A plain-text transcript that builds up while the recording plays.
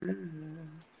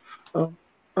Oh,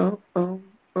 oh, oh,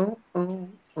 oh, oh,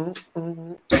 oh,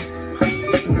 oh.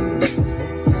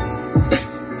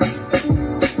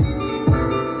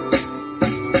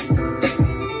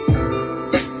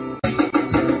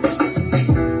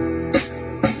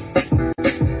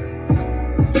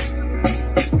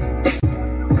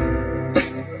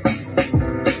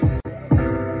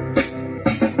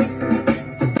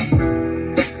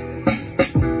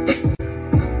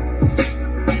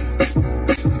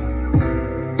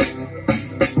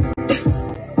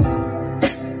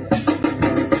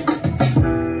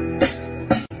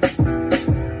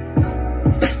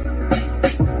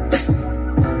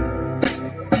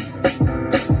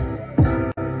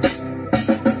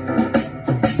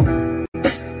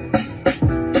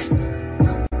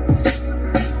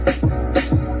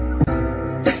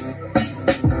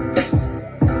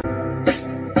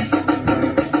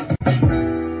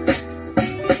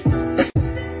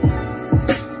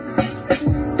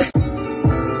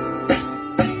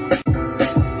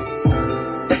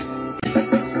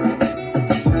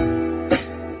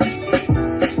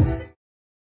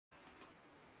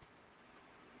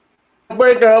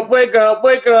 Wake up, wake up,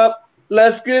 wake up.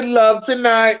 Let's get love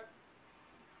tonight.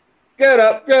 Get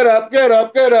up, get up, get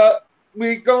up, get up.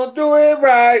 We gonna do it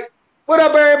right. What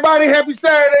up, everybody? Happy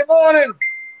Saturday morning.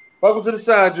 Welcome to the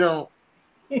Side Jawn.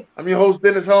 I'm your host,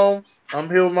 Dennis Holmes. I'm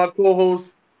here with my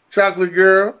co-host, Chocolate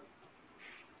Girl.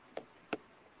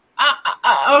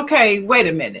 Okay, wait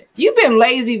a minute. You've been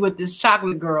lazy with this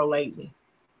chocolate girl lately.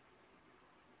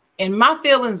 And my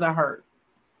feelings are hurt.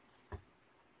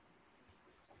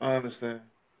 I understand.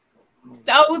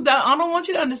 I don't want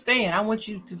you to understand. I want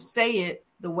you to say it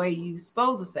the way you're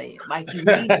supposed to say it. Like you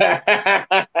mean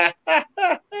it.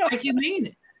 Like you mean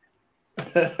it.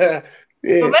 Yeah,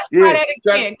 so let's try that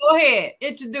again. Go ahead.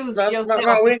 Introduce yourself.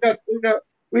 No,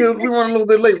 we went a little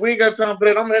bit late. We ain't got time for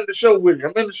that. I'm in the show with you.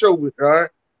 All right?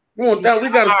 We got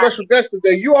a special guest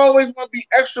today. You always want to be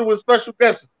extra with special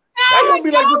guests. Why you don't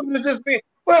be like, this is just me?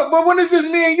 But when it's just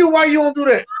me and you, why you don't do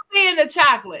that? I'm being the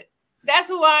chocolate. That's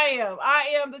who I am.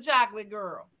 I am the chocolate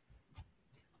girl.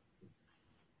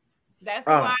 That's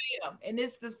who I am. And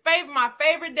it's my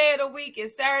favorite day of the week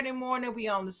is Saturday morning. We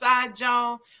on the Side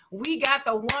Jawn. We got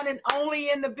the one and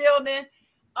only in the building.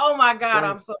 Oh my God,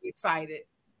 I'm so excited.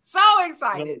 So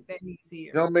excited that he's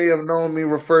here. Y'all may have known me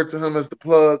refer to him as the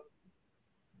plug.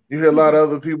 You hear a lot of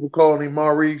other people calling him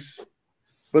Maurice,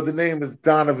 but the name is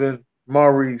Donovan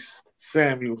Maurice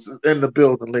Samuels in the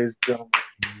building, ladies and gentlemen.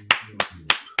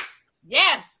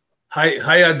 Yes. How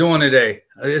y'all doing today?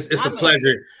 It's a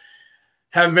pleasure.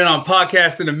 Haven't been on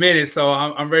podcast in a minute, so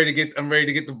I'm ready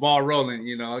to get the ball rolling.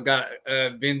 You know, I got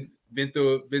been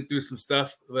through some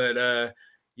stuff, but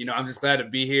I'm just glad to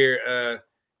be here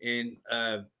and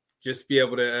just be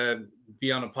able to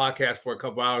be on a podcast for a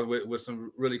couple hours with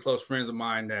some really close friends of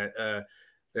mine that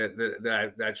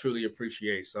I truly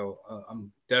appreciate. So I'm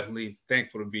definitely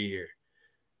thankful to be here.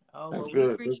 Oh, well,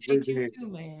 we appreciate you too,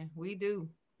 man. We do.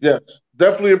 Yes,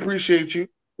 definitely appreciate you.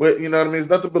 You know what I mean?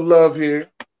 It's nothing but love here.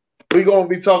 We're gonna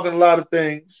be talking a lot of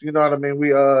things. You know what I mean? We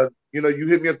you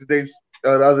hit me up the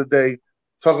other day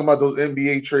talking about those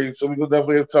NBA trades. So we're gonna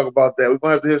definitely have to talk about that. We're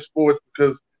gonna have to hit sports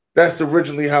because that's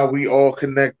originally how we all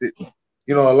connected.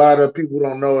 You know, a lot of people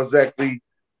don't know exactly,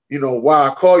 why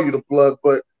I call you the plug,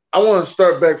 but I want to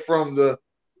start back from the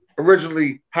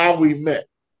originally how we met.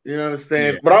 You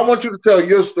understand? Yeah. But I want you to tell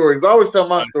your story because I always tell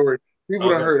my story. People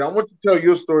don't heard. I want you to tell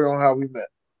your story on how we met.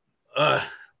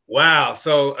 Wow.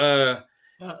 So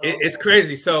it's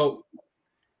crazy. So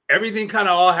everything kind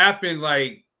of all happened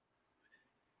like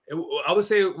I would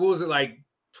say, what was it like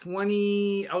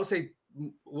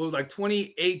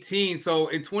 2018. So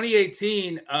in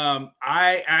 2018,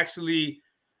 I actually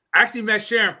met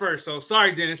Sharon first. So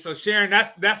sorry, Dennis. So Sharon,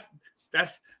 that's the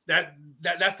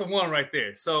one right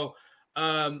there. So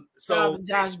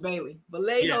Josh Bailey,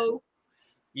 Vallejo.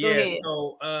 Yeah.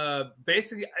 So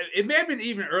basically, it may have been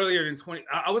even earlier than 20.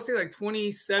 I would say like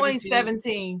 2017.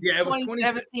 2017. Yeah, it was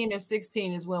 2017 and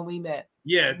 16 is when we met.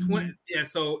 Yeah, 20. Mm-hmm. Yeah,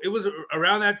 so it was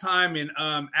around that time, and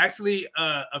actually,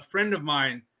 a friend of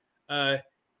mine,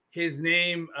 his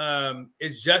name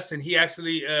is Justin. He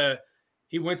actually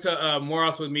he went to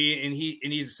Morehouse with me, and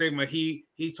he's a Sigma. He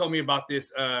told me about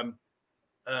this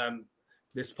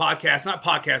this podcast, not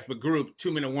podcast, but group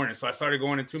 2 Minute Warning. So I started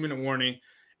going in 2 Minute Warning.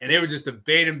 And they were just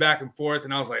debating back and forth,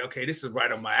 and I was like, "Okay, this is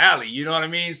right up my alley." You know what I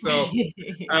mean? So,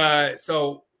 I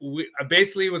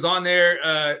basically was on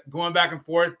there going back and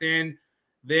forth. Then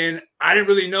I didn't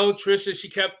really know Trisha. She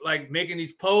kept like making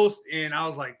these posts, and I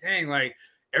was like, "Dang, like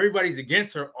everybody's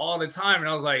against her all the time." And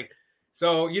I was like,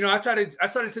 "So I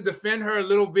started to defend her a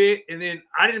little bit, and then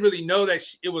I didn't really know that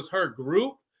it was her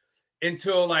group."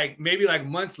 until like maybe like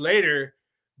months later.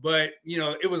 But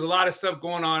it was a lot of stuff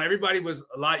going on. Everybody was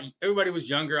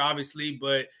younger, obviously,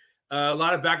 but a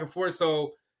lot of back and forth.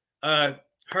 So her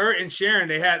and Sharon,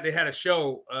 they had a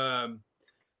show,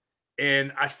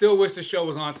 and I still wish the show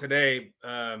was on today.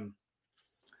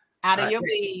 Out of your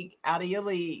league.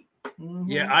 Mm-hmm.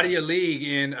 Yeah, out of your league,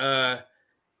 and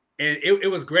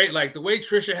it was great. Like the way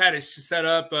Trisha had it set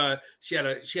up, she had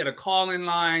a call-in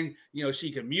line.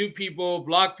 She could mute people,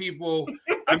 block people.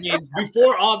 I mean,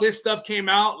 before all this stuff came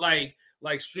out, like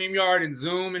StreamYard and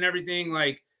Zoom and everything,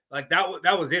 like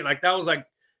that was it. Like that was like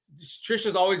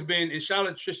Trisha's always been, and shout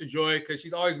out to Trisha Joy because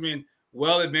she's always been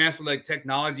well advanced with like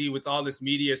technology with all this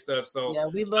media stuff. So yeah,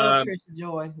 we love Trisha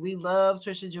Joy. We love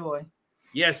Trisha Joy.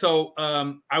 Yeah, so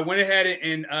I went ahead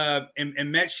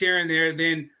and met Sharon there.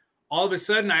 Then all of a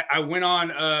sudden, I went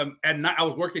on at night. I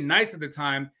was working nights at the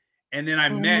time, and then I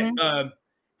met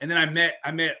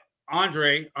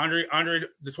Andre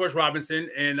the Torch Robinson,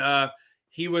 and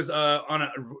he was on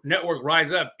a network,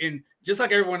 Rise Up. And just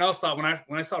like everyone else thought,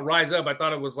 when I saw Rise Up, I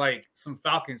thought it was like some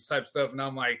Falcons type stuff, and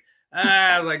I'm like,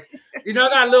 I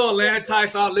got a little Atlanta tie,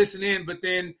 so I'll listen in. But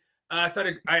then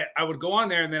I would go on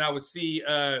there, and then I would see.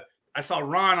 I saw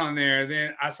Ron on there,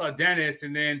 then I saw Dennis,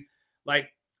 and then like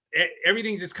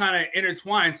everything just kind of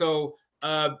intertwined. So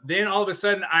then all of a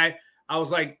sudden I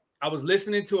was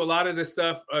listening to a lot of this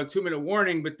stuff, 2 Minute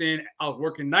Warning, but then I was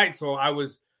working nights. So I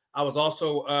was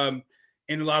also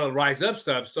in a lot of Rise Up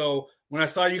stuff. So when I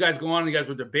saw you guys go on, you guys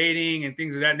were debating and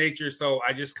things of that nature. So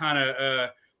I just kind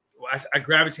of, I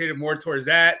gravitated more towards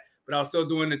that, but I was still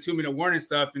doing the 2 Minute Warning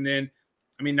stuff. And then,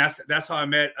 I mean, that's how I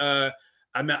met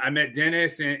I met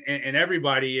Dennis and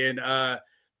everybody, and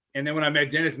then when I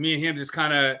met Dennis, me and him just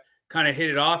kind of hit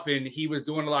it off, and he was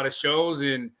doing a lot of shows,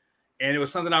 and it was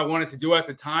something I wanted to do at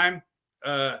the time.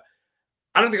 I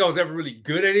don't think I was ever really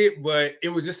good at it, but it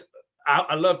was just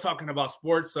I love talking about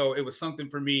sports, so it was something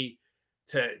for me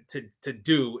to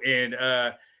do,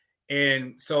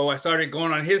 and so I started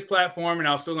going on his platform, and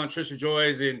I was still on Trisha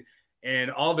Joy's, and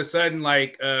all of a sudden,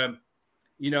 like I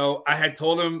had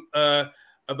told him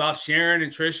about Sharon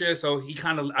and Trisha, so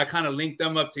I kind of linked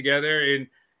them up together,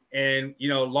 and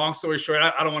long story short,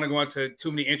 I don't want to go into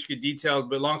too many intricate details,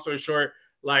 but long story short,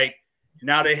 like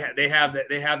now they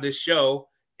have this show,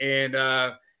 and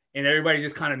everybody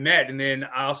just kind of met, and then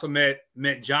I also met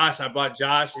Josh. I brought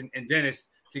Josh and Dennis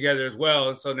together as well,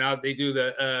 and so now they do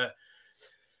the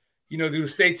do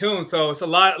Stay Tuned. So it's a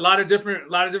lot of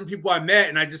different people I met,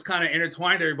 and I just kind of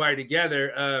intertwined everybody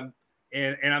together.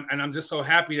 And I'm just so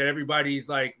happy that everybody's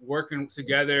like working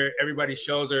together. Everybody's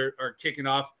shows are kicking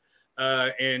off,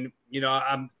 and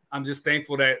I'm just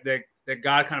thankful that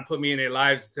God kind of put me in their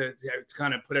lives to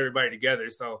kind of put everybody together.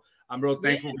 So I'm real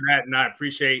thankful for that, and I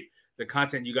appreciate the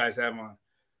content you guys have on.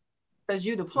 Because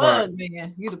you the plug,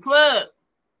 man. You the plug.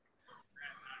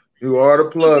 You are the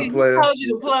plug, player. I call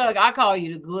you the plug. I call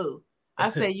you the glue. I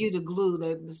say you the glue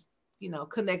that just,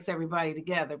 connects everybody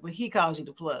together. But he calls you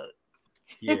the plug.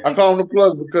 Yeah. I call him the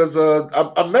plug because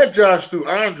I met Josh through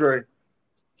Andre.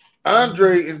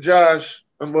 Andre and Josh,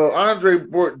 Andre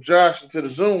brought Josh into the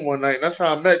Zoom one night, and that's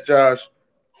how I met Josh.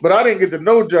 But I didn't get to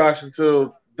know Josh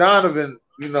until Donovan,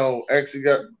 actually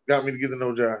got me to get to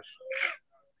know Josh.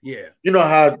 Yeah. You know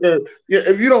how,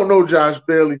 if you don't know Josh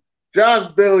Bailey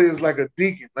is like a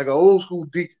deacon, like an old school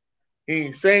deacon. He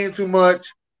ain't saying too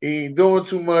much. He ain't doing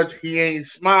too much. He ain't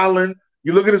smiling.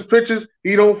 You look at his pictures,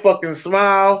 he don't fucking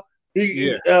smile.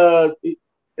 It's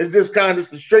just kind of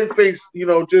just a straight face,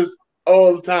 just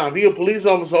all the time. He a police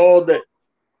officer all day.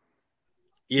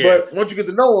 Yeah. But once you get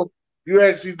to know him, you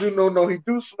actually do know he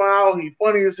do smile. He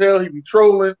funny as hell. He be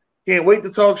trolling. Can't wait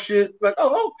to talk shit. Like,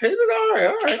 oh, okay, then all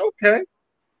right, okay.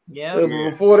 Yeah. But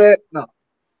before that, no,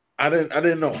 I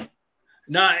didn't know him.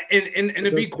 No, and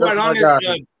to be quite honest,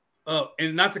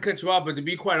 and not to cut you off, but to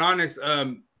be quite honest,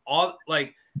 it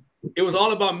was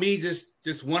all about me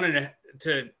just wanting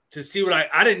to see what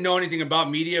I didn't know anything about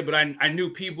media, but I knew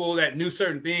people that knew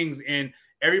certain things, and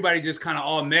everybody just kind of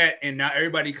all met, and now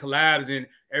everybody collabs and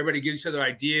everybody gives each other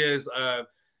ideas,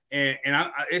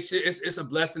 it's a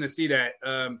blessing to see that,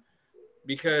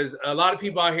 because a lot of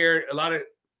people out here,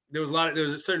 there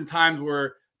was certain times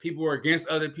where people were against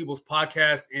other people's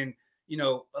podcasts, and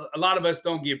a lot of us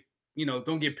don't get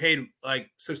paid like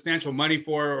substantial money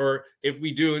for, or if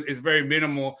we do, it's very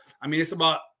minimal. I mean, it's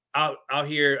about out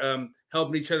here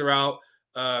helping each other out,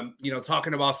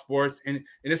 talking about sports, and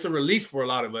it's a release for a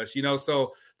lot of us,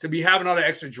 so to be having all the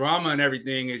extra drama and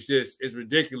everything is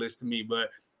ridiculous to me. But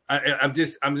I'm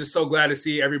just so glad to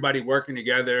see everybody working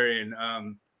together,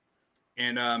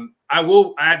 and I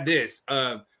will add this.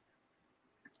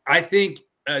 I think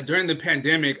during the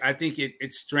pandemic, I think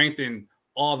it strengthened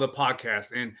all the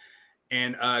podcasts.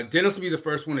 And Dennis will be the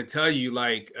first one to tell you,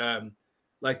 like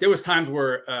there was times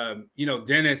where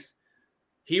Dennis,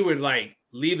 he would like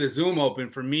leave the Zoom open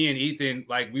for me and Ethan,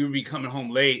 like we would be coming home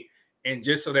late, and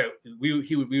just so that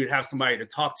we would have somebody to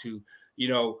talk to,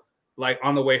 like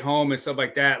on the way home and stuff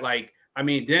like that. Like, I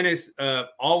mean, Dennis,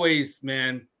 always,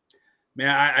 man,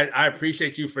 I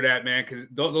appreciate you for that, man, because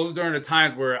those during the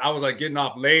times where I was like getting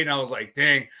off late and I was like,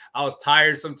 dang, I was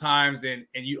tired sometimes, and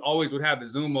you always would have the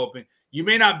Zoom open. You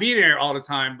may not be there all the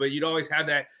time, but you'd always have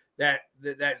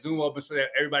that Zoom open so that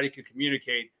everybody could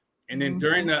communicate. And then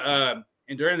during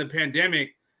the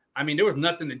pandemic, I mean, there was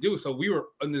nothing to do, so we were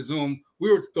on the Zoom.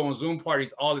 We were throwing Zoom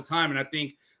parties all the time, and I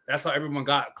think that's how everyone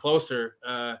got closer.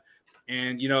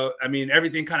 And I mean,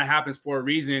 everything kind of happens for a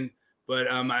reason. But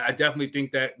I definitely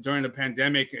think that during the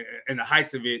pandemic and the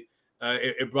heights of it,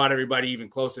 it brought everybody even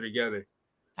closer together.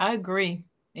 I agree.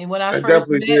 And when I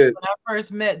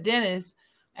first met Dennis,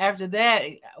 after that,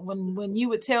 when you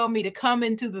would tell me to come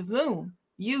into the Zoom,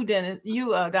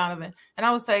 Donovan, and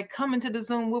I would say, come into the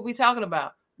Zoom, what we talking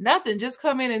about? Nothing, just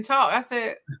come in and talk. I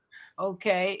said,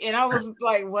 okay. And I was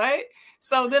like, what?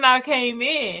 So then I came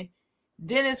in.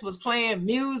 Dennis was playing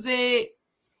music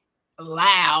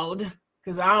loud.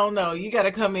 Because I don't know, you got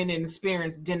to come in and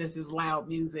experience Dennis's loud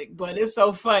music, but it's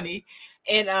so funny.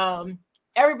 And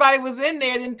everybody was in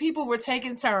there. Then people were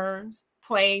taking turns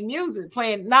playing music,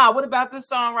 what about this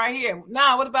song right here?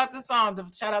 What about this song?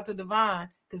 Shout out to Devon,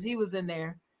 because he was in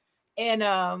there. And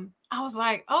I was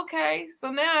like, okay, so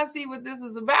now I see what this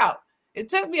is about. It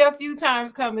took me a few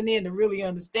times coming in to really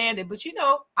understand it. But,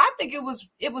 I think it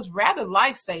was rather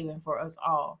life-saving for us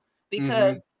all,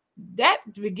 because that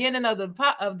beginning of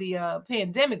the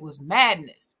pandemic was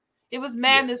madness. It was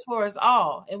madness for us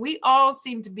all. And we all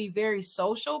seem to be very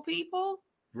social people.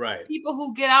 Right. People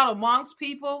who get out amongst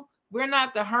people. We're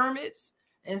not the hermits.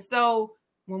 And so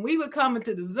when we would come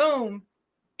into the Zoom,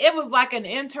 it was like an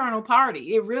internal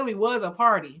party. It really was a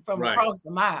party from across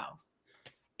the miles.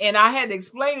 And I had to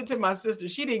explain it to my sister.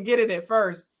 She didn't get it at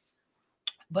first.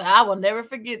 But I will never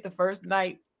forget the first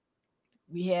night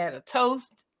we had a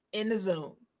toast in the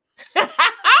Zoom.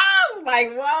 I was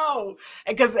like, whoa.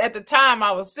 Because at the time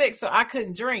I was sick, so I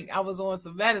couldn't drink. I was on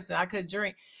some medicine. I couldn't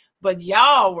drink. But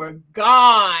y'all were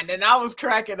gone, and I was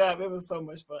cracking up. It was so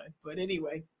much fun. But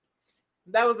anyway,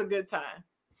 that was a good time.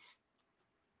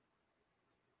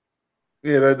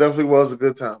 Yeah, that definitely was a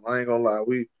good time. I ain't gonna lie.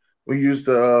 We used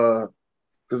to,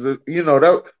 because that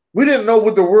we didn't know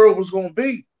what the world was gonna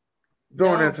be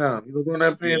during that time. During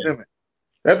that pandemic.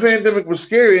 That pandemic was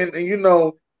scary, and I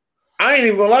ain't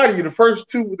even gonna lie to you. The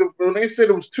first when they said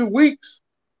it was 2 weeks,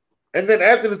 and then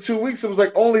after the 2 weeks, it was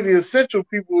like only the essential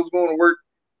people was going to work,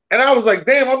 and I was like,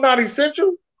 damn, I'm not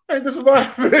essential. Ain't this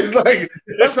about it's like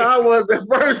that's how I was at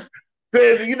first.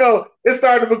 Then it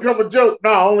started to become a joke.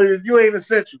 No, only you ain't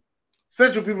essential.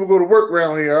 Essential people go to work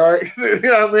around here, all right? You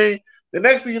know what I mean? The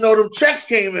next thing you know, them checks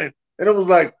came in, and it was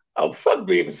like, oh, fuck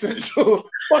being essential.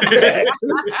 Fuck that.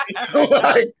 So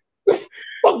like,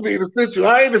 fuck being essential.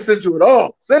 I ain't essential at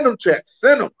all. Send them checks.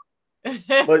 Send them.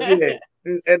 But yeah,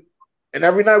 and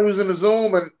every night we was in the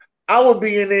Zoom, and I would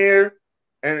be in there,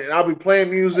 and I'll be playing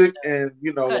music, and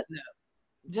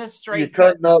just straight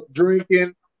cutting up,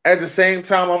 drinking. At the same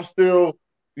time, I'm still,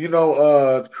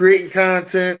 creating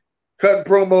content, cutting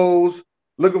promos,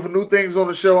 looking for new things on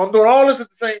the show. I'm doing all this at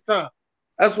the same time.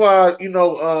 That's why,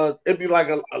 it'd be like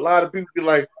a lot of people be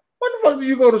like, when the fuck do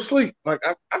you go to sleep? Like,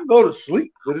 I go to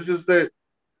sleep, but it's just that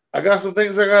I got some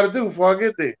things I got to do before I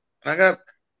get there. I got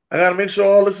to make sure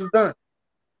all this is done.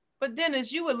 But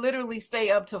Dennis, you would literally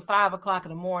stay up till 5 o'clock in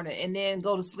the morning and then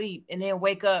go to sleep and then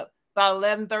wake up about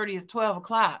 11:30. It's 12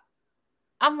 o'clock.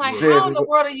 I'm like, how in the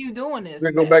world are you doing this?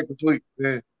 Then go back to sleep.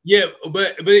 Yeah,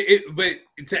 but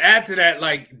to add to that,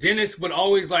 like Dennis would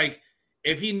always like,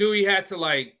 if he knew he had to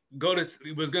like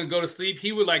was gonna go to sleep,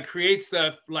 he would like create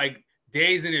stuff like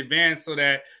days in advance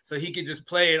so he could just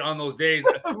play it on those days.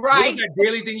 Right. What was that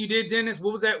daily thing you did, Dennis?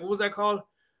 What was that called?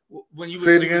 When you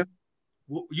say it again?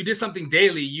 You did something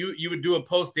daily. You would do a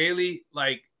post daily,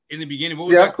 like in the beginning. What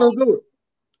was that called? Do it.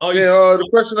 Oh yeah,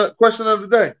 the question of the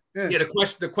day. Yeah,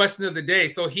 the question of the day.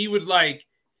 So he would like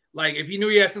if he knew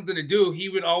he had something to do, he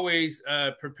would always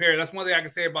prepare. That's one thing I can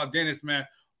say about Dennis, man.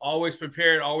 Always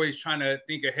prepared, always trying to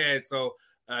think ahead. So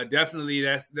definitely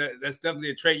that's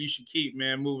definitely a trait you should keep,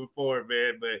 man, moving forward,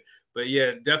 man. But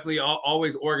yeah, definitely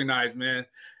always organized, man.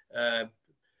 I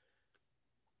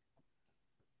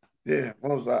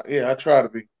try to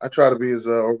be. I try to be as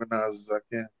organized as I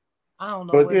can. I don't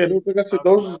know. But yeah, like I said,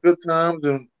 those was good times,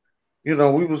 and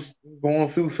we was going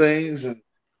through things, and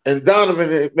And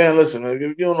Donovan, man, listen, man,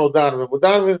 you don't know Donovan.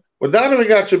 When Donovan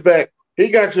got your back, he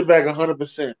got your back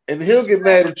 100%. And he'll get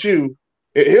mad at you.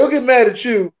 He'll get mad at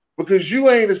you because you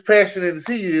ain't as passionate as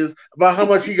he is about how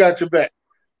much he got your back.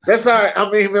 That's how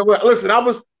I mean, man. Listen, I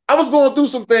was going through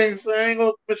some things. So I ain't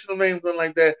gonna mention no names, nothing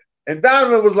like that. And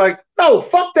Donovan was like, "No,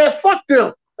 fuck that, fuck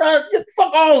them,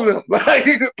 fuck all of them."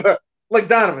 Like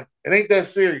Donovan, it ain't that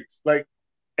serious. Like,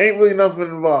 ain't really nothing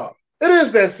involved. It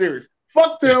is that serious.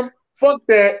 Fuck them, fuck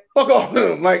that, fuck all of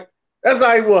them. Like, that's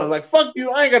how he was. Like, fuck you,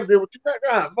 I ain't got to deal with you.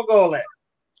 Fuck all that.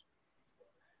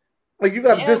 Like, you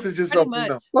got to distance yourself from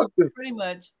them. Fuck them. Pretty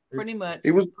much.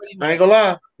 He was. I ain't gonna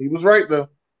lie. He was right though.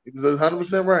 He was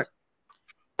 100% right.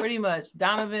 Pretty much.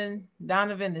 Donovan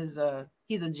is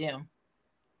he's a gem.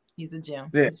 He's a gem.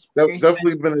 Yeah,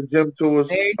 definitely been a gem to us.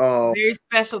 Very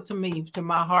special to me, to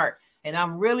my heart. And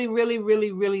I'm really, really,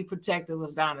 really, really protective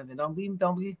of Donovan. Don't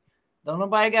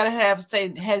nobody gotta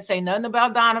say nothing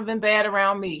about Donovan bad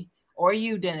around me or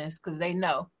you, Dennis, because they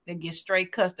know they get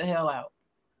straight cussed the hell out.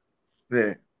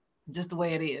 Yeah. Just the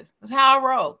way it is. That's how I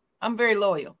roll. I'm very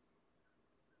loyal.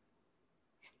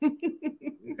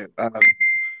 Yeah, I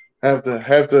have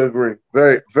to agree.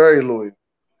 Very, very loyal.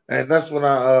 And that's when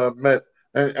I met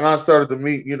and I started to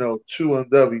meet, Chew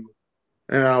and W.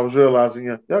 And I was realizing,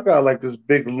 y'all got like this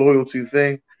big loyalty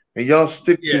thing, and y'all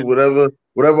stick to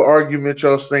whatever argument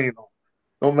y'all staying on.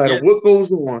 No matter what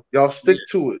goes on, y'all stick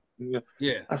to it.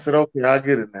 Yeah. I said, okay, I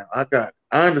get it now. I got it.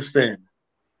 I understand.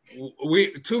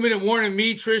 We 2-minute warning,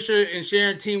 me, Trisha, and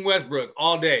Sharon, Team Westbrook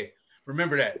all day.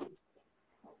 Remember that.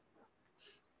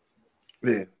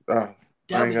 Yeah. I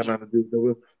ain't got nothing to do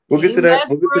with it. We'll get to that.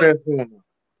 We'll get to that soon.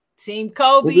 Team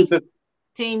Kobe,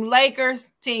 Team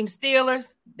Lakers, Team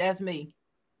Steelers. That's me.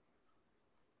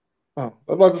 Oh,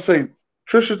 I was about to say,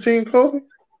 Trisha, Team Kobe?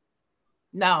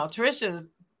 No, Trisha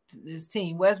is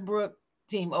Team Westbrook,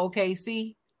 Team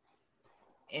OKC,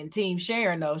 and Team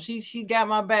Sharon, though. She got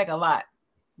my back a lot.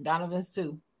 Donovan's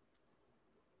too.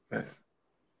 Man,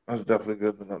 that's definitely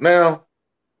good to know. Now,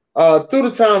 through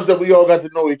the times that we all got to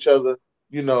know each other,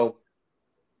 you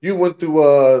went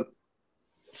through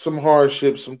some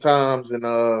hardships sometimes, and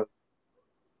I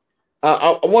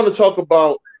want to talk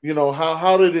about,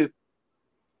 how did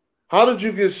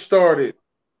you get started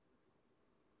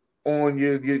on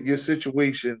your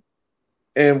situation,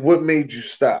 and what made you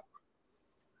stop?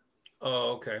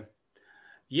 Oh, okay.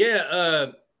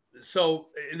 Yeah. So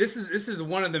this is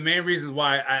one of the main reasons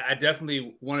why I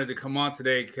definitely wanted to come on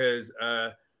today, because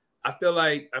I feel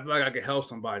like I could help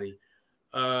somebody.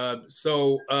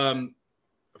 So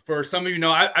for some of you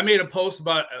know, I made a post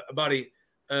about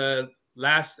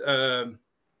last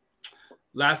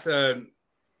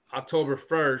October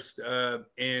 1st,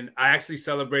 and I actually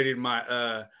celebrated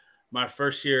my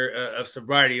first year of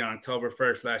sobriety on October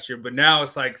 1st last year. But now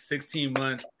it's like 16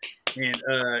 months and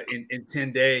in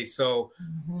 10 days. So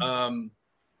so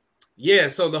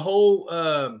the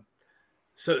whole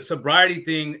sobriety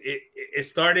thing, it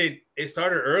started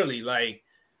early. Like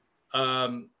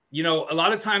a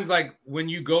lot of times, like when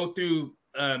you go through,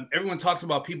 everyone talks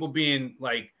about people being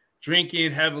like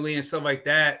drinking heavily and stuff like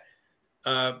that.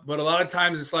 But a lot of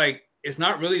times it's like, it's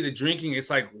not really the drinking. It's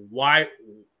like, why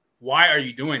are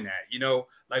you doing that?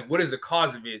 Like, what is the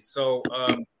cause of it? So,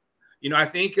 I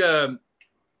think,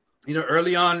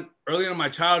 early on in my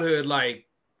childhood, like,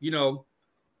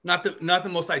 not the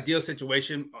most ideal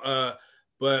situation.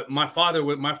 But my father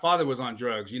was on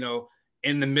drugs,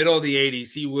 in the middle of the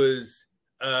 80s. He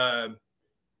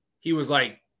was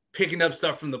like picking up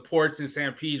stuff from the ports in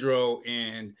San Pedro,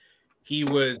 and he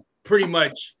was pretty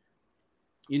much,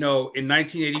 in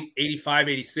 1985,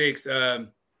 86,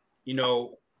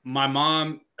 my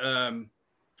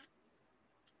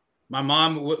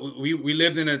mom, we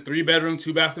lived in a 3-bedroom,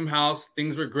 2-bathroom house.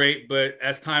 Things were great, but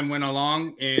as time went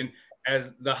along and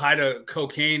as the height of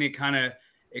cocaine, it kind of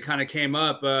came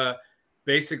up.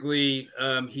 Basically,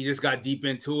 he just got deep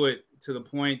into it to the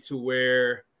point to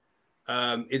where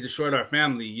it destroyed our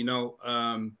family,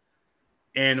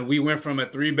 and we went from a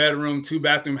 3-bedroom,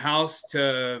 2-bathroom house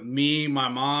to me, my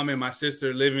mom, and my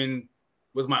sister living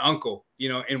with my uncle,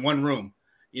 in one room,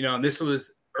 and this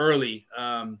was early.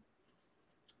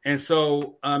 And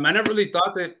so I never really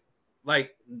thought that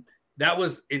like that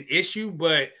was an issue,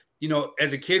 but,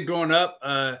 as a kid growing up,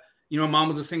 mom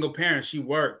was a single parent. She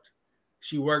worked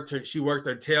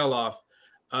her tail off.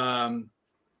 And,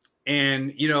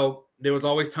 there was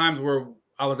always times where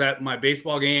I was at my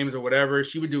baseball games or whatever.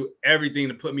 She would do everything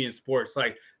to put me in sports.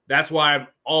 Like, that's why I'm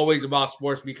always about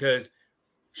sports, because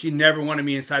she never wanted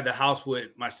me inside the house with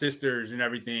my sisters and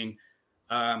everything.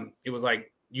 It was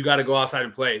like you got to go outside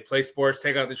and play sports,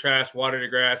 take out the trash, water the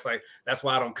grass. Like, that's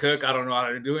why I don't cook. I don't know how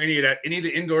to do any of that, any of the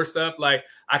indoor stuff. Like,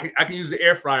 I can use the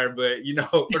air fryer, but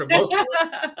for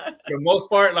the most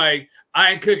part, like,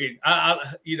 I ain't cooking.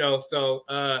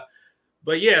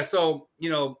 But yeah, so,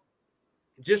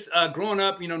 just growing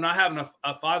up, not having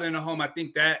a father in the home, I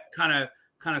think that kind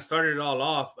of started it all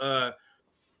off.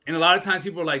 And a lot of times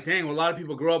people are like, dang, well, a lot of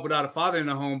people grow up without a father in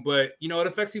the home, but it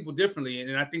affects people differently.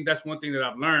 And I think that's one thing that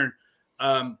I've learned.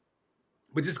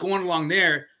 But just going along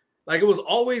there, like, it was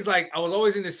always like, I was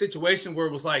always in this situation where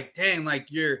it was like, dang,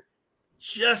 like, you're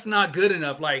just not good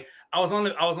enough. Like, I was on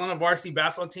a varsity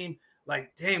basketball team,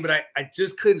 like, dang, but I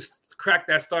just couldn't crack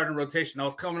that starting rotation. I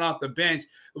was coming off the bench.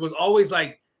 It was always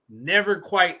like never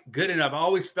quite good enough. I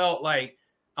always felt like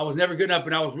I was never good enough,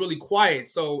 and I was really quiet.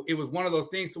 So it was one of those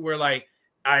things to where, like,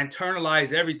 I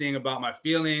internalized everything about my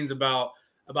feelings, about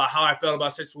how I felt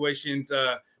about situations.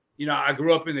 I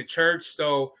grew up in the church,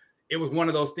 so it was one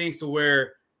of those things to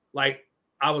where, like,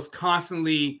 I was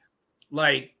constantly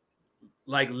like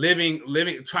living,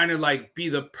 trying to, like, be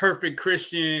the perfect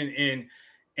Christian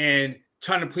and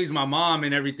trying to please my mom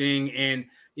and everything. And,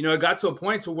 it got to a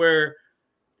point to where,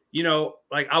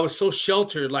 like, I was so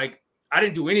sheltered. Like, I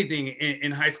didn't do anything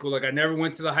in high school. Like, I never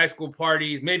went to the high school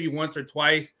parties, maybe once or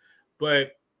twice.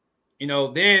 But,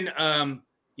 then,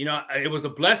 it was a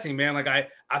blessing, man. Like, I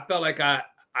felt like I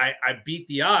beat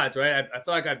the odds, right? I felt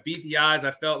like I beat the odds.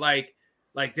 I felt like,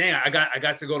 dang, I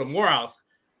got to go to Morehouse.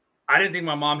 I didn't think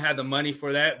my mom had the money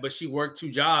for that, but she worked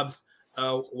 2 jobs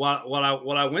while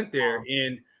I went there.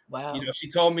 And,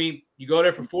 she told me, you go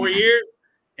there for 4 years,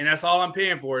 and that's all I'm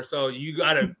paying for. So you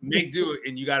got to make do it,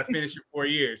 and you got to finish your 4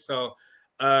 years. So,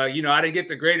 I didn't get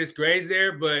the greatest grades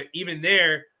there, but even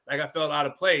there, like, I felt out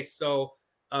of place. So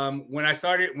when my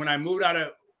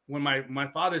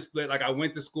father split, like, I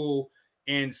went to school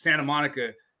in Santa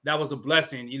Monica. That was a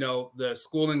blessing. The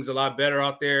schooling's a lot better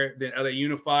out there than LA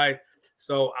Unified.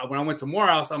 So when I went to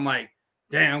Morehouse, I'm like,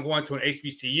 dang, I'm going to an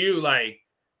HBCU. Like,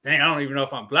 dang, I don't even know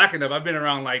if I'm black enough. I've been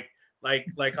around like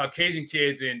Caucasian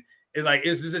kids, and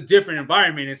it's just a different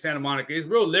environment in Santa Monica. It's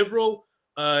real liberal.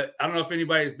 I don't know if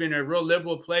anybody's been a real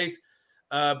liberal place,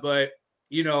 but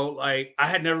like, I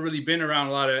had never really been around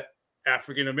a lot of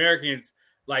African Americans,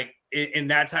 like, in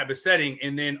that type of setting.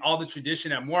 And then all the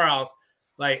tradition at Morehouse,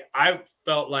 like, I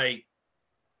felt like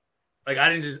I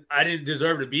didn't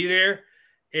deserve to be there.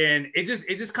 And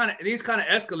things kind of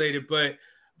escalated, but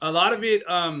a lot of it,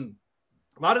 a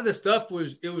lot of the stuff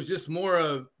was just more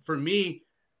of, for me,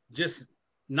 just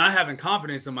not having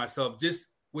confidence in myself, just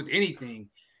with anything.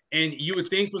 And you would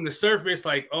think from the surface,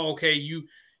 like, oh, okay, you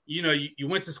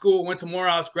went to school, went to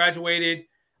Morehouse, graduated.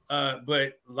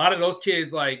 But a lot of those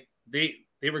kids, like, they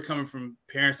were coming from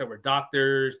parents that were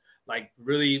doctors, like,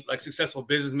 really, like, successful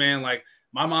businessmen. Like,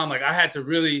 my mom, like, I had to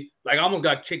really, like, I almost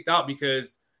got kicked out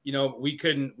because, we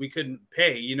couldn't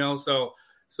pay,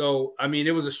 So, I mean,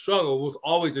 it was a struggle. It was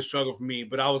always a struggle for me,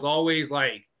 but I was always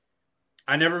like,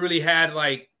 I never really had,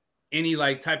 like, any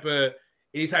type of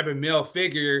male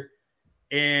figure.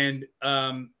 And,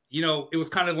 it was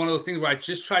kind of one of those things where I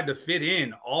just tried to fit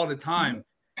in all the time.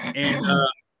 And,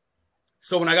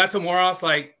 so when I got to Morehouse,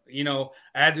 like, I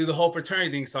had to do the whole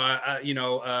fraternity thing. So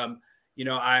I'm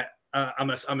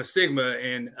a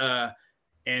Sigma,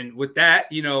 and with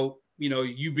that,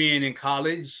 you being in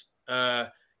college,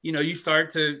 you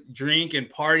start to drink and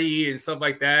party and stuff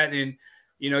like that. And,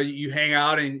 you hang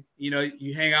out, and, you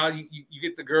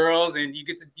get the girls, and you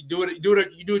do what you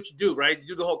do, right? You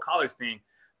do the whole college thing.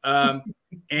 And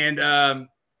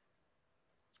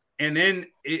then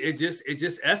it just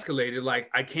escalated. Like,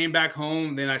 I came back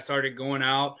home, then I started going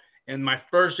out, and my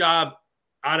first job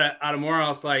out of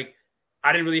Morehouse, like,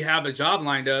 I didn't really have a job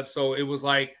lined up. So it was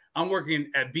like, I'm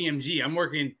working at BMG.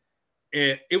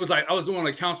 It was like I was doing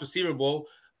accounts receivable,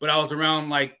 but I was around,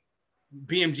 like,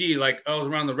 BMG, like, I was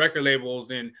around the record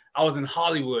labels, and I was in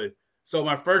Hollywood. So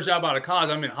my first job out of college,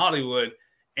 I'm in Hollywood,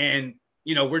 and,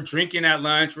 we're drinking at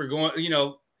lunch, we're going,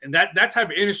 and that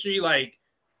type of industry, like,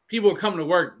 people are coming to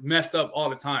work messed up all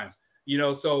the time,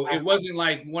 so it wasn't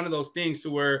like one of those things to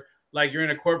where, like, you're in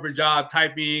a corporate job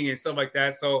typing and stuff like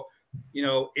that. So,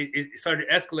 it started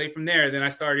to escalate from there. Then I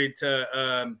started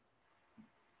to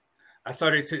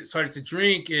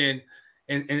drink and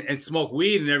smoke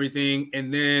weed and everything.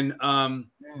 And then,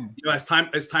 as time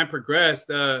progressed,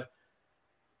 I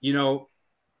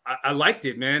liked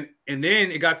it, man. And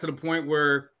then it got to the point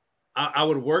where I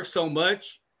would work so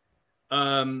much.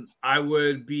 I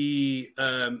would be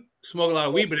smoking a lot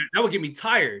of weed, but that would get me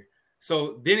tired.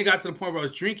 So then it got to the point where I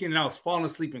was drinking and I was falling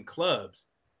asleep in clubs.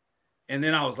 And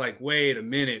then I was like, wait a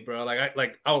minute, bro. I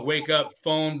would wake up,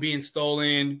 phone being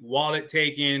stolen, wallet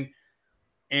taken,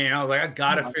 and I was like, I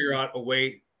gotta figure out a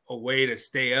way to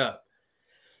stay up.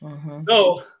 Mm-hmm.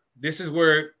 So this is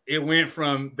where it went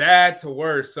from bad to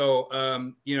worse. So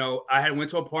I had went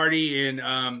to a party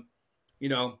and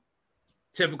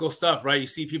typical stuff, right? You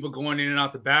see people going in and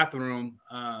out the bathroom.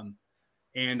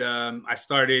 And I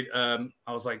started, I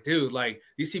was like, dude, like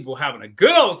these people having a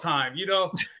good old time, and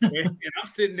I'm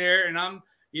sitting there and I'm,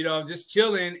 just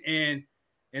chilling. And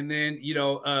then,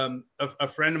 a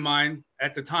friend of mine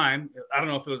at the time, I don't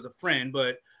know if it was a friend,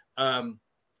 but,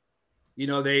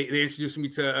 they introduced me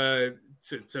to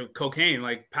cocaine,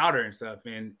 like powder and stuff.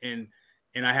 And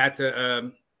I had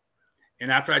to,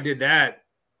 and after I did that,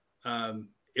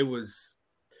 it was,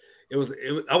 I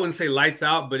wouldn't say lights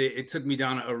out, but it took me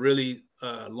down a really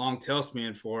long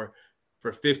tailspin for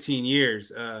 15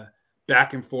 years,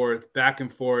 back and forth.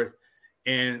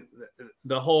 And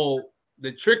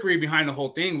the trickery behind the whole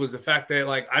thing was the fact that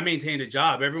like I maintained a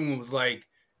job. Everyone was like,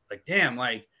 damn,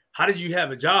 like, how did you have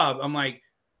a job? I'm like,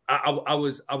 I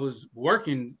was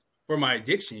working for my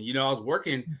addiction. I was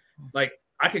working, like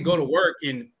I could go to work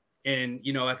and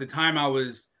at the time I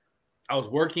was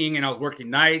working and I was working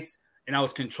nights. And I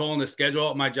was controlling the schedule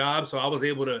of my job. So I was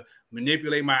able to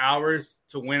manipulate my hours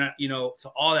to when, to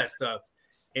all that stuff.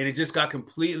 And it just got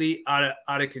completely out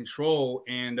of control.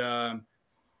 And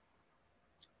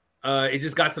it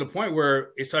just got to the point where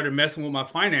it started messing with my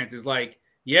finances. Like,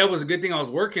 yeah, it was a good thing I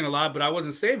was working a lot, but I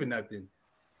wasn't saving nothing.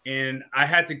 And I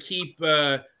had to keep,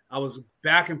 I was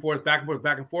back and forth.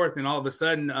 And all of a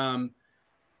sudden, on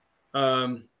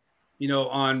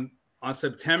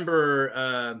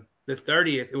September, the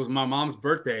 30th, it was my mom's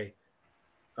birthday.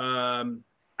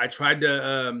 I tried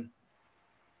to,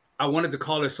 I wanted to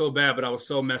call her so bad, but I was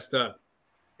so messed up.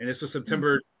 And this was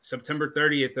September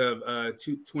 30th of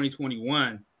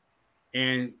 2021.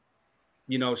 And,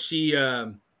 she,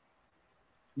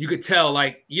 you could tell,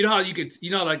 like, how you could,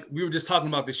 like we were just talking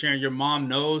about this, Sharon, your mom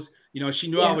knows, she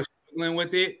knew I was struggling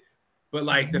with it, but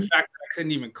like the fact that I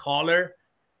couldn't even call her.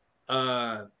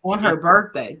 On her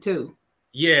birthday too.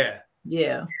 Yeah.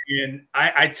 Yeah. And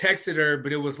I texted her,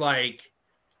 but it was like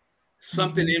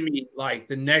something in me, like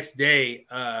the next day,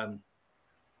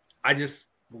 I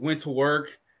just went to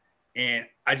work and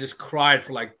I just cried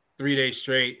for like 3 days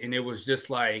straight. And it was just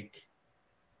like,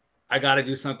 I got to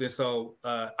do something. So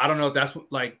I don't know if that's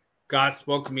what, like, God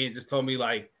spoke to me and just told me,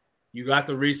 like, you got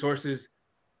the resources,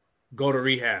 go to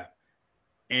rehab.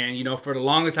 And, for the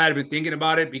longest I had been thinking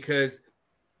about it because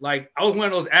like I was one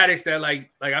of those addicts that like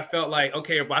I felt like,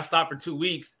 okay, if I stopped for 2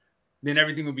 weeks, then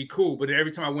everything would be cool. But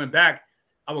every time I went back,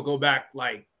 I would go back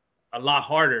like a lot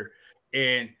harder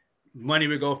and money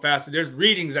would go faster. There's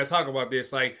readings that talk about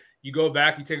this. Like you go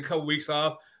back, you take a couple weeks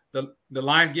off, the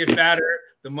lines get fatter,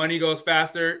 the money goes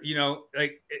faster,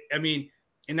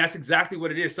 and that's exactly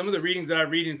what it is. Some of the readings that I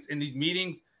read in these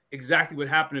meetings, exactly what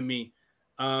happened to me.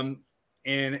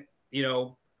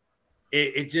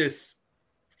 It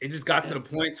just got to the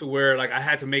point to where like I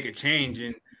had to make a change.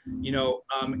 And,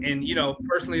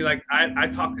 personally, like I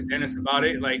talked to Dennis about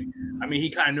it. Like, I mean,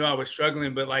 he kind of knew I was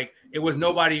struggling, but like, it wasn't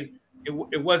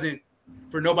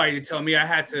for nobody to tell me. I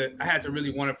had to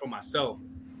really want it for myself.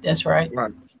 That's right.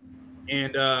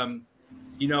 And,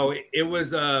 it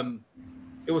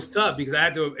was tough because I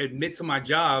had to admit to my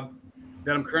job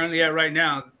that I'm currently at right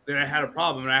now that I had a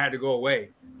problem and I had to go away.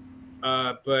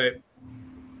 But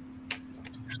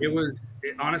it was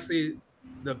honestly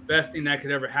the best thing that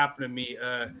could ever happen to me.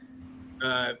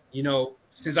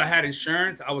 Since I had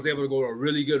insurance, I was able to go to a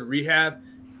really good rehab.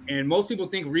 And most people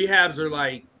think rehabs are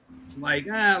like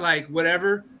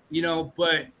whatever,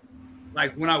 but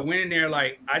like when I went in there,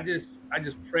 like I just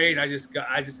prayed. I just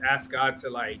asked God to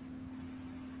like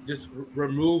just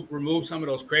remove some of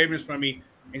those cravings from me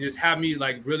and just have me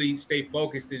like really stay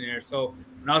focused in there. So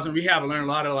when I was in rehab, I learned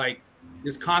a lot of like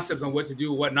just concepts on what to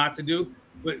do, what not to do.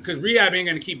 But because rehab ain't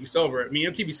gonna keep you sober. I mean,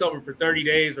 it'll keep you sober for 30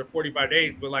 days or 45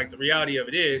 days. But like the reality of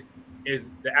it is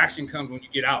the action comes when you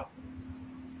get out.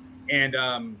 And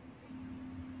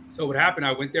so what happened?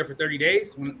 I went there for 30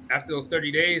 days. After those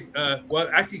 30 days, I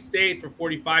actually stayed for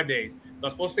 45 days. So I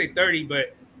was supposed to stay 30,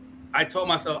 but I told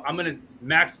myself I'm gonna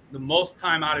max the most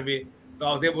time out of it. So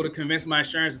I was able to convince my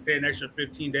insurance to stay an extra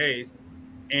 15 days.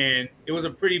 And it was a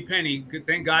pretty penny.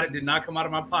 Thank God it did not come out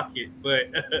of my pocket, but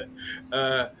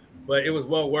it was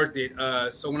well worth it.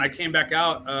 So when I came back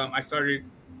out, I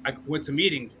went to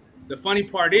meetings. The funny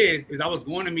part is I was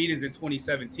going to meetings in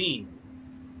 2017,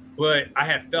 but I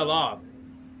had fell off.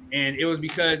 And it was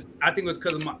because of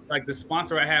the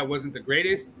sponsor I had wasn't the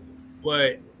greatest,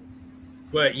 but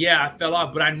But yeah, I fell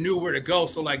off, but I knew where to go.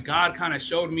 So like God kind of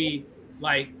showed me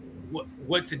like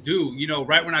what to do, you know,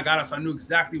 right when I got out. So I knew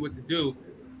exactly what to do.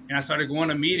 And I started going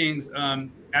to meetings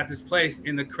at this place.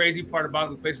 And the crazy part about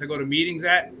the place I go to meetings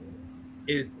at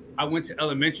is I went to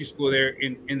elementary school there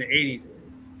in the 80s.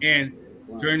 And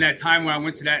during that time when I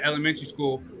went to that elementary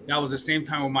school, that was the same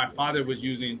time when my father was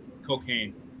using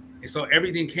cocaine. And so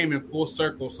everything came in full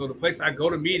circle. So the place I go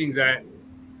to meetings at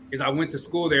is I went to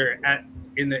school there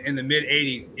in the mid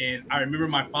 80s. And I remember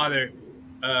my father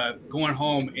going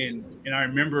home and I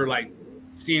remember like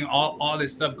seeing all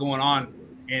this stuff going on.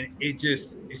 And it's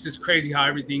just crazy how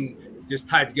everything just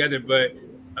tied together. But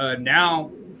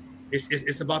now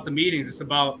it's about the meetings. It's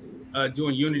about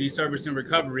doing unity, service, and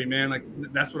recovery, man. Like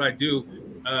that's what I do,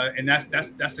 and that's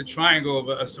the triangle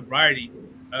of sobriety.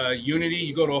 Unity,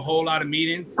 you go to a whole lot of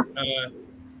meetings.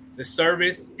 The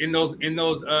service in those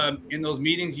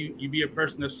meetings, you be a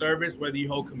person of service, whether you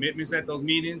hold commitments at those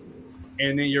meetings,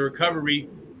 and then your recovery,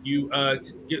 you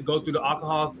go through the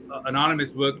Alcoholics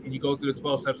Anonymous book, and you go through the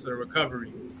 12 steps of the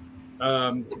recovery.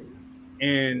 And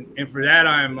for that,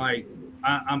 I'm like,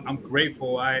 I'm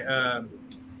grateful.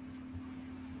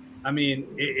 I mean,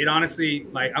 it honestly,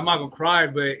 like, I'm not gonna cry,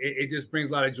 but it just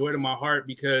brings a lot of joy to my heart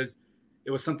because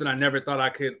it was something I never thought I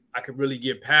could really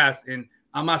get past. And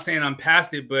I'm not saying I'm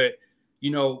past it, but you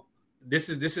know, this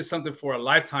is something for a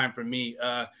lifetime for me.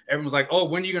 Everyone's like, "Oh,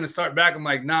 when are you gonna start back?" I'm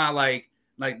like, "Nah, like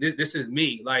this is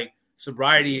me. Like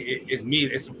sobriety is me.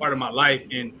 It's a part of my life."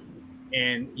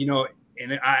 And you know,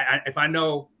 and I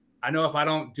know if I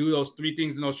don't do those three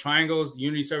things in those triangles,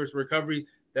 unity, service, recovery,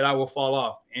 that I will fall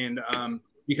off. And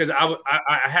because I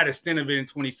had a stint of it in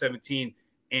 2017,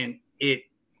 and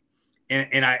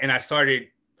I started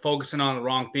focusing on the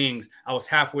wrong things. I was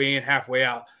halfway in, halfway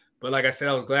out. But like I said,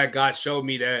 I was glad God showed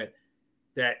me that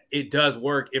it does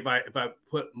work if I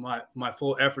put my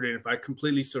full effort in, if I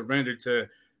completely surrender to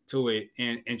it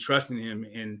and trust in Him.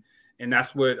 And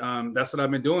that's what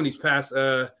I've been doing these past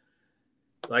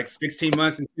like 16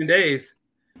 months and 10 days.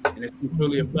 And it's been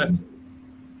truly a blessing.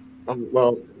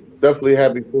 Well, definitely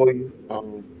happy for you.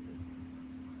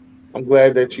 I'm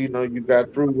glad that you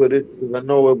got through with it because I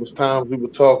know it was times we were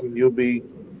talking. You'll be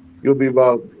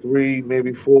about 3,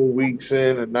 maybe 4 weeks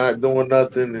in and not doing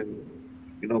nothing, and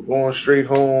going straight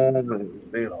home, and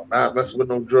not messing with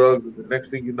no drugs. And the next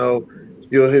thing you know,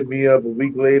 you'll hit me up a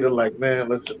week later, like, man,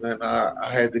 listen, man,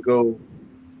 I had to go.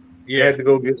 Yeah, I had to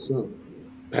go get some.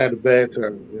 I had a bad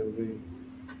time. You know what I mean?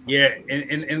 Yeah,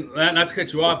 and not to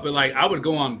cut you off, but like I would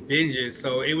go on binges,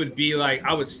 so it would be like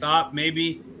I would stop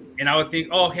maybe, and I would think,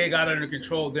 oh, okay, got it under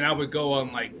control. Then I would go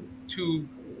on like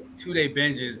two-day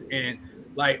binges, and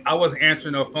like I wasn't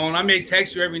answering no phone. I may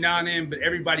text you every now and then, but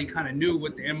everybody kind of knew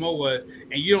what the MO was,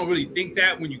 and you don't really think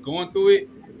that when you're going through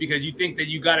it because you think that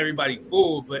you got everybody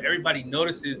fooled, but everybody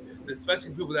notices,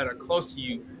 especially people that are close to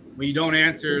you, when you don't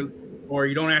answer or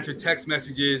you don't answer text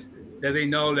messages, that they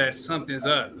know that something's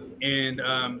up. And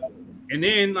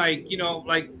then like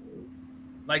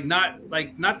not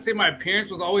to say my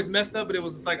appearance was always messed up, but it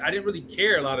was just like I didn't really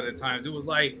care a lot of the times. It was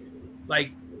like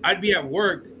I'd be at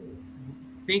work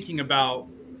thinking about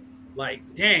like,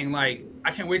 dang, like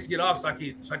I can't wait to get off so I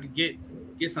could get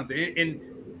something.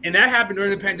 And that happened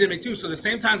during the pandemic too. So the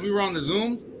same times we were on the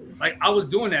Zooms, like I was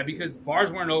doing that because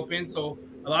bars weren't open. So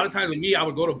a lot of times with me, I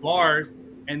would go to bars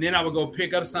and then I would go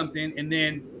pick up something, and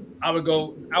then I would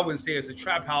go, I wouldn't say it's a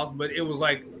trap house, but it was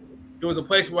a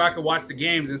place where I could watch the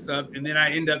games and stuff. And then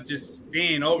I end up just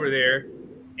staying over there.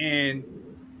 And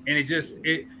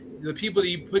the people that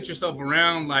you put yourself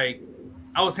around, like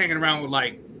I was hanging around with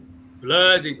like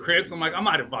Bloods and Crips. I'm like, I'm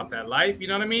not about that life. You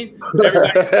know what I mean?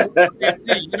 Everybody,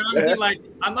 you know what I mean? Like,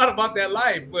 I'm not about that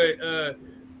life. But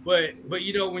when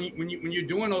you're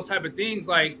doing those type of things,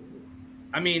 like,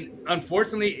 I mean,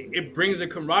 unfortunately, it brings a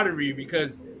camaraderie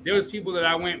because there was people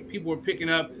were picking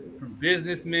up from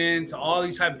businessmen to all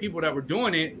these type of people that were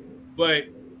doing it, but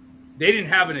they didn't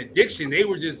have an addiction. They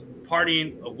were just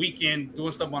partying a weekend, doing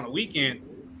stuff on a weekend.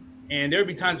 And there'd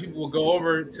be times people would go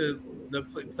over to the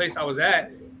place I was at,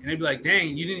 and they'd be like,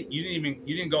 "Dang, you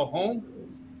didn't go home?"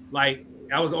 Like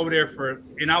I was over there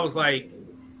and I was like,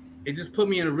 it just put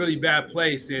me in a really bad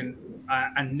place, and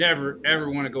I never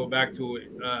ever want to go back to it.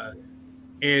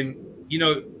 And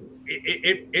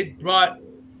it brought.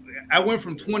 I went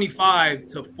from 25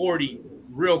 to 40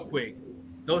 real quick.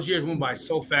 Those years went by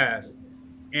so fast,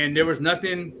 and there was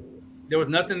nothing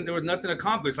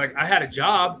accomplished. Like I had a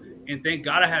job, and thank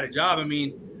God I had a job. I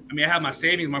mean, I had my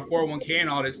savings, my 401k, and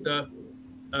all this stuff.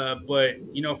 But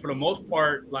for the most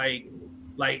part, like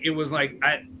it was like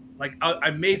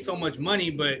I made so much money,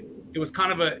 but it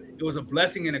was a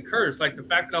blessing and a curse. Like the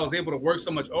fact that I was able to work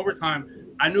so much overtime,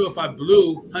 I knew if I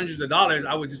blew hundreds of dollars,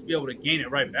 I would just be able to gain it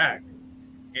right back.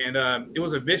 And it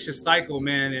was a vicious cycle,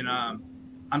 man. And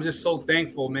I'm just so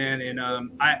thankful, man. And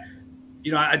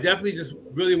I definitely just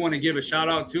really want to give a shout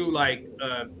out to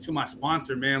to my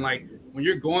sponsor, man. Like when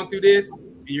you're going through this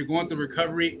and you're going through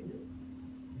recovery,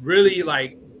 really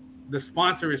like the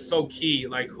sponsor is so key,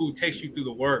 like who takes you through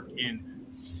the work, and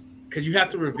because you have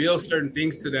to reveal certain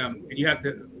things to them and you have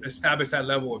to establish that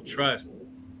level of trust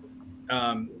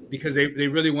because they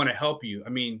really want to help you. I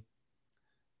mean,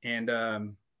 and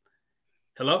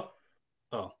hello?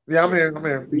 Oh. Yeah, I'm here.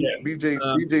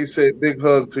 BJ said big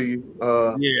hug to you.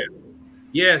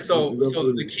 Yeah. So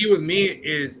the key with me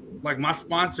is like my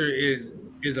sponsor is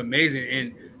amazing,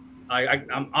 and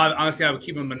I'm honestly I would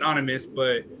keep him anonymous,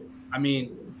 but I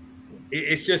mean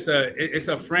it's just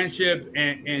a friendship,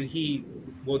 and he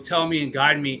will tell me and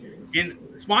guide me. And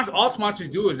all sponsors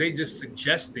do is they just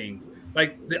suggest things.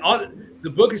 Like the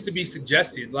book is to be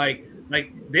suggested. Like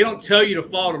they don't tell you to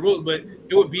follow the rules, but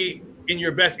it would be in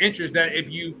your best interest that if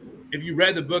you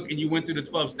read the book and you went through the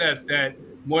 12 steps, that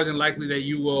more than likely that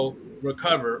you will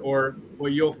recover or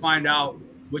you'll find out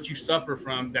what you suffer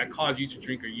from that caused you to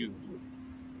drink or use.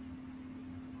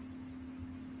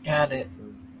 Got it.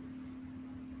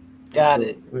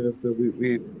 We're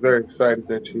very excited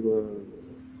that you are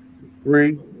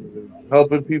free,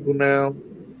 helping people now.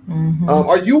 Mm-hmm.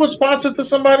 Are you a sponsor to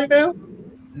somebody now?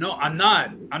 No, I'm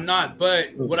not.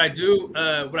 But what I do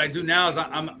now is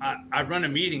I run a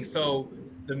meeting. So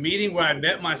the meeting where I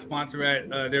met my sponsor at,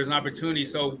 there's an opportunity.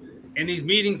 So in these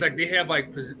meetings, like they have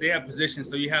positions.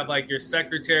 So you have like your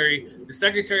secretary, the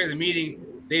secretary of the meeting.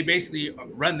 They basically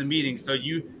run the meeting. So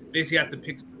you basically have to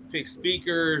pick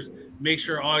speakers, make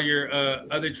sure all your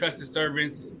other trusted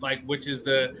servants, like which is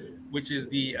the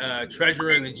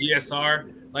treasurer and the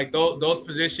GSR, like those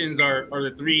positions are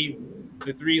the three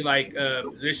like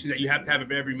positions that you have to have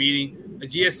at every meeting. The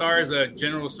GSR is a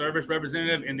general service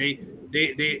representative, and they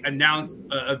announce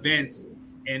events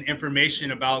and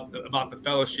information about the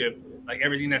fellowship, like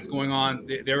everything that's going on.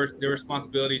 Their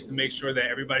responsibility is to make sure that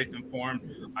everybody's informed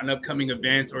on upcoming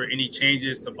events or any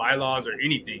changes to bylaws or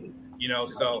anything.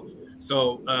 So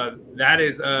that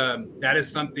is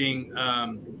something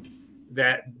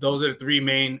that those are the three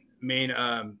main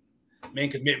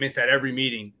commitments at every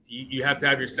meeting. You have to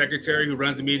have your secretary who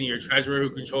runs the meeting, your treasurer who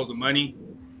controls the money,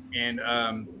 and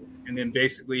then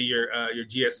basically your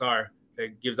GSR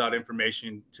that gives out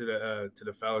information to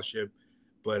the fellowship.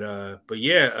 But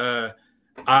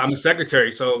I'm a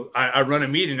secretary, so I run a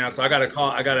meeting now. So I got to call.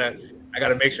 I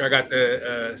gotta make sure I got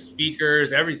the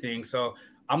speakers, everything. So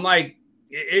I'm like,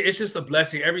 it's just a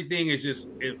blessing. Everything is just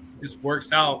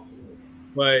works out.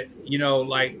 But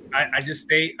like I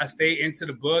stay into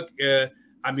the book.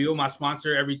 I meet with my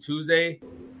sponsor every Tuesday,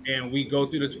 and we go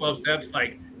through the 12 steps.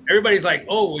 Like everybody's like,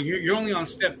 oh, well, you're only on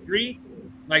step 3.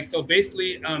 Like, so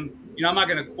basically, I'm not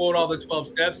going to quote all the 12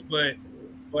 steps, but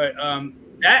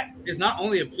that is not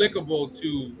only applicable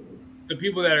to the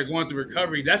people that are going through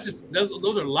recovery. That's just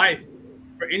those are life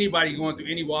for anybody going through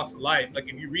any walks of life. Like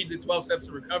if you read the 12 steps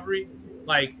of recovery,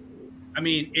 like, I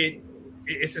mean,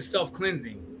 it's a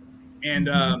self-cleansing. And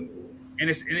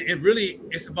it really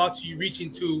it's about you reaching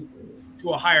to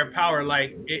a higher power.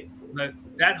 Like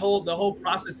the whole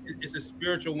process is a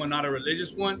spiritual one, not a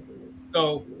religious one.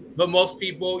 So, but most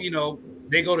people,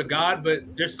 they go to God.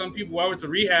 But there's some people. When I went to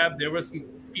rehab, there were some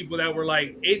people that were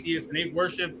like atheists and they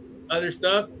worship other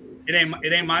stuff. It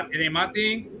ain't my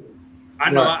thing. I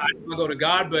know I go to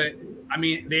God, but I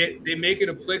mean they make it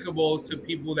applicable to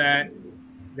people that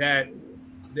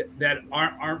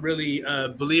aren't really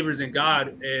believers in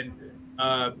God. And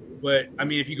but I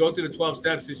mean, if you go through the 12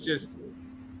 steps, it's just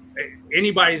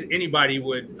anybody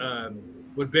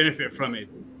would benefit from it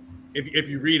if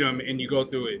you read them and you go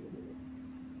through it.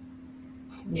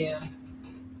 Yeah.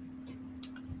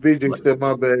 BJ said,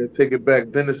 my bad, take it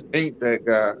back. Dennis ain't that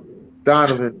guy.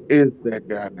 Donovan is that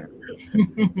guy now.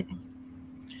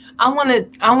 I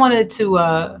wanted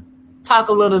to talk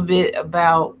a little bit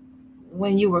about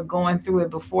when you were going through it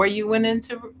before you went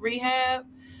into rehab.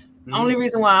 Mm-hmm. Only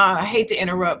reason why I hate to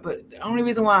interrupt, but the only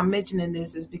reason why I'm mentioning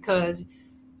this is because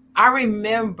I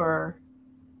remember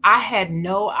I had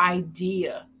no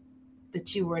idea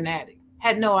that you were an addict.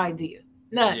 Had no idea.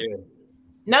 None. Yeah.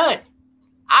 None.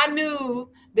 I knew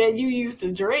that you used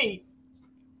to drink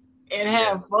and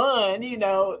have fun,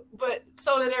 but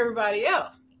so did everybody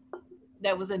else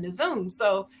that was in the Zoom.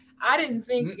 So I didn't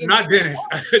think not Dennis.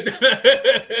 I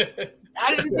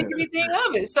didn't think anything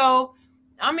of it. So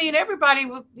I mean, everybody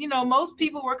was, most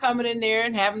people were coming in there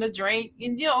and having a drink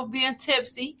and being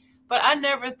tipsy. but I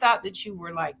never thought that you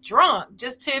were like drunk,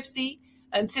 just tipsy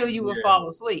until you would fall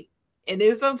asleep. And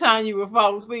then sometimes you would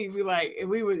fall asleep. We like, and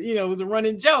we would, it was a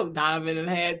running joke. Donovan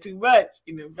had too much,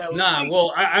 fell asleep.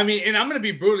 Well, I mean, and I'm gonna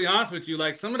be brutally honest with you.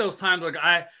 Like some of those times, like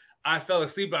I fell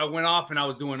asleep, but I went off and I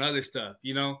was doing other stuff,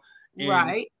 And,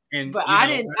 right. And but I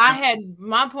didn't.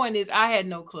 My point is, I had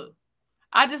no clue.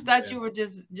 I just thought you were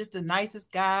just the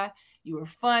nicest guy. You were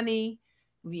funny.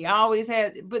 We always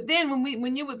had, but then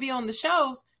when you would be on the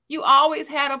shows, you always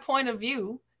had a point of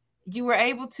view. You were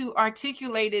able to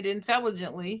articulate it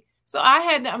intelligently. So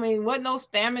wasn't no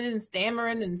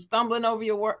stammering and stumbling over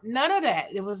your work. None of that.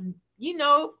 It was,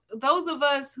 those of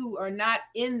us who are not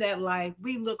in that life,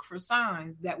 we look for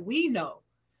signs that we know.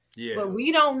 Yeah. But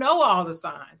we don't know all the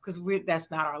signs because that's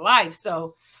not our life.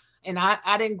 So, and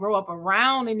I didn't grow up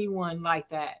around anyone like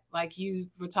that. Like you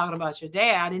were talking about your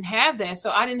dad. I didn't have that. So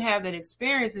I didn't have that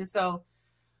experience. And so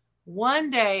one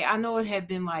day, I know it had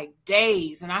been like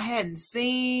days and I hadn't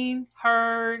seen,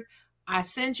 heard. I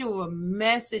sent you a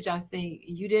message, I think,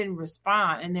 you didn't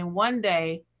respond. And then one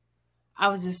day I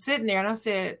was just sitting there and I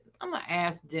said, I'm going to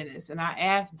ask Dennis. And I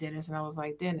asked Dennis and I was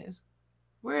like, Dennis,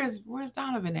 where's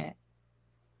Donovan at?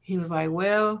 He was like,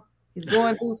 well, he's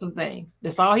going through some things.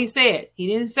 That's all he said. He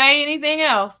didn't say anything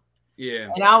else. Yeah.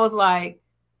 And I was like,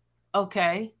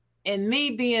 okay. And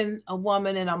me being a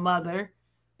woman and a mother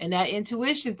and that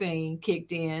intuition thing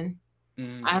kicked in.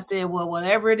 I said, well,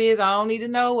 whatever it is, I don't need to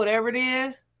know. Whatever it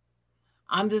is,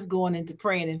 I'm just going into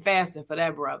praying and fasting for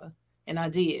that brother. And I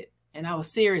did. And I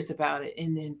was serious about it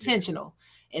and intentional.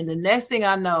 And the next thing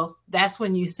I know, that's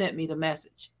when you sent me the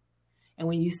message. And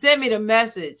when you sent me the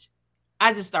message,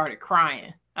 I just started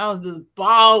crying. I was just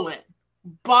bawling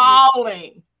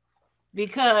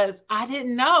because I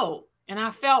didn't know. And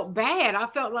I felt bad. I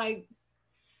felt like,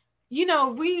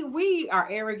 we are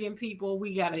arrogant people.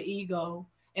 We got an ego.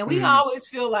 And we always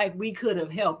feel like we could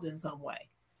have helped in some way.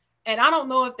 And I don't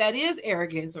know if that is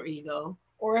arrogance or ego,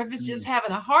 or if it's just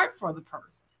having a heart for the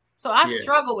person. So I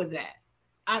struggle with that.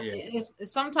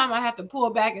 Sometimes I have to pull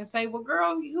back and say, well,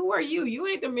 girl, who are you? You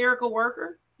ain't the miracle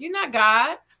worker. You're not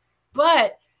God.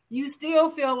 But you still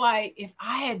feel like if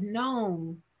I had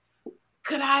known,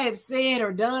 could I have said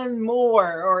or done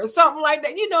more or something like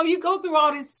that? You go through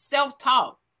all this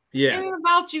self-talk. Yeah. It ain't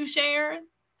about you, Sharon.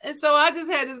 And so I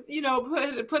just had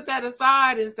to, put that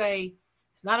aside and say,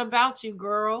 it's not about you,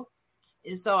 girl.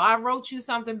 And so I wrote you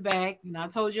something back. I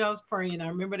told you I was praying. I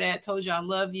remember that. I told you I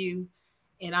love you.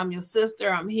 And I'm your sister.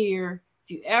 I'm here.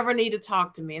 If you ever need to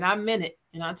talk to me. And I meant it.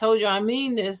 And I told you I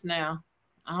mean this now.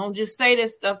 I don't just say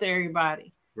this stuff to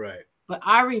everybody. Right. But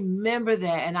I remember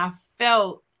that. And I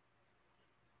felt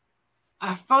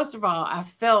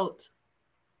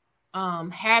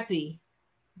happy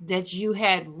that you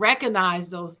had recognized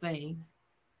those things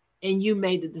and you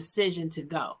made the decision to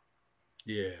go.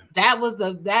 Yeah.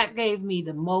 That gave me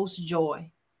the most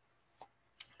joy.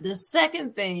 The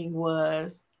second thing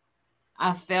was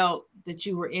I felt that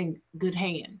you were in good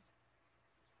hands.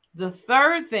 The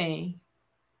third thing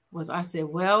was I said,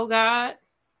 well, God,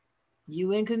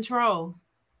 you in control.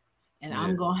 And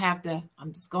I'm just going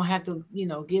to have to,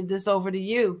 give this over to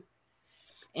you.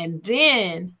 And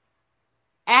then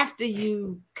after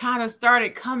you kind of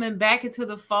started coming back into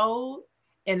the fold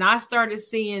and I started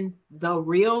seeing the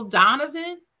real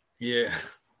Donovan. Yeah.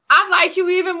 I like you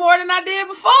even more than I did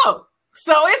before.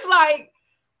 So it's like,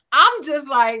 I'm just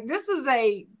like, this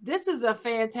is a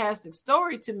fantastic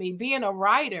story to me. Being a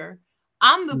writer,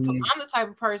 I'm the type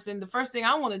of person, the first thing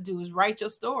I want to do is write your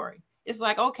story. It's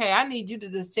like, okay, I need you to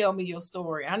just tell me your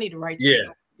story. I need to write your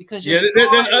story. Because there's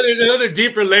other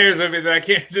deeper layers of it that I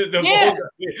can't do.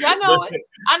 I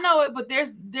know it. But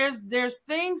there's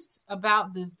things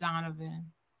about this,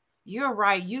 Donovan. You're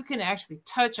right. You can actually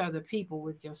touch other people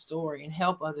with your story and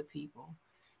help other people.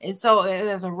 And so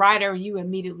as a writer, you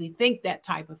immediately think that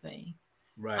type of thing.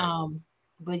 Right.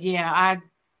 But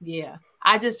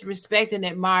I just respect and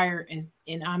admire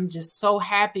and I'm just so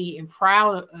happy and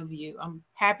proud of you. I'm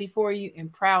happy for you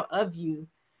and proud of you.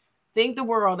 Think the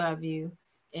world of you.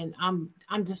 And I'm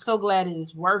just so glad it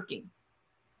is working.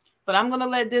 But I'm going to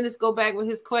let Dennis go back with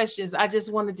his questions. I just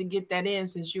wanted to get that in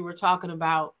since you were talking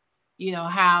about,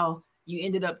 how you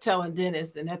ended up telling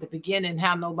Dennis and at the beginning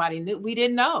how nobody knew. We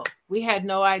didn't know. We had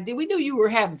no idea. We knew you were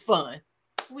having fun.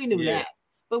 We knew that.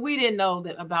 But we didn't know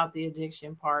that about the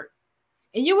addiction part.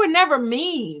 And you were never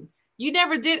mean. You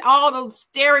never did all those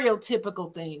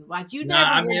stereotypical things. Like you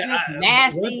never were just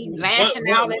nasty, lashing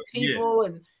out at people.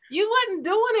 And you wasn't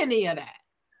doing any of that.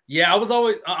 Yeah, I was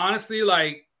always honestly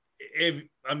like,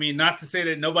 not to say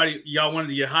that y'all wanted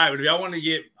to get high, but if y'all wanted to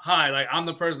get high, like I'm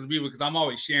the person to be with because I'm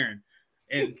always sharing,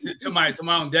 and to my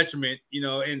own detriment,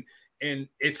 and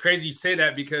it's crazy you say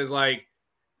that because like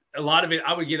a lot of it,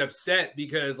 I would get upset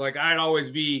because like I'd always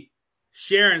be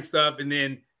sharing stuff and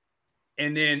then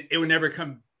it would never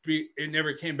it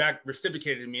never came back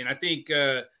reciprocated to me. And I think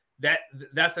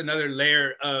that's another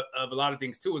layer of a lot of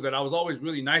things too, is that I was always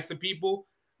really nice to people,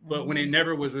 but when it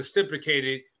never was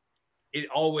reciprocated, it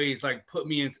always like put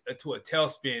me into a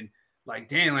tailspin. Like,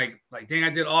 dang, I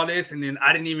did all this and then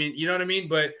I didn't even, you know what I mean?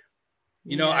 But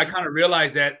you know, I kind of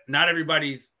realized that not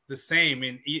everybody's the same.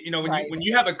 And you know, when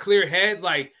you have a clear head,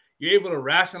 like you're able to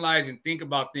rationalize and think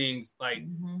about things like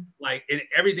and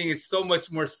everything is so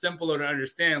much more simpler to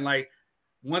understand. Like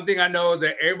one thing I know is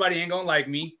that everybody ain't gonna like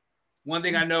me. One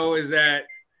thing I know is that,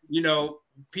 you know,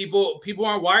 people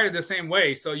aren't wired the same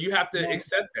way. So you have to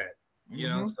accept that, you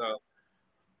know, so.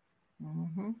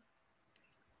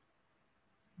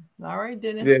 All right,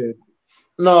 Dennis. Yeah.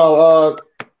 No,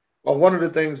 one of the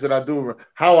things that I do,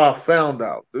 how I found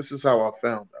out, this is how I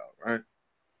found out, right?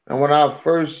 And when I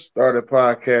first started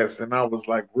podcasting, I was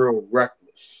like real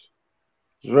reckless.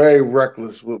 Very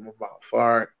reckless with my mouth.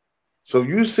 All right. So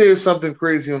you said something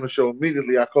crazy on the show,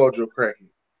 immediately I called you a crackhead.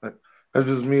 That's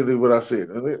just immediately what I said.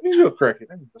 You're a crackhead.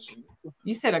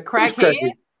 You said a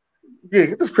crackhead? Yeah,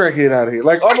 get this crackhead out of here.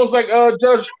 Like almost like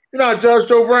Judge, you know, Judge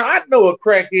Joe Brown. I know a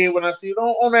crackhead when I see it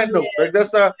on that note. Like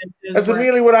that's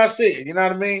immediately what I said. You know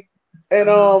what I mean? And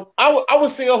I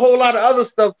would say a whole lot of other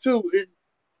stuff too.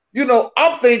 You know,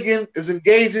 I'm thinking it's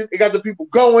engaging. It got the people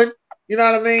going. You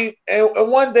know what I mean? And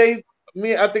one day,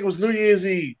 I think it was New Year's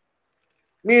Eve.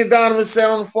 Me and Donovan sat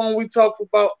on the phone. We talked for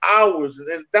about hours, and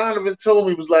then Donovan told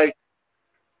me, was like,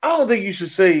 I don't think you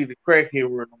should say the crackhead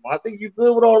word no more. I think you're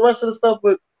good with all the rest of the stuff,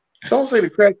 but don't say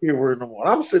the crackhead word no more.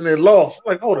 And I'm sitting there lost.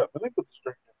 I'm like, hold up, man, put the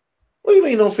straight. What do you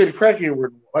mean don't say the crackhead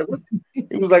word no more? Like, what?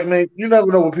 He was like, man, you never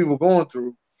know what people are going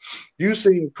through. You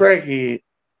saying crackhead,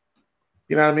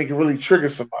 you know what I mean, can really trigger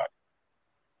somebody.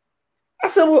 I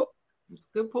said, well, that's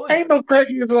a good point. Ain't no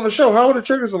crackheads on the show. How would it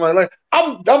trigger somebody? Like,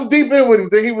 I'm deep in with him.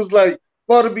 Then he was like,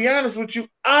 well, to be honest with you,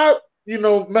 I,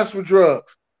 mess with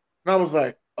drugs. And I was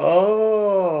like,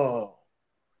 oh.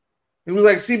 He was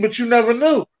like, see, but you never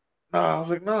knew. No, I was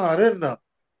like, no, I didn't know.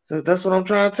 So that's what I'm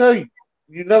trying to tell you.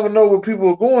 You never know what people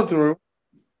are going through.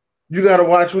 You got to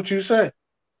watch what you say.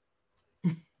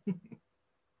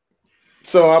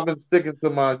 So I've been sticking to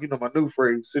my, my new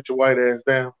phrase, sit your white ass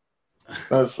down.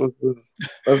 That's been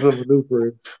my new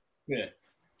phrase. Yeah.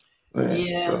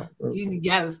 So, you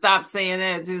got to stop saying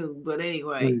that too. But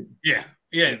anyway. Yeah.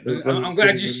 I'm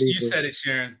glad you said it,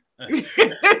 Sharon.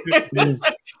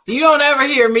 You don't ever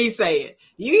hear me say it.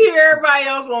 You hear everybody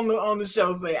else on the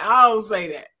show say it. I don't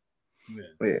say that.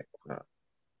 Yeah.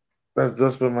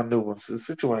 That's been my new one.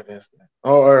 Sit your white ass down.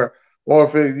 Or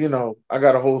if it, I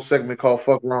got a whole segment called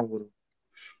 "Fuck Wrong with Him."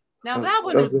 Now that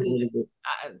one is good. Really good.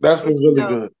 That's been really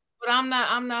good. But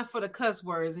I'm not for the cuss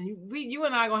words, and you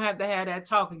and I gonna have to have that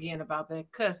talk again about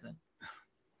that cussing.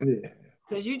 Yeah.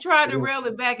 Because you tried to rail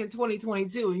it back in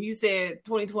 2022, and you said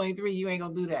 2023 you ain't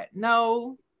gonna do that.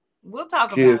 No, we'll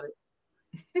talk about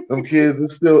it. Them kids,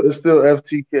 it's still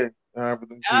FTK.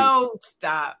 Oh,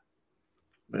 stop.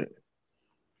 Man.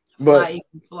 Fly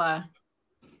Eagles fly.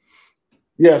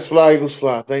 Yes, fly Eagles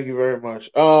fly. Thank you very much.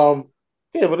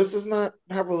 Yeah, but this is not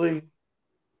really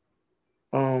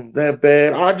that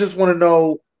bad. I just want to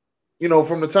know,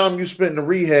 from the time you spent in the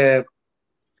rehab,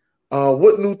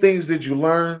 what new things did you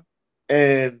learn,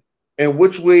 and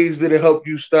which ways did it help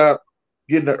you stop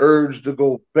getting the urge to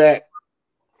go back?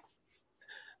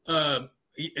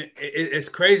 It's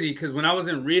crazy because when I was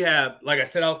in rehab, like I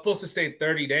said, I was supposed to stay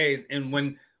 30 days, and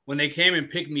when they came and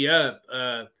picked me up,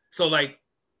 so like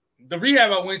the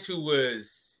rehab I went to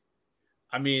was,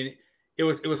 it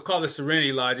was called the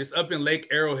Serenity Lodge. It's up in Lake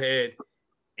Arrowhead.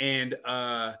 And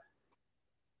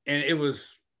it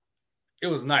was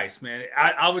nice, man.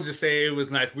 I would just say it was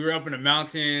nice. We were up in the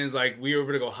mountains, like we were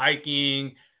able to go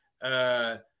hiking.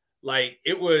 Like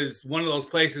it was one of those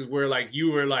places where like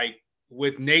you were like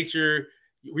with nature.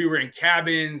 We were in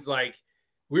cabins, like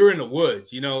we were in the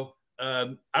woods, I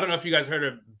don't know if you guys heard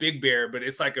of Big Bear, but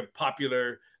it's like a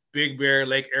popular Big Bear,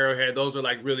 Lake Arrowhead. Those are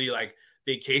like really like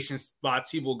vacation spots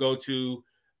people go to.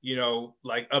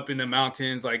 Like up in the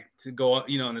mountains, like to go,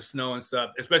 in the snow and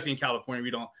stuff, especially in California,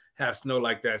 we don't have snow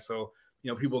like that. So,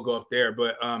 people go up there,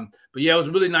 but yeah, it was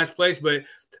a really nice place, but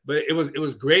it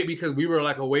was great because we were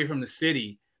like away from the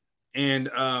city. And,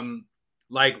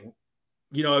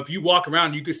 if you walk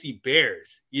around, you could see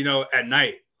bears, at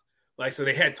night. Like, so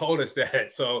they had told us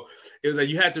that. So it was like,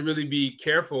 you had to really be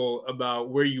careful about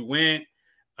where you went.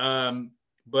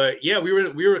 But yeah, we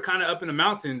were kind of up in the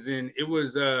mountains, and it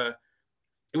was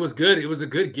good. It was a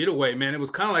good getaway, man. It was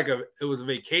kind of like it was a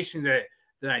vacation that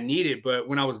that I needed. But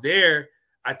when I was there,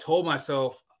 I told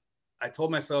myself,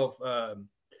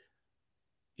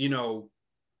 you know,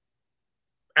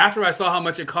 after I saw how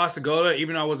much it cost to go there,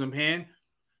 even though I wasn't paying,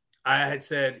 I had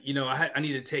said, you know, I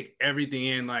need to take everything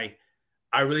in. Like,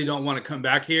 I really don't want to come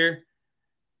back here.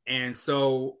 And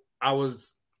so I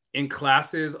was in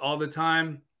classes all the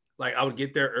time. Like, I would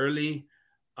get there early.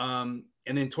 And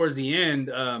then towards the end,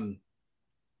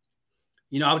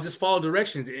 you know, I would just follow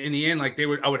directions. In the end, like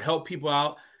I would help people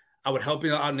out. I would help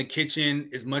them out in the kitchen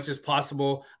as much as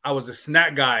possible. I was a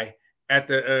snack guy at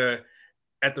the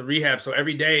rehab. So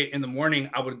every day in the morning,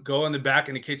 I would go in the back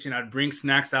in the kitchen. I'd bring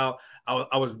snacks out.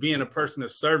 I was being a person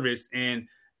of service. And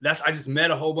I just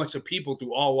met a whole bunch of people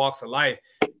through all walks of life.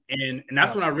 And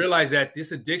that's when I realized that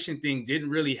this addiction thing didn't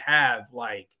really have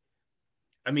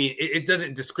it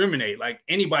doesn't discriminate. Like,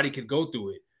 anybody could go through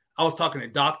it. I was talking to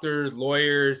doctors,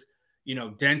 lawyers, you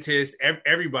know, dentists,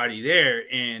 everybody there.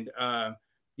 And,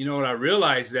 you know what, I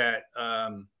realized that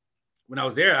when I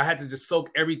was there, I had to just soak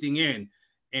everything in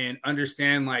and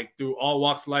understand, like, through all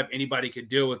walks of life, anybody could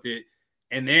deal with it.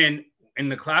 And then in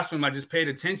the classroom, I just paid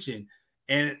attention.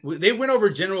 And they went over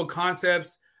general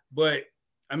concepts, but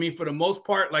I mean, for the most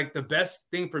part, like, the best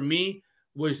thing for me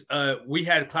was we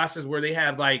had classes where they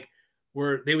had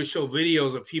where they would show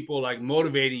videos of people like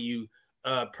motivating you,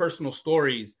 personal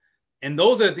stories. And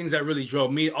those are the things that really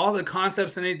drove me. All the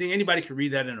concepts and anything, anybody could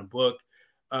read that in a book.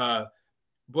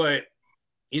 But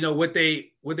you know, what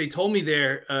they told me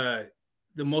there,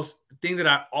 the most thing that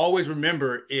I always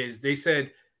remember is they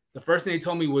said, the first thing they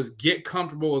told me was, get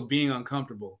comfortable with being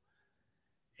uncomfortable.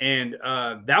 And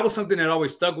that was something that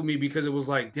always stuck with me, because it was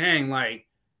like, dang, like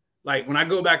when I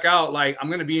go back out, like, I'm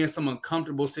going to be in some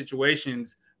uncomfortable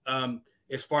situations,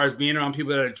 as far as being around people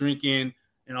that are drinking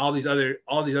and all these other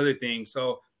things.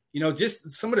 So, you know, just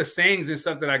some of the sayings and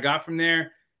stuff that I got from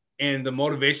there and the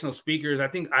motivational speakers, I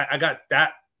think I got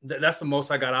that's the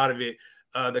most I got out of it.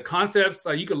 The concepts,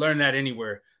 you could learn that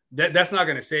anywhere. That's not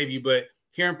going to save you, but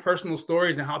hearing personal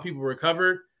stories and how people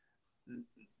recovered,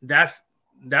 that's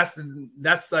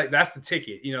the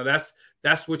ticket. You know, that's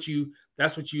what you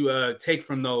take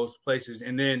from those places.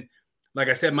 And then, like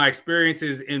I said, my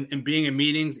experiences in being in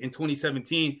meetings in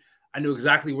 2017, I knew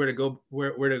exactly where to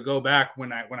go back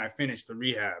when I finished the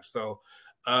rehab. So,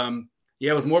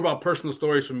 it was more about personal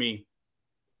stories for me.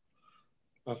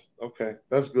 Okay,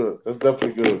 that's good. That's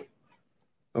definitely good.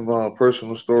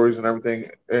 Personal stories and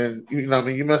everything. And you know, I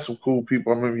mean, you met some cool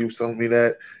people. I remember you telling me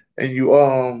that. And you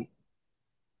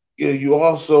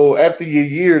also, after your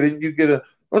year, don't you get a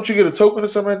token or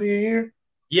something after your year?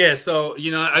 Yeah, so,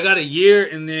 you know, I got a year,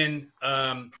 and then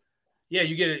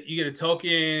you get a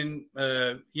token.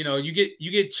 You know, you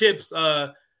get chips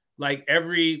like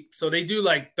so they do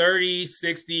like 30,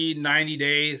 60, 90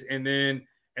 days, and then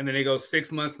they go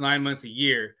 6 months, 9 months, a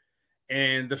year.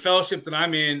 And the fellowship that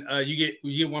I'm in, you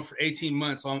get one for 18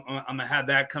 months. So I'm gonna have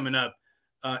that coming up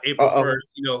April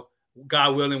 1st, you know,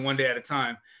 God willing, one day at a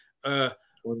time. You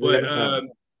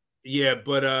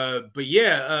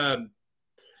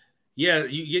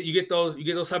get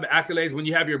those type of accolades when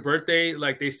you have your birthday.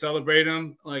 Like, they celebrate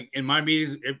them. Like, in my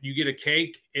meetings, if you get a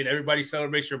cake and everybody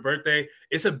celebrates your birthday,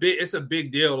 it's a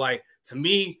big deal. Like, to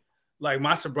me, like,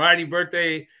 my sobriety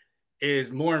birthday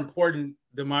is more important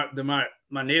than my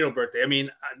natal birthday. I mean,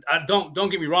 I don't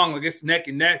get me wrong, like, it's neck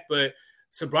and neck, but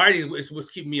sobriety is what's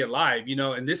keeping me alive, you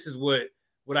know. And this is what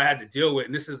I had to deal with,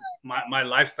 and this is my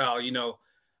lifestyle, you know.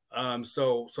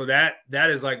 So that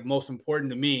is, like, most important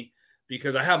to me,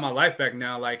 because I have my life back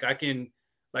now. Like, I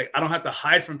don't have to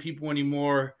hide from people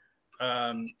anymore.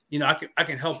 You know, I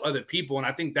can help other people. And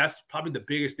I think that's probably the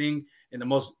biggest thing, and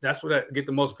that's what I get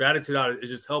the most gratitude out of, is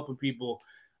just helping people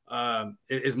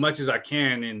as much as I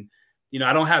can. And, you know,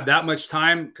 I don't have that much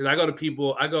time, because I go to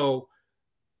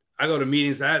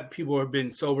meetings that people have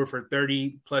been sober for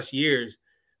 30 plus years.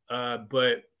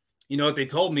 But you know what they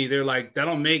told me? They're like, that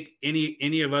don't make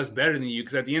any of us better than you.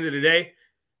 Because at the end of the day,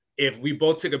 if we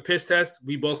both took a piss test,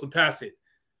 we both would pass it.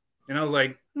 And I was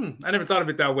like, I never thought of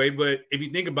it that way. But if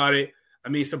you think about it, I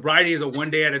mean, sobriety is a one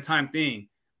day at a time thing.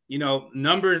 You know,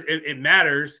 numbers, it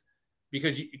matters,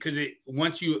 because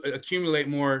once you accumulate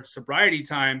more sobriety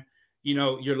time, you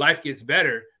know, your life gets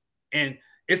better. And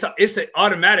it's an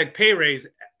automatic pay raise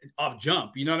off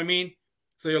jump. You know what I mean?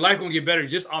 So your life gonna get better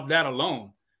just off that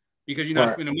alone, because you're not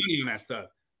spending money on that stuff.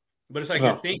 But it's like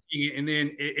you're thinking, and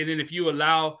then if you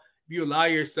allow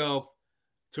yourself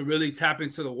to really tap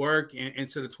into the work and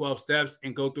into the 12 steps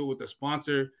and go through it with a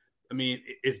sponsor, I mean,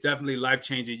 it's definitely life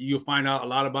changing. You'll find out a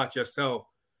lot about yourself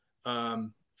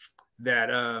that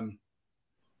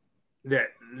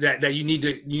you need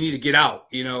to get out,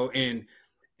 you know, and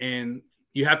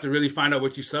you have to really find out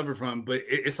what you suffer from. But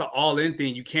it's an all-in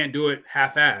thing. You can't do it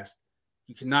half-assed.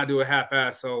 You cannot do it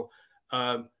half-assed. So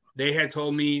they had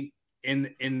told me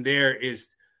in there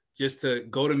is just to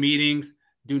go to meetings,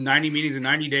 do 90 meetings in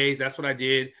 90 days. That's what I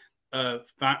did.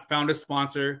 Found a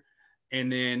sponsor,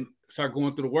 and then start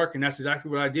going through the work. And that's exactly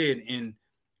what I did.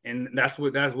 And that's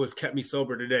what's kept me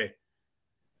sober today.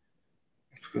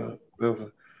 That's good.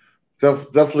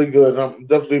 Definitely good. I'm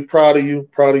definitely proud of you.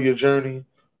 Proud of your journey.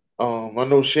 I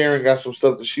know Sharon got some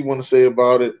stuff that she want to say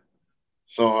about it,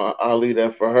 so I'll leave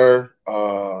that for her.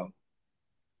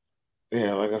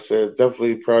 Yeah, like I said,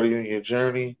 definitely proud of you and your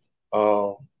journey.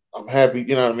 I'm happy,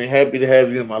 you know what I mean? Happy to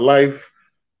have you in my life.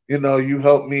 You know, you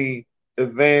helped me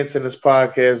advance in this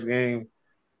podcast game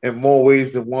in more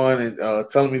ways than one, and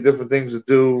telling me different things to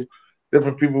do,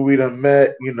 different people we done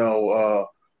met,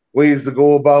 ways to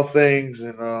go about things.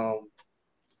 And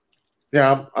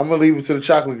yeah, I'm going to leave it to the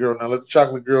chocolate girl now. Let the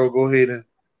chocolate girl go ahead and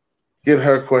get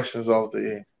her questions off the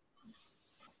air.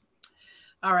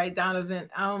 All right, Donovan.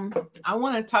 I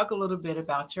want to talk a little bit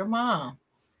about your mom.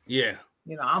 Yeah.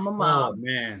 I'm a mom. Oh,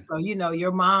 man. So,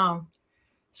 your mom,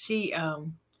 she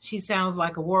sounds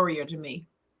like a warrior to me.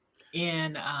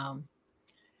 And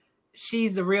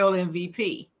she's a real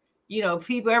MVP.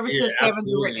 People ever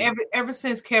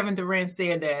since Kevin Durant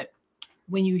said that,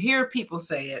 when you hear people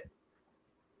say it,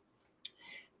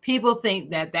 people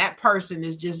think that person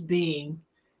is just being,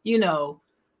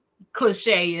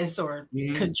 cliche-ish or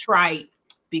contrite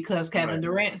because Kevin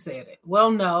Durant said it.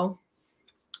 Well, no,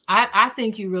 I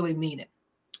think you really mean it.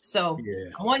 So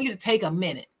I want you to take a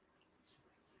minute.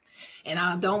 And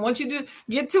I don't want you to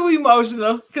get too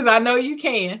emotional because I know you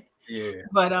can. Yeah.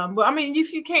 But I mean,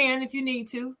 if you need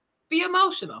to, be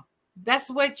emotional. That's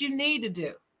what you need to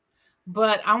do.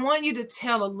 But I want you to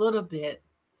tell a little bit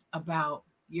about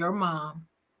your mom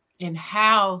and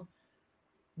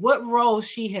what role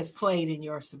she has played in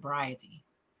your sobriety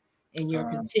and your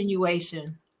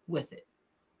continuation with it.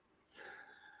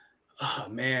 Oh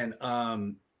man.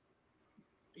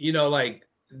 Like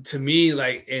to me,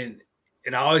 like, and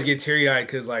I always get teary-eyed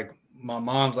because like my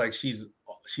mom's like she's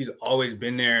always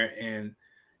been there. And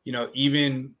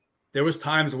even there was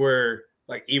times where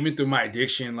like even through my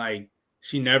addiction, like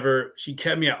she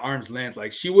kept me at arm's length.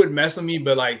 Like she wouldn't mess with me,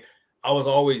 but like I was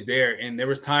always there. And there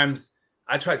was times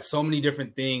I tried so many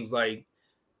different things. Like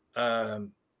I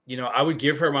would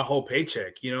give her my whole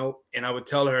paycheck, and I would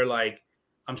tell her like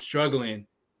I'm struggling,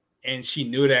 and she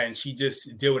knew that, and she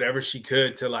just did whatever she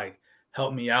could to like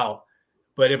help me out.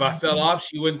 But if I fell off,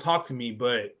 she wouldn't talk to me.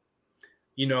 But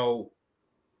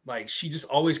like she just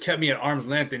always kept me at arm's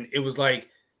length, and it was like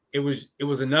it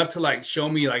was enough to like show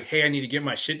me like, hey, I need to get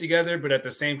my shit together. But at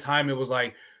the same time, it was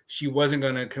like she wasn't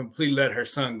gonna completely let her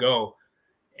son go,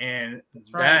 and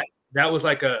that was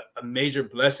like a major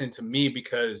blessing to me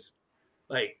because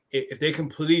like if they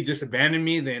completely just abandoned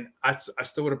me, then I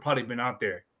still would have probably been out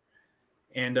there.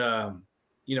 And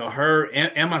her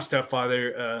and my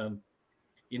stepfather,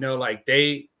 like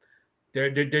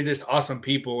they're just awesome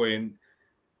people, and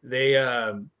they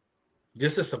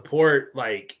just to support,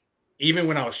 like even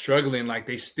when I was struggling, like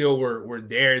they still were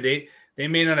there. They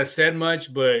may not have said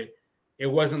much, but it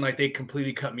wasn't like they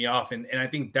completely cut me off. And I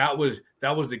think that was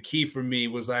the key for me,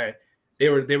 was like they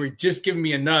were just giving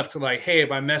me enough to like, hey,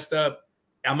 if I messed up,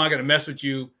 I'm not gonna mess with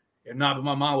you. If not, but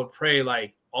my mom would pray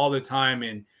like all the time,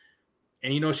 and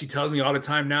she tells me all the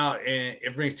time now, and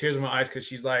it brings tears in my eyes because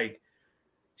she's like,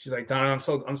 Donna,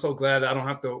 I'm so glad that I don't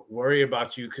have to worry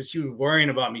about you, because she was worrying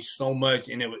about me so much,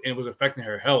 and it was affecting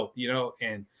her health,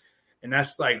 and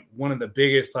that's like one of the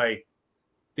biggest like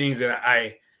things that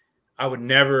I would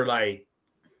never like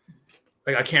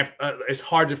I can't. It's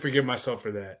hard to forgive myself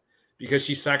for that, because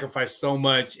she sacrificed so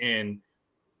much, and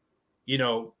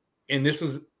and this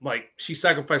was like she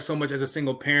sacrificed so much as a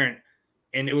single parent,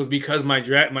 and it was because my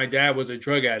dad was a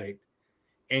drug addict,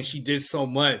 and she did so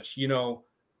much,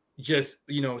 just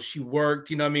she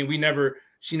worked, what I mean,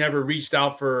 she never reached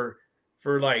out for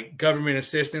like government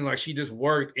assistance. Like she just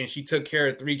worked, and she took care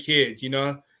of 3 kids,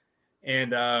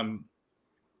 and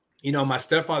my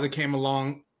stepfather came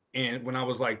along, and when I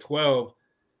was like 12,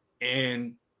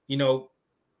 and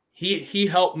he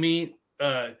helped me,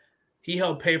 he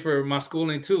helped pay for my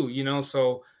schooling too,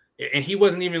 so, and he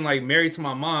wasn't even like married to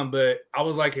my mom, but I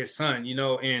was like his son,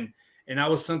 and that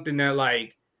was something that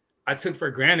like I took for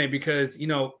granted, because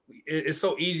it's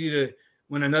so easy to,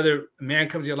 when another man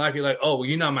comes to your life, you're like, oh, well,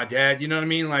 you're not my dad, you know what I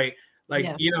mean, like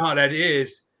yeah. You know how that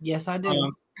is. Yes, I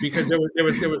do. Because there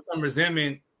was some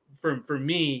resentment for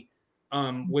me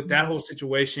with that whole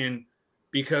situation,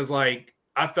 because like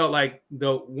I felt like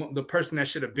the person that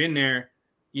should have been there,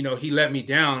 he let me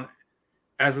down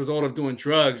as a result of doing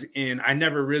drugs. And I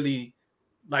never really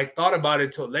like thought about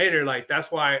it till later. Like,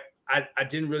 that's why I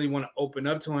didn't really want to open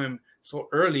up to him so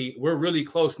early. We're really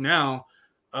close now.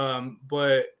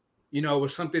 But you know, it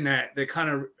was something that kind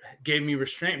of gave me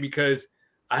restraint because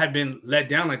I had been let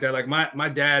down like that. Like my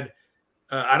dad,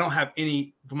 I don't have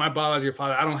any, for my biological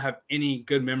father, I don't have any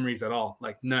good memories at all.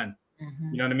 Like none.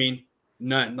 You know what I mean?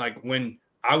 None. Like when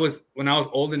I was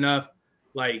old enough,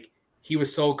 like he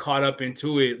was so caught up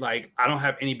into it. Like I don't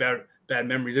have any bad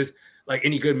memories. It's like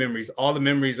any good memories. All the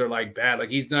memories are like bad. Like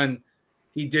he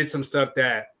did some stuff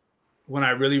that when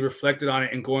I really reflected on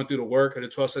it and going through the work of the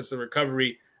 12 steps of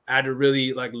recovery, I had to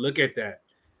really like look at that.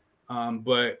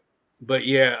 But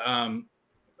yeah,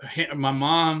 my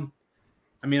mom,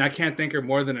 I mean, I can't thank her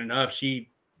more than enough. She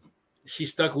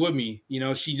stuck with me, you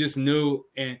know, she just knew,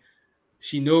 and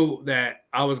she knew that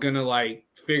I was going to like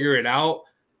figure it out,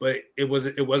 but it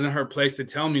wasn't her place to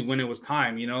tell me when it was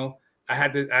time. You know, I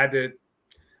had to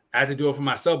do it for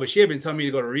myself, but she had been telling me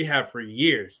to go to rehab for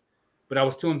years, but I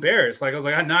was too embarrassed. Like, I was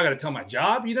like, now I got to tell my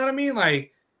job. You know what I mean?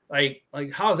 Like,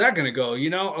 how's that going to go? You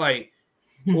know, like,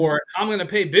 or I'm going to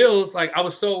pay bills. Like I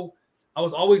was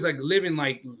always like living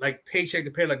like paycheck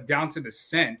to pay, like down to the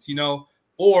cents, you know,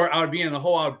 or I would be in a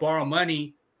hole, I would borrow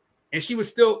money, and she was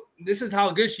still, this is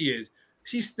how good she is.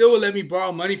 She still would let me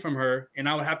borrow money from her and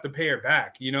I would have to pay her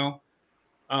back, you know?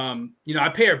 I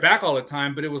pay her back all the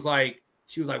time, but it was like,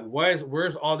 she was like,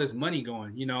 where's all this money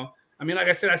going? You know? I mean, like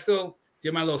I said, I still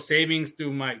did my little savings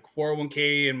through my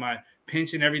 401k and my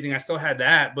pension, everything. I still had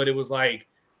that, but it was like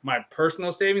my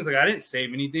personal savings. Like I didn't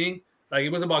save anything. Like it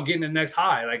was about getting the next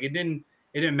high. Like it didn't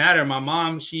matter. My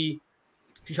mom, she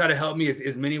tried to help me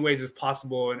as many ways as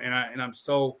possible. And I'm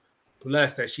so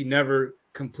blessed that she never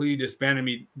completely disbanded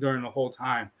me during the whole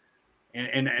time.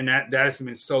 And that has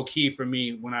been so key for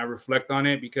me when I reflect on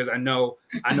it, because I know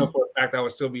for a fact I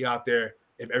would still be out there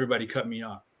if everybody cut me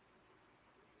off.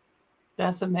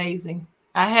 That's amazing.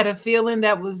 I had a feeling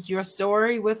that was your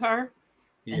story with her.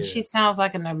 Yeah. And she sounds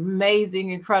like an amazing,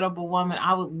 incredible woman.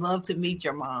 I would love to meet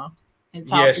your mom and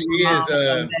talk to your mom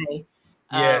someday.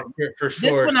 Yeah, for sure.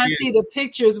 Just when I see the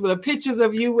pictures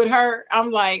of you with her,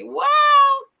 I'm like,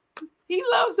 wow, he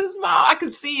loves his mom. I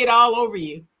could see it all over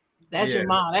you. That's your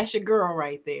mom. That's your girl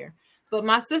right there. But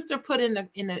my sister put in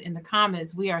the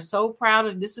comments, we are so proud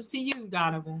of, this is to you,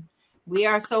 Donovan. We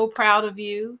are so proud of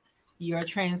you, your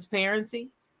transparency,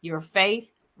 your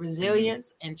faith,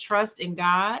 resilience, and trust in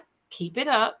God. Keep it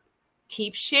up.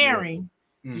 Keep sharing.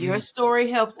 Yeah. Your story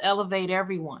helps elevate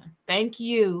everyone. Thank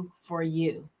you for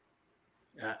you.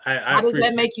 How does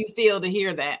that make you feel to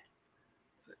hear that?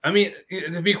 I mean,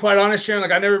 to be quite honest, Sharon,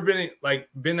 like I've never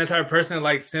been that type of person that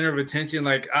like center of attention.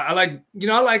 Like I like,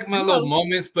 I like my little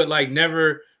moments, but like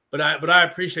never. But I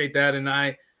appreciate that, and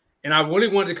I really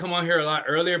wanted to come on here a lot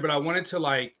earlier, but I wanted to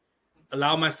like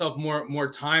allow myself more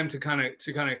time to kind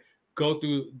of go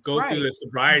through the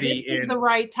sobriety. This is the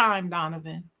right time,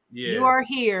 Donovan. Yeah. You are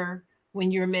here when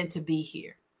you're meant to be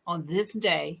here on this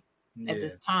day at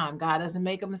this time. God doesn't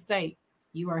make a mistake.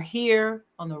 You are here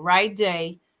on the right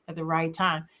day at the right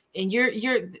time. And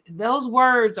those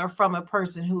words are from a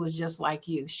person who is just like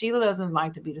you. Sheila doesn't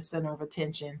like to be the center of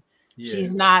attention. Yeah.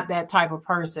 She's not that type of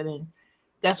person. And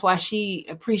that's why she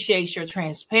appreciates your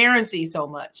transparency so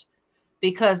much,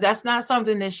 because that's not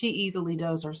something that she easily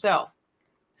does herself.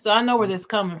 So I know where this is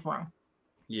coming from.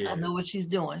 Yeah. I know what she's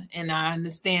doing. And I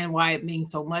understand why it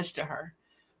means so much to her.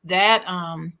 That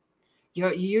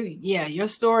your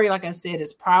story, like I said,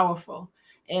 is powerful.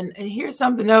 And here's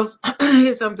something else.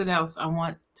 Here's something else I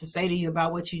want to say to you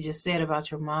about what you just said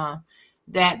about your mom.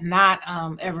 That not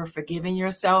ever forgiving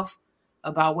yourself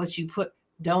about what you put.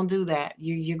 Don't do that.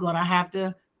 You're going to have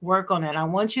to work on it. I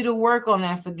want you to work on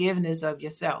that forgiveness of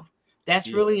yourself.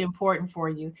 That's really important for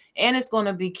you. And it's going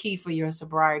to be key for your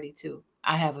sobriety too.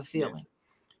 I have a feeling.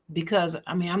 Because,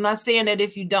 I mean, I'm not saying that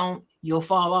if you don't, you'll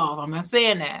fall off. I'm not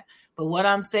saying that. But what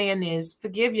I'm saying is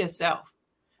forgive yourself,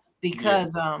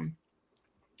 because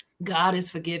God is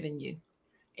forgiving you.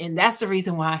 And that's the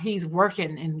reason why he's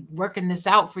working this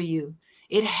out for you.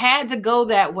 It had to go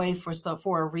that way for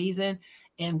a reason.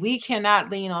 And we cannot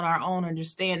lean on our own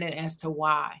understanding as to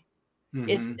why.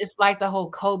 Mm-hmm. It's like the whole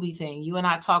Kobe thing. You and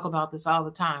I talk about this all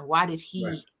the time. Why did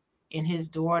he and his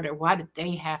daughter, why did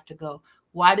they have to go?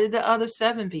 Why did the other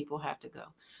 7 people have to go?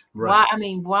 Right.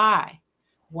 Why?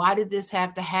 Why did this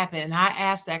have to happen? And I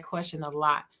ask that question a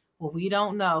lot. Well, we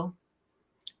don't know.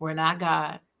 We're not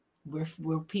God.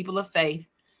 We're people of faith.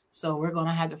 So we're going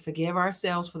to have to forgive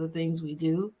ourselves for the things we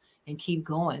do and keep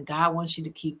going. God wants you to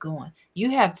keep going. You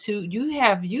have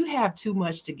too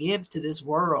much to give to this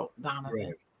world, Donovan.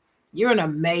 Right. You're an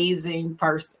amazing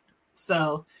person.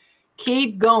 So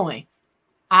Keep going.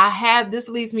 This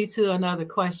leads me to another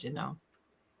question though.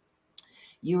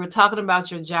 You were talking about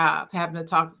your job, having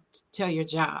to tell your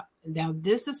job. Now,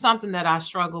 this is something that I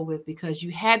struggle with because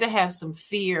you had to have some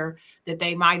fear that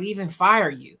they might even fire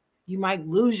you. You might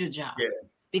lose your job. Yeah.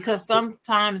 Because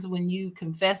sometimes when you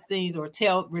confess things or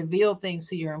reveal things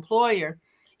to your employer,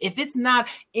 if it's not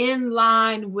in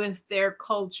line with their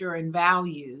culture and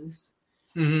values,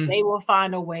 they will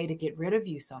find a way to get rid of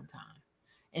you sometime.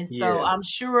 And so I'm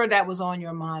sure that was on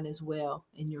your mind as well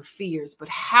and your fears. But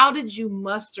how did you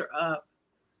muster up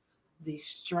the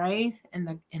strength and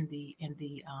the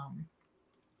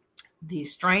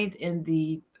strength and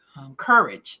the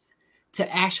courage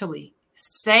to actually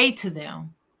say to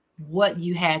them what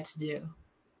you had to do?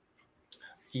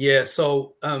 Yeah.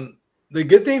 So the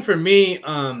good thing for me,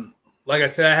 like I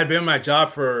said, I had been in my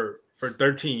job for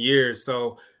 13 years.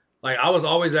 So like I was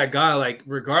always that guy, like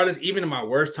regardless, even in my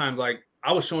worst times, like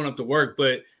I was showing up to work,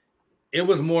 but it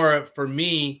was more for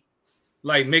me,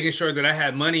 like making sure that I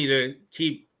had money to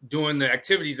keep doing the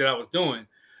activities that I was doing.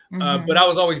 But I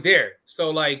was always there. So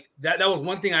like that was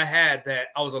one thing I had, that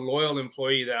I was a loyal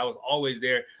employee, that I was always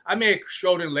there. I may have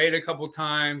showed in late a couple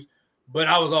times, but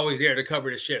I was always there to cover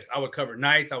the shifts. I would cover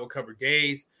nights, I would cover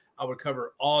days, I would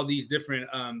cover all these different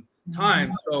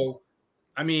times. So,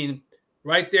 I mean,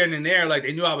 right there and there, like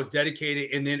they knew I was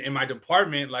dedicated. And then in my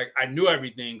department, like I knew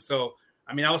everything. So,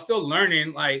 I mean, I was still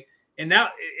learning, like, and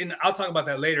I'll talk about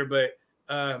that later, but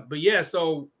yeah,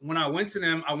 so when I went to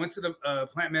them, I went to the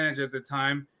plant manager at the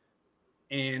time,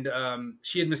 and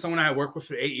she had been someone I had worked with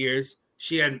for 8 years.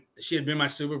 She had been my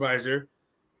supervisor,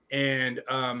 and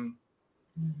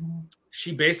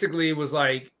she basically was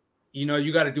like, you know,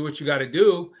 you got to do what you got to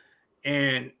do.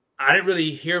 And I didn't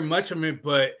really hear much of it,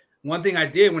 but one thing I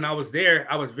did when I was there,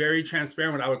 I was very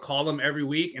transparent. I would call them every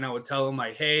week and I would tell them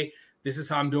like, hey, this is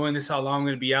how I'm doing. This is how long I'm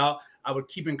going to be out. I would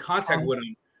keep in contact with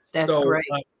them. That's great.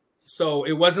 So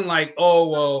it wasn't like, oh,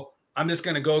 well, I'm just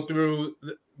going to go through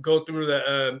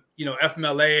the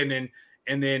FMLA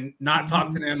and then not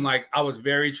talk to them. Like I was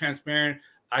very transparent.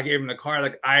 I gave them the card.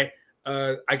 Like I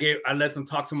let them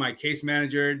talk to my case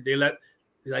manager.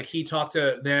 He talked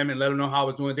to them and let them know how I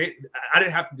was doing. I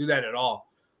didn't have to do that at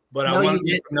all, but I wanted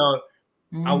to know.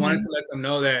 I wanted to let them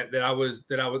know that I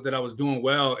was doing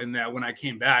well, and that when I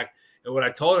came back, and what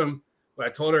I told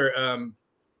her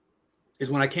is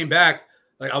when I came back,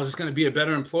 like I was just going to be a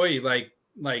better employee. Yes.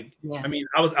 I mean,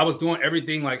 I was doing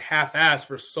everything like half-assed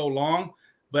for so long,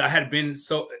 but I had been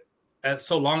so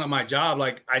long at my job,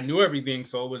 like I knew everything.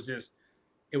 So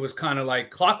it was kind of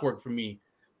like clockwork for me.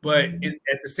 But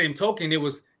at the same token, it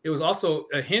was also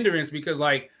a hindrance because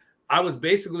like I was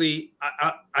basically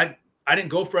I didn't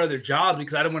go for other jobs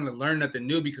because I didn't want to learn nothing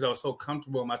new because I was so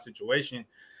comfortable in my situation.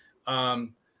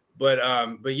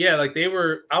 But yeah, like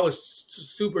I was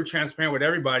super transparent with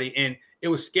everybody, and it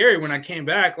was scary when I came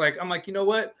back. Like, I'm like, you know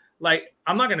what? Like,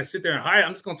 I'm not going to sit there and hide.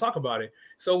 I'm just going to talk about it.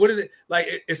 So what is it?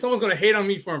 Like, if someone's going to hate on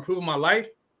me for improving my life,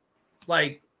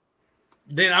 like,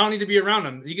 then I don't need to be around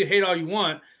them. You can hate all you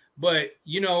want, but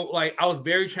you know, like I was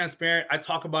very transparent. I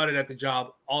talk about it at the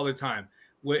job all the time.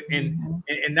 And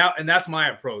that's my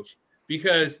approach,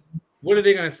 because what are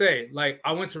they going to say? Like,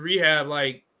 I went to rehab,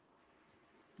 like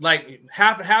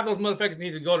half those motherfuckers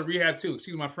need to go to rehab too.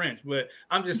 Excuse my French, but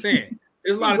I'm just saying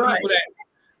there's a lot of people that,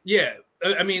 yeah,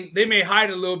 I mean, they may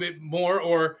hide a little bit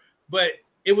more, but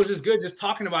it was just good just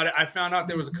talking about it. I found out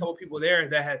there was a couple people there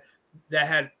that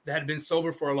had been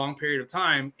sober for a long period of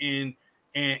time, and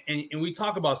we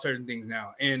talk about certain things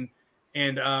now. And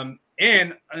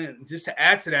just to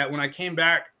add to that, when I came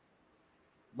back,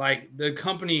 like the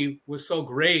company was so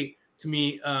great to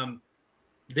me.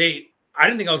 I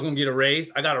didn't think I was going to get a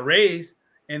raise. I got a raise,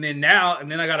 and then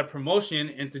I got a promotion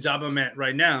into the job I'm at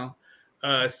right now.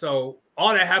 So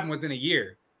all that happened within a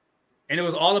year, and it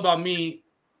was all about me,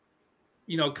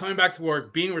 you know, coming back to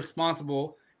work, being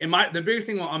responsible. And the biggest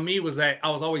thing on me was that I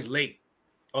was always late.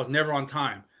 I was never on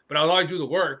time, but I would always do the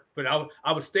work, but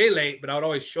I would stay late, but I would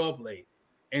always show up late.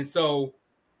 And so,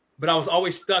 but I was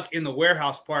always stuck in the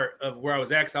warehouse part of where I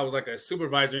was at, because I was like a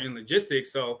supervisor in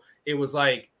logistics. So it was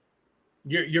like,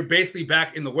 you're basically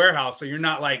back in the warehouse. So you're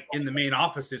not like in the main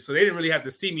offices. So they didn't really have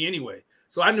to see me anyway.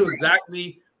 So I knew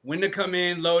exactly when to come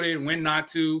in loaded, when not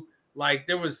to. Like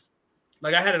there was,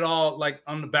 like I had it all like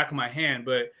on the back of my hand,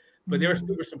 but they were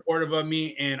super supportive of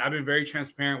me, and I've been very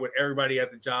transparent with everybody at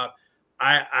the job.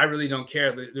 I really don't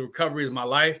care. The recovery is my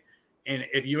life, and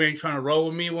if you ain't trying to roll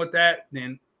with me with that,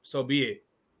 then so be it.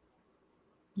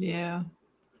 Yeah,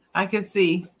 I can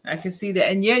see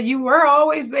that, and yeah, you were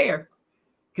always there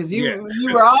because you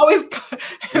were always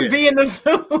be in the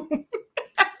Zoom.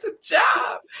 the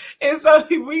job. And so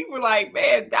we were like,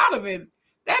 man, Donovan,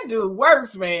 that dude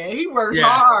works, man. He works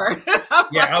hard.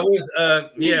 Yeah, I was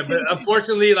but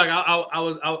unfortunately, like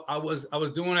I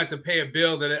was doing that to pay a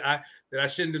bill that I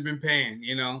shouldn't have been paying,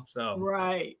 So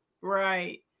right.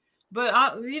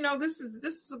 But this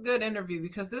is a good interview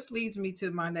because this leads me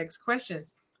to my next question.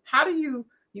 How do you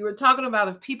were talking about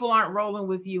if people aren't rolling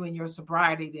with you in your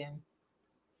sobriety, then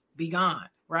be gone,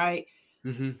 right?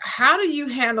 Mm-hmm. How do you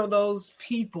handle those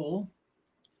people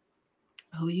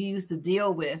who you used to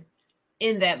deal with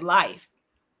in that life?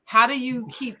 How do you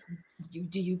keep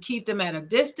them at a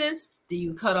distance? Do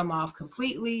you cut them off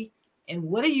completely? And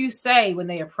what do you say when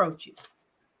they approach you?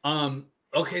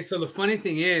 Okay, so the funny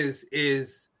thing is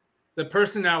the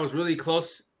person that I was really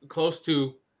close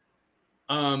to,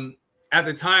 at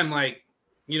the time, like,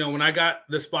 when I got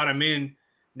the spot I'm in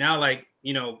now, like,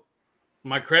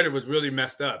 my credit was really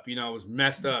messed up. It was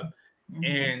messed up,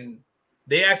 and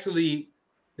they actually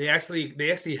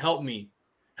helped me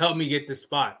get this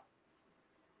spot.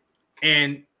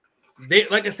 And they,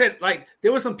 like I said, like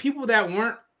there were some people that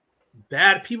weren't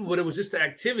bad people, but it was just the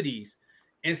activities,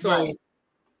 and so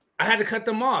I had to cut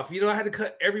them off. I had to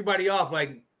cut everybody off.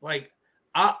 Like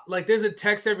there's a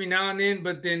text every now and then,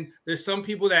 but then there's some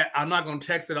people that I'm not going to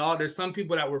text at all. There's some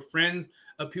people that were friends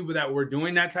of people that were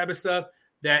doing that type of stuff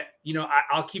that,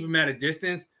 I'll keep them at a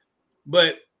distance.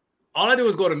 But all I do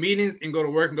is go to meetings and go to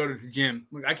work and go to the gym.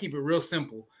 Like, I keep it real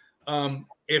simple. In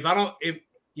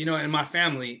my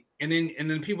family, and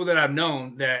then people that I've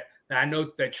known that I know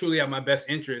that truly have my best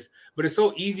interest. But it's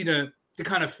so easy to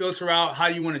kind of filter out how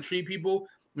you want to treat people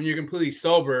when you're completely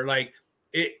sober. Like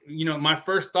my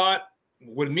first thought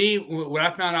with me, what I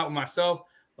found out with myself,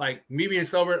 like me being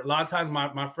sober, a lot of times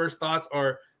my first thoughts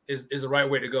is the right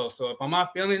way to go. So if I'm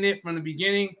not feeling it from the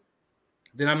beginning,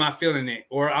 then I'm not feeling it,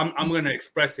 or I'm going to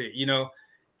express it,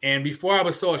 And before I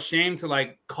was so ashamed to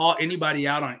like call anybody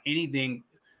out on anything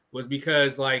was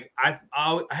because like I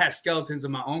had skeletons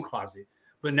in my own closet,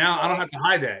 but now I don't have to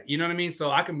hide that. You know what I mean?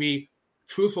 So I can be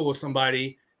truthful with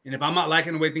somebody. And if I'm not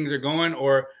liking the way things are going,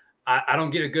 or I don't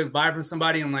get a good vibe from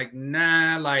somebody, I'm like,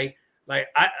 nah, like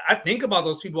I think about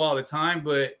those people all the time,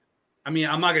 but I mean,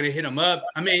 I'm not going to hit them up.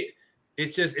 I mean,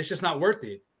 it's just not worth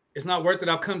it. It's not worth it.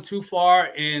 I've come too far,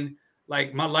 and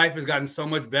like my life has gotten so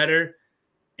much better,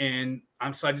 and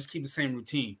I just keep the same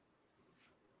routine.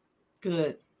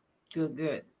 Good.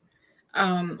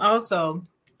 Also,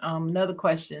 another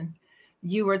question.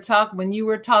 When you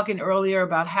were talking earlier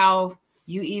about how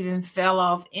you even fell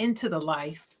off into the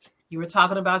life, you were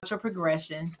talking about your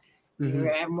progression. Mm-hmm. You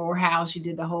were at Morehouse. You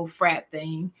did the whole frat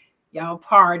thing. Y'all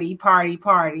party.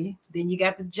 Then you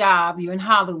got the job. You're in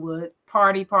Hollywood.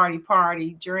 Party,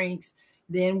 drinks,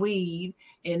 then weed.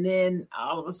 And then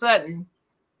all of a sudden,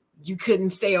 you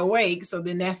couldn't stay awake. So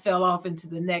then that fell off into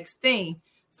the next thing.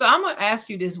 So I'm going to ask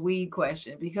you this weed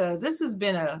question, because this has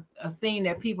been a thing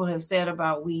that people have said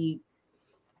about weed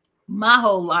my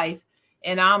whole life.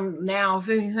 And I'm now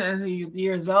 50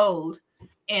 years old,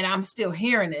 and I'm still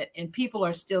hearing it, and people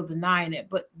are still denying it.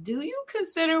 But do you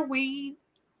consider weed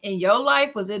in your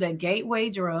life? Was it a gateway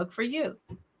drug for you?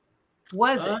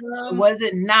 Was it? Was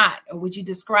it not? Or would you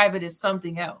describe it as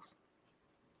something else?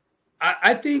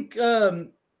 I think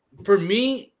for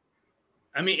me,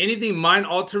 I mean, anything mind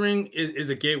altering is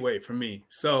a gateway for me.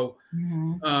 So,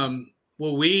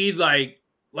 well, weed,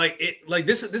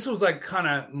 this was like kind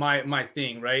of my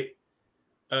thing, right?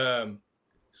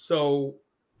 So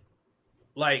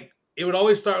like it would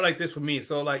always start like this with me.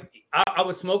 So like I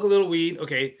would smoke a little weed.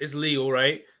 Okay, it's legal,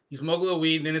 right? You smoke a little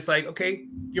weed, then it's like, okay,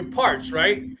 you're parched,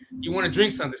 right? You want to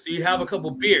drink something, so you have a couple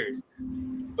beers.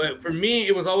 But for me,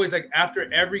 it was always like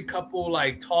after every couple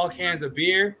like tall cans of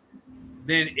beer,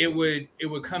 then it would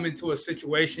come into a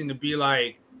situation to be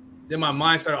like, then my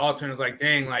mind started altering. It was like,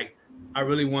 dang, like I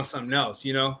really want something else,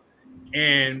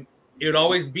 And it would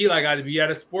always be like I'd be at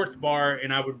a sports bar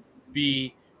and I would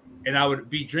be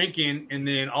drinking, and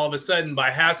then all of a sudden by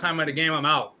halftime of the game I'm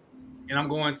out and I'm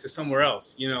going to somewhere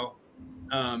else,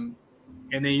 and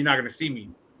then you're not gonna see me,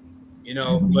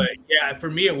 But yeah, for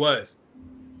me it was.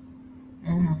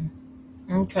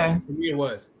 Okay. For me it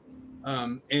was.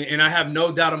 And I have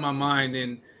no doubt in my mind,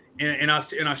 and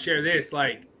I'll share this.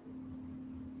 Like,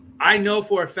 I know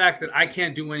for a fact that I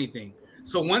can't do anything.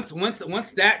 So once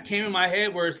that came in my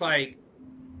head, where it's like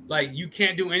you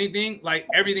can't do anything, like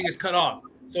everything is cut off.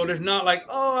 So there's not like,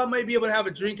 oh, I might be able to have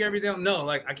a drink every day. No,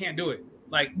 like I can't do it.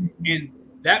 Like, and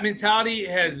that mentality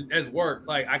has worked.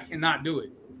 Like I cannot do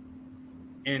it.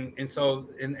 And so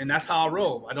that's how I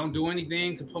roll. I don't do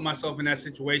anything to put myself in that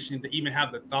situation to even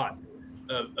have the thought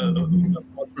of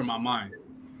my mind.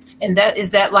 And that is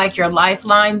that like your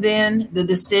lifeline then? The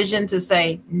decision to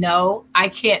say, no, I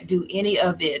can't do any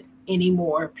of it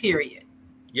anymore, period.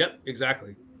 Yep,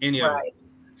 exactly. Any of it. Right.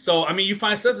 So, I mean, you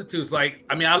find substitutes. Like,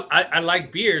 I mean, I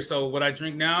like beer. So what I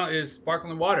drink now is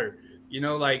sparkling water. You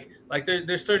know, like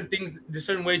there's certain things, there's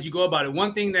certain ways you go about it.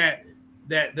 One thing that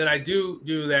I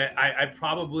do that I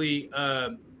probably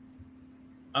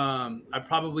I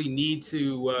probably need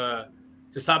to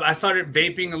stop. I started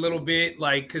vaping a little bit,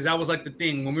 like, because that was like the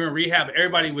thing when we were in rehab.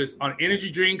 Everybody was on energy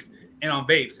drinks and on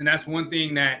vapes, and that's one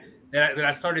thing that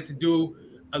I started to do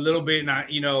a little bit, and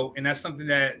and that's something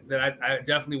that I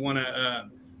definitely want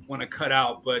to cut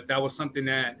out. But that was something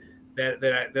that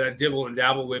I dibble and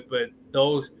dabble with. But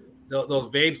those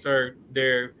vapes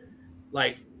they're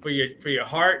like for your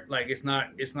heart, like it's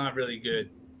not really good.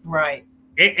 Right.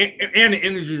 And the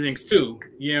energy drinks too,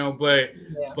 but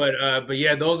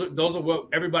yeah, those are what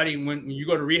everybody, when you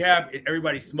go to rehab,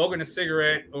 everybody's smoking a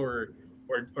cigarette or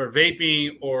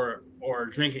vaping or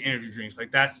drinking energy drinks.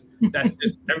 Like that's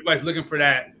just everybody's looking for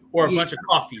that, or a bunch of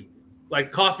coffee.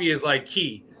 Like coffee is like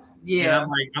key. Yeah.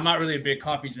 And I'm not really a big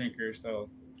coffee drinker, so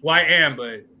I am,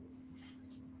 but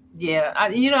yeah,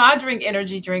 I drink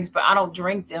energy drinks, but I don't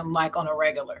drink them like on a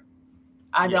regular.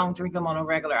 I don't drink them on a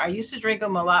regular. I used to drink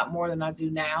them a lot more than I do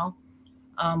now.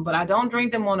 But I don't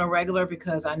drink them on a regular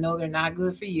because I know they're not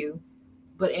good for you.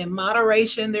 But in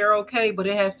moderation, they're okay, but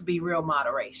it has to be real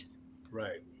moderation.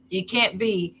 Right. It can't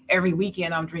be every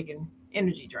weekend I'm drinking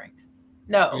energy drinks.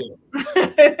 No.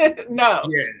 Yeah. No.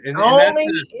 Yeah. And only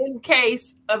in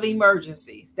case of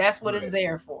emergencies. That's what Right. it's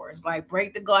there for. It's like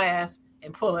break the glass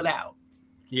and pull it out.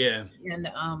 Yeah.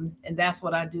 And that's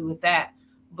what I do with that.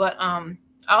 But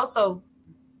also,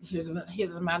 here's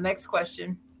my next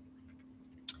question.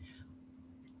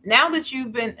 Now that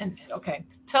you've been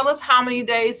tell us, how many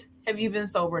days have you been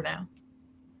sober now?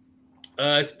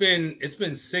 It's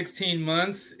been 16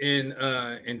 months in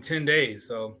 10 days.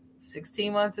 So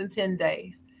 16 months and 10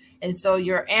 days. And so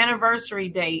your anniversary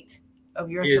date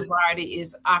of your sobriety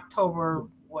is October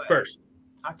what? 1st.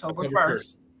 October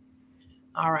 1st.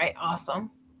 All right,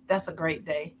 awesome. That's a great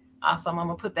day. Awesome. I'm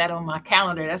gonna put that on my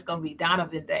calendar. That's gonna be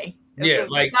Donovan Day. Yeah,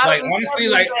 like honestly,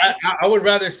 like I would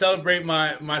rather celebrate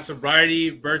my sobriety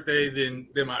birthday than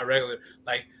my regular.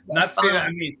 Like, that's not to say that,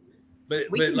 I mean, but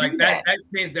like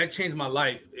that changed my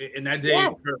life in that day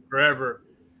forever.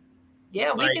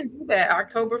 Yeah, we can do that.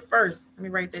 October 1st. Let me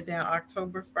write that down.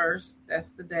 October 1st. That's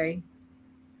the day.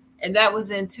 And that was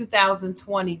in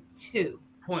 2022.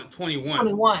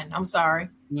 21. I'm sorry.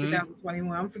 Mm-hmm.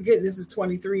 2021. I'm forgetting this is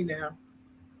 23 now.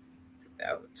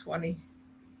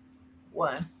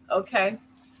 2021. Okay.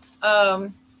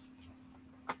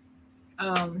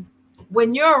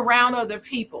 When you're around other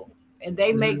people and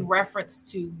they make reference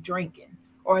to drinking,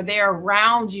 or they're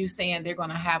around you saying they're going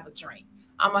to have a drink,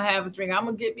 I'm going to have a drink, I'm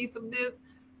going to get me some this,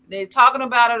 they're talking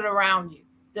about it around you.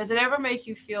 Does it ever make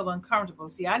you feel uncomfortable?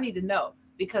 See, I need to know,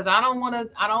 because I don't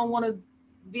want to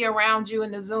be around you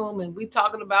in the Zoom and we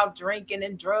talking about drinking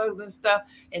and drugs and stuff,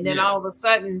 and then all of a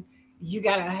sudden you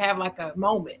got to have like a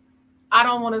moment. I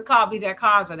don't want to be that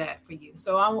cause of that for you.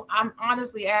 So I'm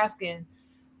honestly asking,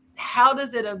 how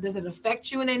does it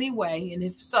affect you in any way? And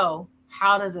if so,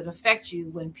 how does it affect you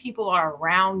when people are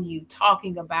around you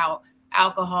talking about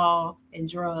alcohol and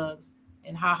drugs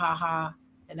and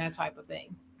and that type of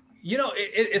thing?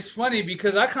 It's funny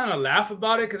because I kind of laugh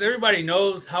about it because everybody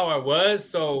knows how I was.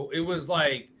 So it was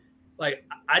like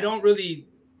I don't really,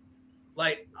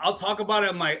 like, I'll talk about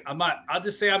it. I'll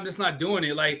just say I'm just not doing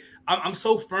it. Like, I'm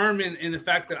so firm in the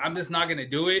fact that I'm just not going to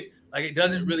do it. Like, it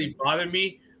doesn't really bother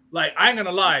me. Like, I ain't going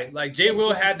to lie. Like, Jay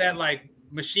Will had that, like,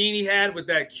 machine he had with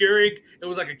that Keurig. It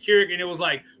was like a Keurig, and it was,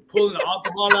 like, pulling the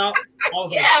alcohol out. I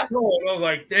was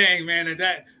like, dang, man. And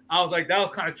I was like, that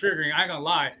was kind of triggering. I ain't going to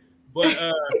lie. But,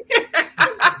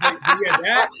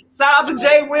 shout out to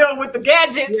Jay Will with the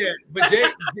gadgets. Yeah, but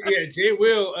Jay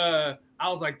Will, I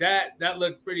was like, that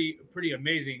looked pretty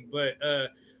amazing. But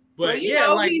like, he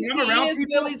is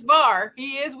people, Willie's Bar.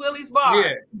 He is Willie's Bar.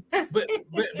 Yeah, but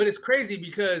it's crazy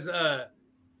because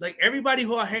like, everybody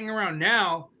who I hang around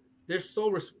now, they're so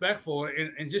respectful,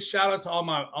 and just shout out to all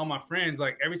my friends.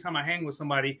 Like, every time I hang with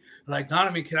somebody, like,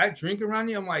 Donovan, can I drink around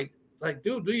you? I'm like,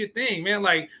 dude, do your thing, man.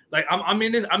 Like I'm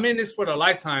in this for the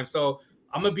lifetime. So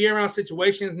I'm gonna be around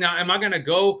situations. Now, am I gonna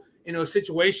go into a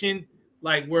situation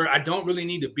like where I don't really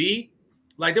need to be?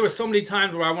 Like, there were so many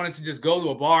times where I wanted to just go to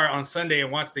a bar on Sunday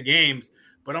and watch the games,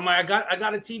 but I'm like, I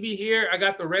got a TV here, I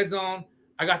got the red zone,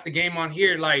 I got the game on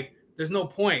here. Like, there's no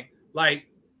point. Like,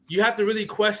 you have to really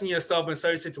question yourself in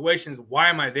certain situations. Why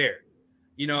am I there?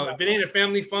 If it ain't a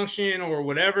family function or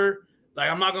whatever, like,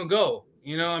 I'm not gonna go.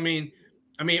 I mean,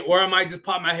 I mean, or I might just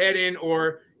pop my head in,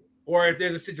 or if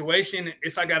there's a situation,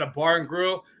 it's like at a bar and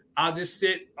grill, I'll just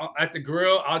sit at the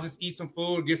grill. I'll just eat some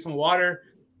food, get some water,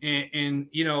 and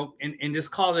you know, and just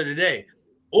call it a day.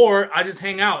 Or I just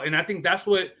hang out. And I think that's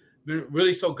what been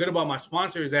really so good about my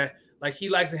sponsor is that like he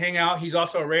likes to hang out. He's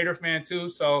also a Raider fan too.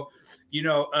 So, you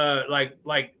know, like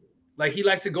he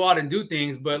likes to go out and do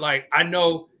things, but like I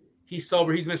know he's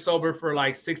sober. He's been sober for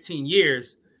like 16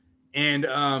 years. And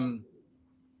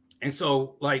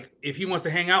so like if he wants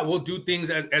to hang out, we'll do things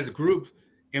as a group,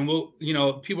 and we'll, you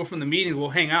know, people from the meetings will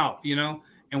hang out, you know,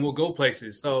 and we'll go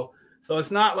places. So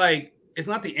it's not like it's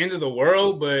not the end of the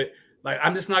world, but like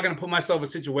I'm just not gonna put myself in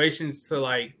situations to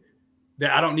like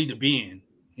that I don't need to be in,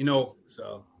 you know.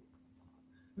 So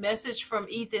message from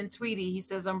Ethan Tweedy. He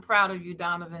says, I'm proud of you,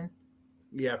 Donovan.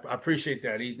 Yeah, I appreciate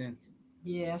that, Ethan.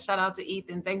 Yeah, shout out to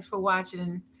Ethan. Thanks for watching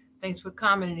and thanks for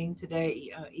commenting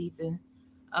today, Ethan.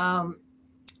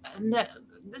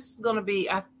 This is gonna be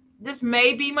this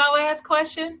may be my last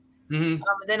question. Mm-hmm.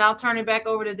 Then I'll turn it back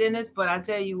over to Dennis. But I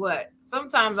tell you what,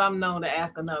 sometimes I'm known to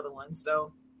ask another one,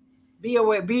 so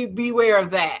beware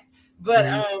of that.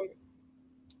 But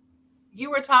you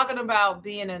were talking about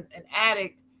being an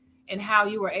addict and how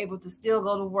you were able to still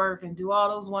go to work and do all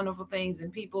those wonderful things,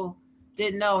 and people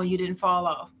didn't know and you didn't fall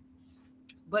off.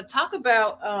 But talk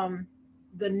about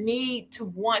the need to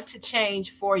want to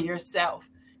change for yourself,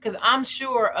 because I'm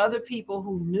sure other people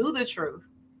who knew the truth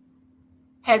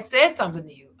had said something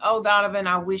to you. Oh, Donovan,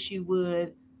 I wish you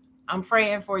would. I'm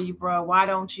praying for you, bro. Why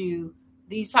don't you?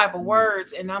 These type of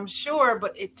words. And I'm sure,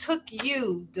 but it took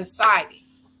you deciding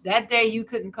that day you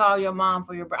couldn't call your mom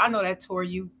for your birthday. I know that tore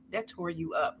you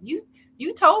up.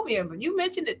 You told me, but you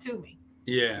mentioned it to me.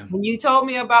 Yeah. When you told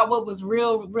me about what was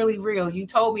really real, you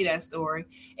told me that story,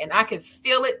 and I could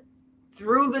feel it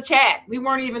through the chat. We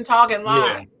weren't even talking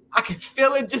live. Yeah. I could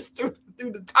feel it just through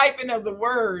the typing of the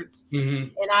words.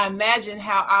 Mm-hmm. And I imagine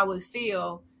how I would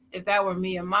feel if that were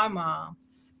me and my mom.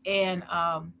 And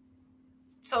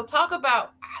so talk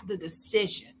about the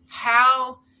decision,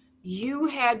 how you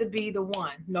had to be the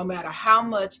one, no matter how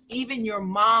much even your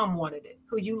mom wanted it,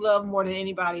 who you love more than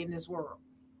anybody in this world.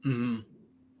 Mm-hmm.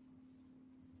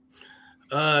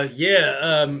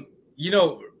 You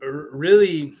know,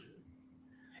 really,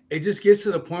 it just gets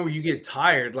to the point where you get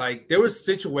tired. Like there were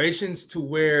situations to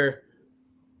where,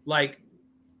 like,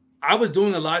 I was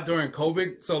doing a lot during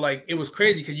COVID, so like it was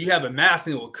crazy because you have a mask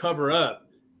and it would cover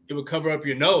up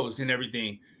your nose and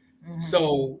everything. Mm-hmm.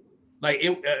 So like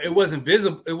it wasn't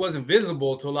visible. It wasn't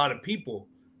visible to a lot of people.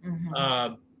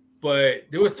 Mm-hmm. But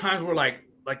there was times where like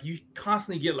you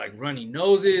constantly get like runny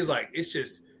noses. Like it's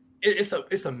just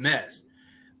it's a mess.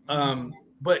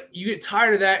 But you get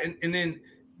tired of that, and then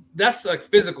that's like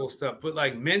physical stuff. But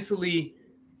like mentally,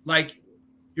 like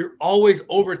you're always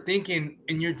overthinking,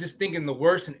 and you're just thinking the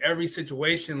worst in every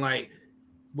situation. Like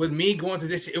with me going through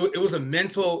this, it was a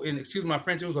mental, and excuse my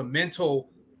French, it was a mental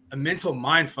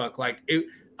mind fuck. Like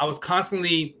I was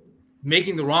constantly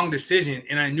making the wrong decision,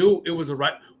 and I knew it was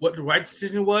what the right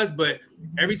decision was. But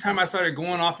every time I started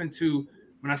going off into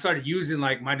when I started using,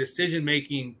 like my decision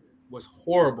making was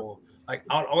horrible. Like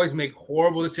I would always make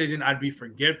horrible decisions. I'd be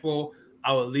forgetful.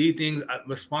 I would leave things,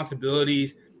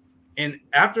 responsibilities. And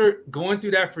after going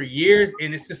through that for years,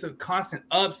 and it's just a constant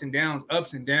ups and downs.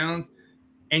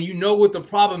 And you know what the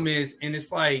problem is. And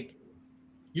it's like,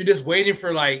 you're just waiting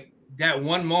for like that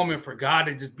one moment for God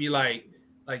to just be like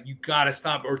you got to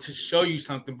stop, or to show you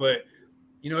something. But,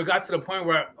 you know, it got to the point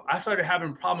where I started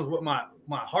having problems with my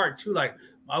heart too. Like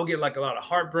I would get like a lot of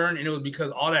heartburn, and it was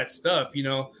because all that stuff, you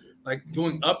know, like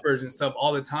doing uppers and stuff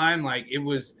all the time. Like it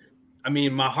was, I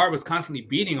mean, my heart was constantly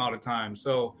beating all the time.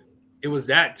 So it was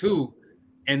that too.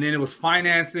 And then it was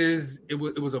finances. It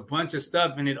was a bunch of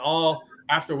stuff. And it all,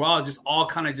 after a while, just all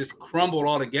kind of just crumbled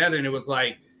all together. And it was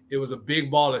like, it was a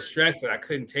big ball of stress that I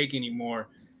couldn't take anymore.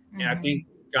 Mm-hmm. And I think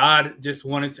God just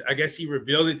wanted to, I guess he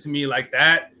revealed it to me like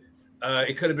that.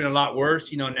 It could have been a lot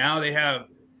worse. You know, now they have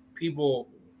people,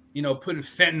 you know, putting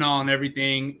fentanyl on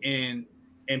everything, and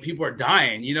people are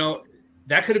dying. You know,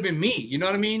 that could have been me. You know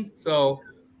what I mean? So,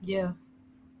 yeah.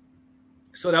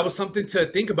 So that was something to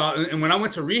think about. And when I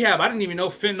went to rehab, I didn't even know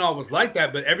fentanyl was like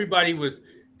that, but everybody was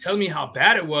telling me how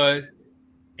bad it was.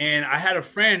 And I had a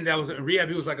friend that was in rehab.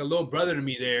 He was like a little brother to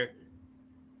me there.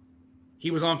 He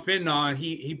was on fentanyl, and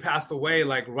he passed away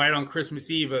like right on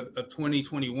Christmas Eve of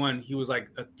 2021. He was like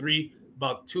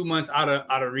about 2 months out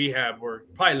of rehab, or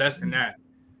probably less than that.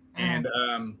 And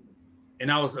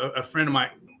I was a friend of mine,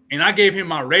 and I gave him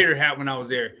my Raider hat when I was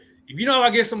there. If you know, if I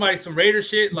give somebody some Raider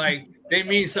shit, like they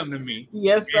mean something to me.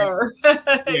 Yes, sir.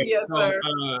 Yeah, yes, sir.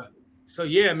 So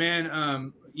yeah,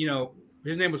 man. You know,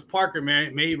 his name was Parker,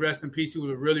 man. May he rest in peace. He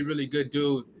was a really, really good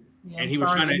dude. Yeah, And he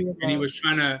was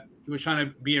trying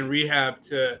to be in rehab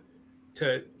to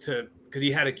because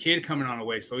he had a kid coming on the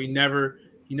way. So he never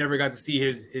got to see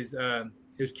his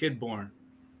kid born.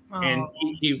 Oh, and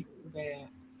he too bad.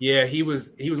 Yeah, he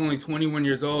was only 21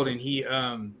 years old, and he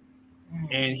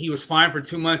was fine for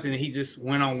 2 months, and he just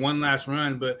went on one last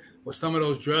run. But with some of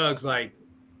those drugs, like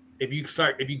if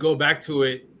you go back to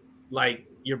it, like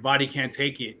your body can't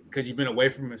take it because you've been away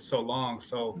from it so long.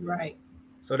 So right.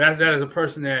 So that is a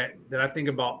person that I think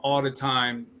about all the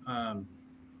time,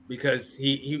 because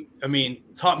he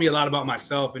taught me a lot about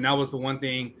myself, and that was the one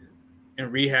thing in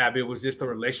rehab. It was just the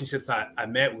relationships I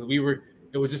met.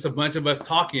 It was just a bunch of us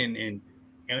talking, and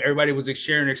everybody was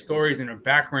sharing their stories and their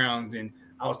backgrounds, and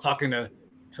I was talking to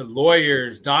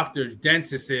lawyers, doctors,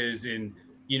 dentists, and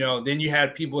then you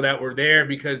had people that were there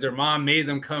because their mom made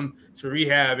them come to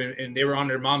rehab, and they were on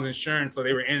their mom's insurance, so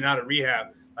they were in and out of rehab,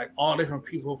 like all different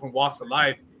people from walks of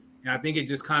life. And I think it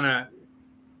just kind of,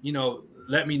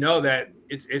 let me know that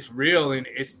it's real, and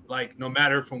it's like no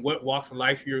matter from what walks of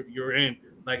life you're in,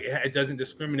 like it doesn't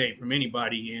discriminate from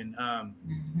anybody, and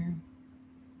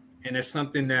and it's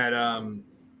something that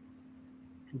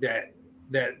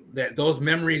that those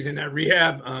memories in that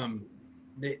rehab,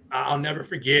 I'll never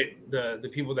forget the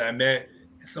people that I met.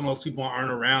 Some of those people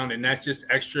aren't around, and that's just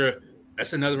extra.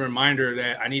 That's another reminder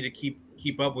that I need to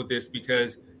keep up with this,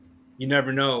 because you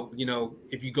never know.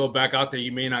 If you go back out there,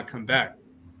 you may not come back.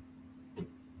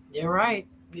 You're right.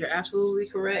 You're absolutely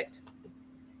correct.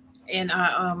 And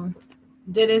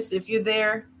Dennis, if you're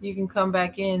there, you can come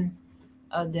back in,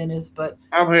 Dennis. But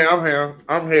I'm here.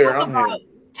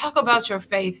 Talk about your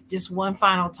faith just one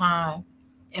final time,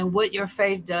 and what your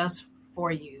faith does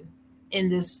for you in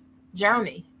this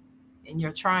journey, in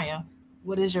your triumph.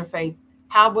 What is your faith?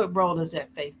 What role does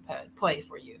that faith play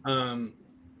for you?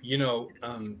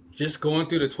 Just going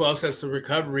through the 12 steps of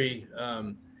recovery.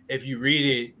 If you read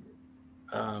it,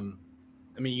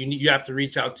 you have to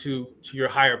reach out to your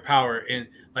higher power. And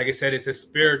like I said, it's a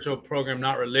spiritual program,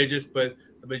 not religious, but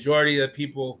the majority of the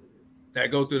people that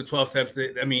go through the 12 steps,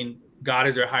 God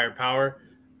is their higher power.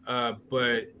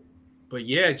 But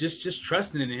yeah, just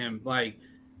trusting in him. Like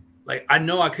I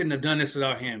know I couldn't have done this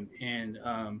without him. And,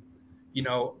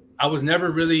 I was never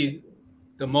really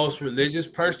the most religious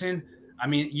person.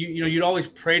 You'd always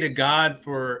pray to God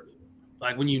for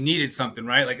like when you needed something,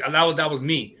 right? Like that was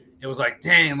me. It was like,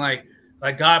 dang, like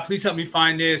God, please help me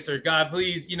find this, or God,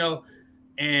 please,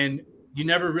 and you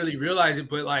never really realize it.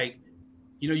 But like,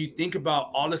 you think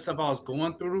about all the stuff I was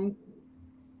going through,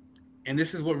 and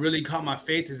this is what really caught my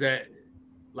faith, is that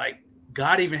like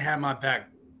God even had my back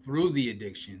through the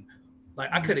addiction. Like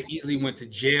I could have easily went to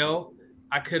jail.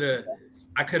 I could have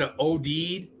OD'd.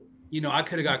 I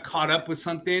could have got caught up with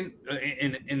something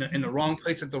in the wrong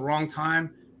place at the wrong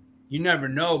time. You never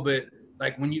know. But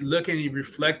like when you look and you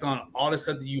reflect on all the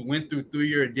stuff that you went through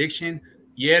your addiction,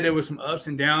 yeah, there was some ups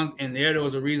and downs, and there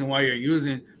was a reason why you're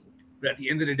using. But at the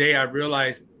end of the day, I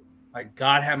realized like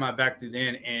God had my back through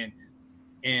then, and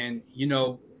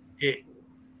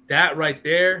that right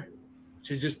there,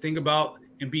 to just think about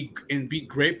and be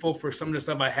grateful for some of the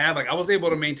stuff I have. Like I was able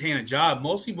to maintain a job.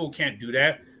 Most people can't do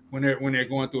that when they're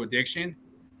going through addiction.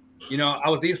 I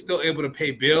was still able to pay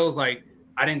bills. Like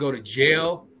I didn't go to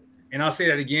jail, and I'll say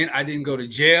that again. I didn't go to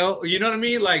jail. You know what I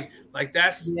mean? Like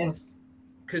that's, yes.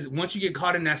 Because once you get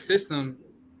caught in that system,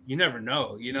 you never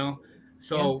know.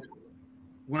 So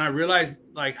when I realized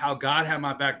like how God had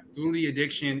my back through the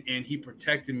addiction, and he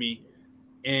protected me,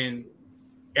 and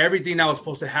everything that was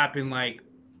supposed to happen, like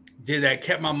that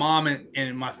kept my mom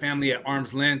and my family at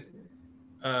arm's length.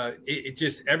 It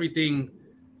just everything,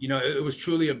 it was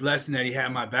truly a blessing that he had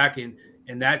my back, and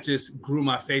that just grew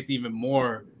my faith even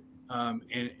more.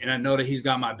 And I know that he's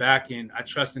got my back, and I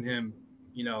trust in him.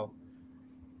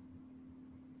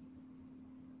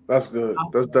 That's good.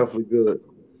 Awesome. That's definitely good.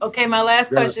 Okay, my last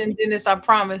question, Dennis, I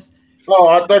promise. Oh,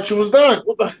 I thought you was done.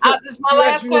 This is my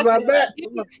last question.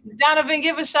 Donovan,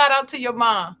 give a shout out to your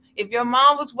mom. If your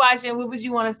mom was watching, what would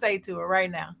you want to say to her right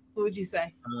now? What would you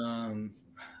say?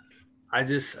 I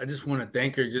just want to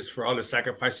thank her just for all the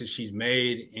sacrifices she's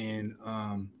made, and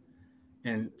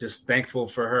just thankful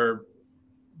for her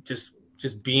just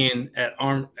being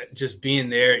being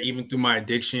there even through my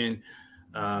addiction.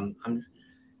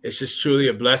 It's just truly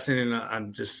a blessing, and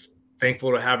I'm just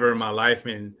thankful to have her in my life,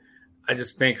 and I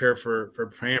just thank her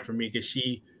for praying for me, because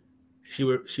she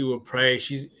would pray.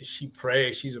 She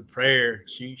prays. She's a prayer.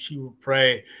 She would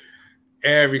pray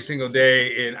every single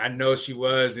day, and I know she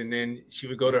was. And then she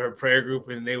would go to her prayer group,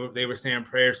 and they were saying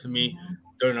prayers to me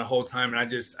during the whole time. And I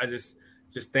just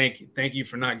thank you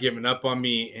for not giving up on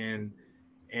me. And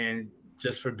and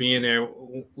just for being there,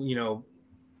 you know,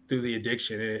 through the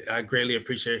addiction. I greatly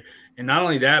appreciate it. And not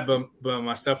only that, but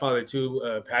my stepfather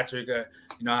too, Patrick. You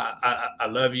know, I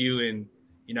love you, and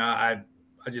you know, I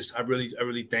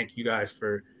really thank you guys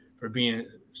for being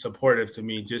supportive to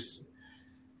me. Just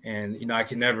and you know, I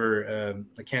can never,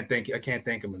 I can't thank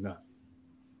him enough.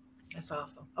 That's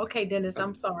awesome. Okay, Dennis,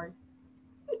 I'm sorry.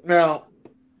 Now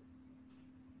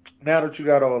that you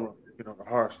got all the the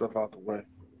hard stuff out the way,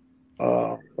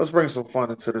 let's bring some fun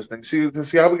into this thing. See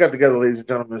how we got together, ladies and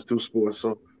gentlemen. Let's do sports.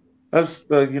 So let's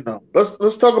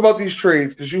let's talk about these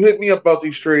trades, because you hit me up about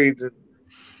these trades, and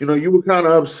you were kind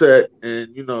of upset,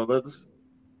 and let's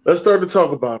start to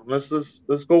talk about them.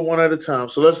 Let's go one at a time.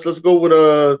 So let's go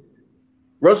with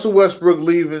Russell Westbrook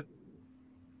leaving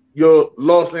your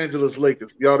Los Angeles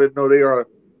Lakers. Y'all didn't know they are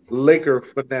Laker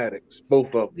fanatics,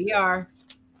 both of them. We are.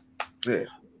 Yeah.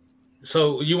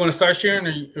 So you want to start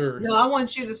sharing, or? No, I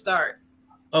want you to start.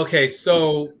 Okay,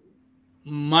 so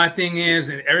my thing is,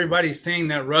 and everybody's saying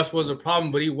that Russ was a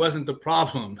problem, but he wasn't the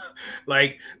problem.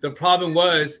 Like, the problem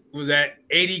was that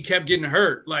AD kept getting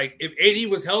hurt. Like, if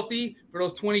AD was healthy for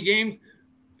those 20 games,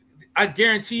 I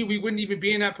guarantee you we wouldn't even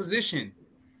be in that position.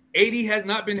 AD has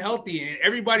not been healthy, and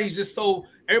everybody's just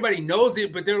everybody knows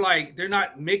it, but they're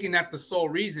not making that the sole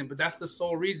reason, but that's the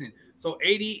sole reason. So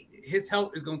AD, his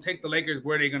health is going to take the Lakers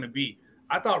where they're going to be.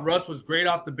 I thought Russ was great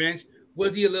off the bench.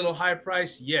 Was he a little high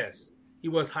priced? Yes, he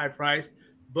was high priced,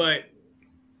 but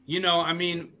I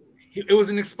mean, it was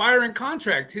an expiring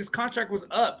contract. His contract was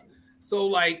up. So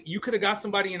like, you could have got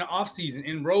somebody in the offseason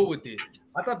and roll with it.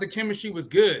 I thought the chemistry was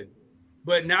good,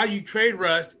 but now you trade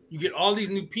Russ, you get all these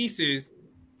new pieces,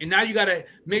 and now you got to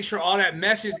make sure all that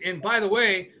meshes. And by the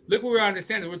way, look where we're on the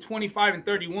standings. We're 25 and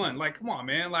 31. Like, come on,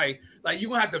 man. Like you're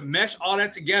going to have to mesh all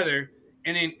that together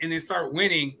and then start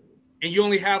winning. And you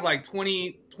only have like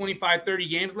 20, 25, 30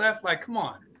 games left. Like, come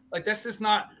on. Like, that's just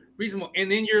not reasonable.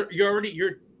 And then you're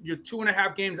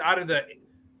 2.5 games out of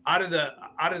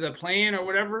the play-in or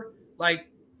whatever. Like,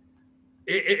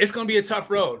 it's going to be a tough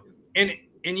road. And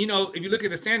if you look at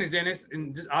the standings, Dennis,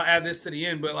 and I'll add this to the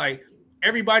end, but like,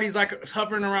 everybody's like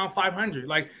hovering around 500.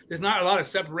 Like, there's not a lot of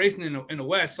separation in the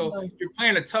West. So you're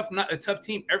playing a tough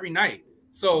team every night.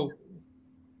 So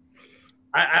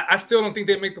I still don't think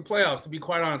they make the playoffs, to be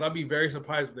quite honest. I'll be very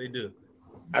surprised if they do.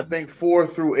 I think 4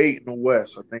 through 8 in the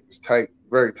West, I think it's tight,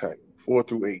 very tight. 4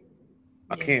 through 8.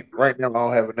 I can't right now. I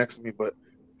don't have it next to me, but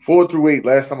 4 through 8.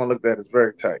 Last time I looked at it, it's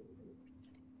very tight.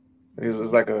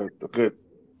 It's like a good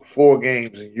 4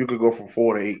 games, and you could go from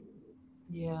 4 to 8.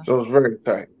 Yeah. So it's very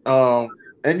tight.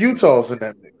 And Utah's in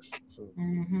that mix. So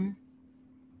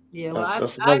yeah. Well,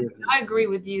 I agree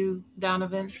with you,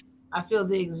 Donovan. I feel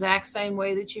the exact same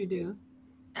way that you do.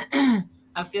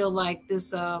 I feel like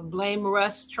this blame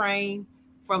Russ train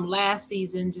from last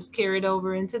season just carried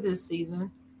over into this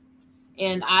season.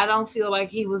 And I don't feel like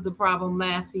he was the problem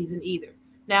last season either.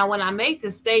 Now, when I make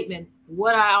this statement,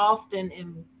 what I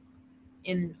often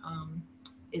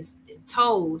is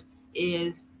told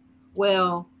is,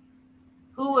 well,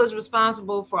 who was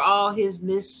responsible for all his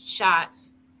missed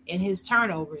shots and his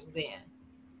turnovers then?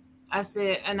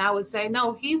 I would say,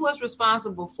 no, he was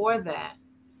responsible for that.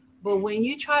 But when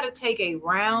you try to take a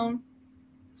round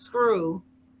screw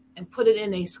and put it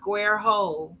in a square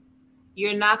hole,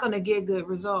 you're not going to get good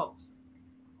results.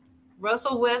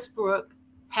 Russell Westbrook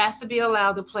has to be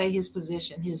allowed to play his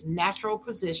position, his natural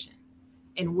position,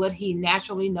 and what he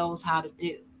naturally knows how to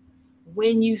do.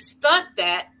 When you stunt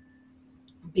that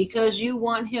because you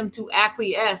want him to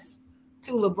acquiesce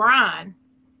to LeBron,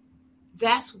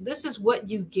 this is what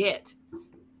you get.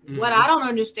 Mm-hmm. What I don't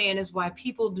understand is why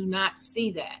people do not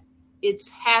see that.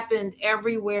 It's happened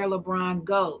everywhere LeBron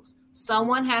goes.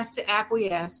 Someone has to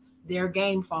acquiesce, their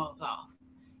game falls off.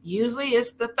 Usually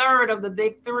it's the third of the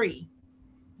big three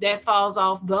that falls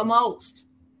off the most.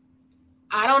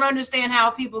 I don't understand how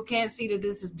people can't see that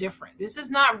this is different. This is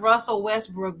not Russell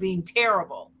Westbrook being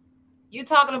terrible. You're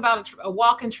talking about a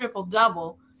walking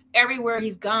triple-double everywhere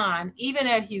he's gone, even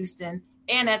at Houston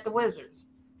and at the Wizards.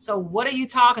 So what are you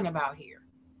talking about here?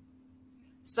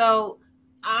 So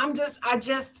I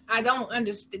don't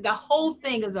understand. The whole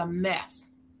thing is a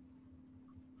mess.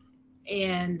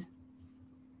 And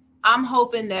I'm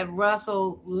hoping that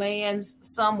Russell lands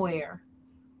somewhere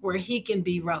where he can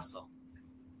be Russell.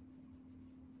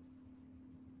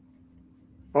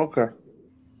 Okay.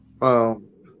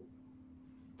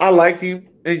 I like him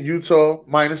in Utah,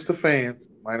 minus the fans.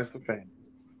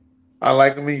 I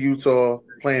like him in Utah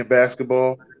playing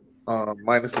basketball,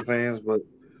 minus the fans, but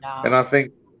and I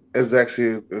think it's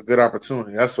actually a good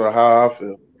opportunity. That's how I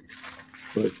feel.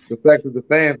 But the fact that the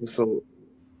fans are so,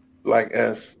 like,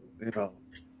 as you know,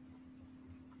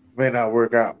 may not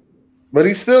work out. But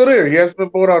he's still there. He hasn't been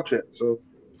bought out yet. So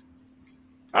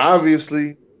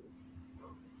obviously,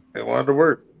 they wanted to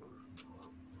work.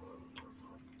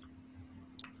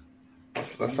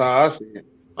 That's how I see it.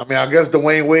 I mean, I guess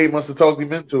Dwayne Wade must have talked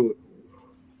him into it.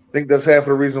 I think that's half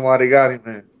the reason why they got him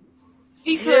there.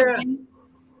 He could be.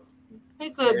 He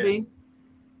could be.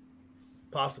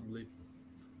 Possibly.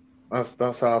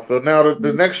 That's how I feel. Now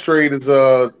the next trade is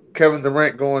Kevin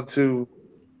Durant going to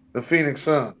the Phoenix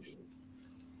Suns.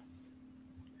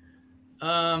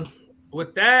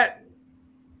 With that,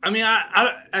 I mean,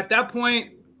 I at that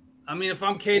point, I mean, if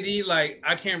I'm KD, like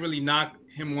I can't really knock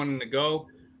him wanting to go.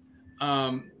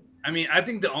 I mean, I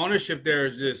think the ownership there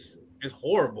is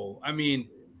horrible. I mean,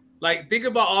 like think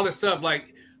about all the stuff,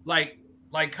 like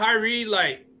Kyrie,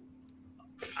 like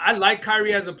I like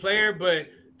Kyrie as a player, but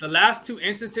the last two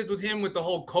instances with him with the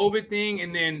whole COVID thing,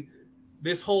 and then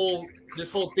this whole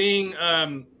thing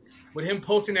with him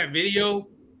posting that video,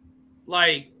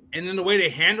 like, and then the way they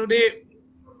handled it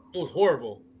was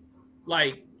horrible.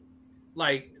 Like,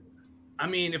 I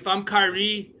mean, if I'm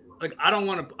Kyrie, like I don't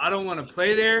want to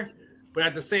play there, but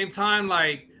at the same time,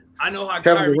 like I know how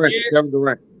Kyrie is. Kevin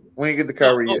Durant. We ain't get the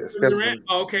Kyrie yet. Kevin Durant.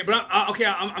 Oh, okay, but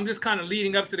I'm just kind of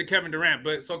leading up to the Kevin Durant.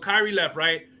 But so Kyrie left,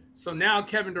 right? So now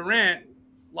Kevin Durant,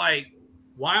 like,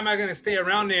 why am I going to stay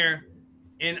around there?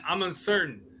 And I'm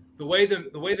uncertain. The way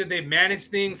that they manage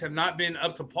things have not been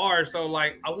up to par. So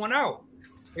like, I want out.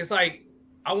 It's like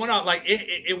I want out. Like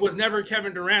it was never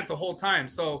Kevin Durant the whole time.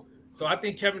 So I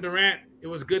think Kevin Durant. It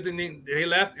was good that they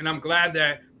left, and I'm glad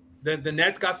that the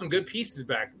Nets got some good pieces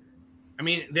back. I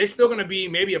mean, they're still going to be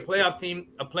maybe a playoff team,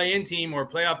 a play-in team, or a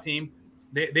playoff team.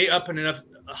 They up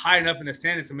high enough in the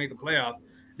standings to make the playoffs.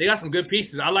 They got some good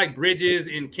pieces. I like Bridges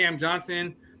and Cam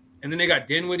Johnson, and then they got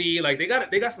Dinwiddie. Like they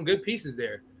got some good pieces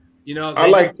there. You know, I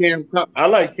like Cam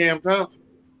Thompson.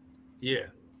 Yeah,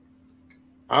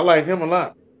 I like him a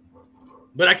lot.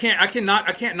 But I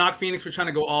can't knock Phoenix for trying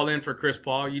to go all in for Chris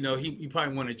Paul. You know, he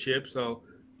probably won a chip, so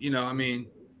you know, I mean,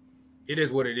 it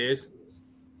is what it is.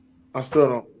 I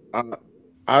still don't.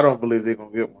 I don't believe they're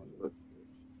gonna get one. But.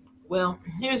 Well,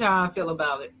 here's how I feel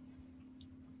about it.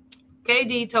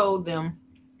 KD told them,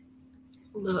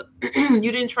 "Look,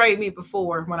 you didn't trade me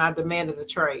before when I demanded a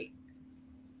trade,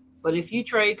 but if you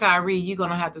trade Kyrie, you're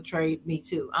gonna have to trade me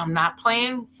too. I'm not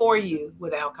playing for you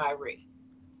without Kyrie."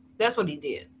 That's what he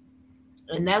did.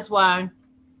 And that's why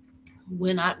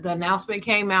when the announcement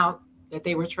came out that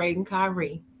they were trading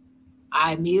Kyrie,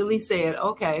 I immediately said,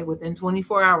 okay, within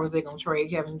 24 hours, they're going to trade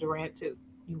Kevin Durant too.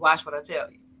 You watch what I tell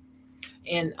you.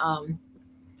 And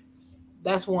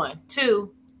that's one.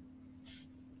 Two,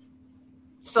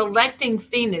 selecting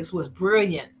Phoenix was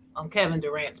brilliant on Kevin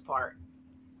Durant's part.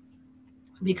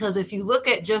 Because if you look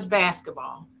at just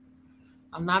basketball,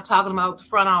 I'm not talking about the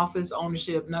front office,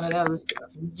 ownership, none of that other stuff.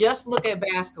 You just look at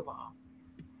basketball.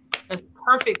 That's the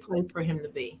perfect place for him to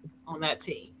be on that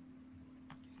team.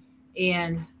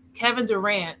 And Kevin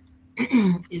Durant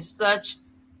is just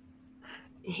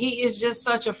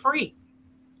such a freak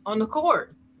on the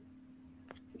court.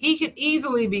 He could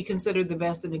easily be considered the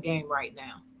best in the game right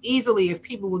now. Easily, if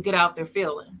people would get out their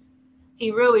feelings.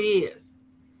 He really is.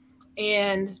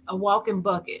 And a walking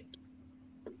bucket.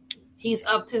 He's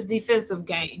upped his defensive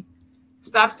game.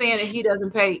 Stop saying that he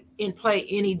doesn't play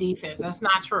any defense. That's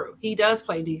not true. He does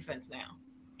play defense now.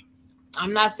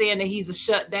 I'm not saying that he's a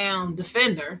shutdown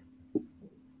defender.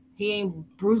 He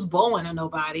ain't Bruce Bowen or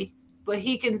nobody, but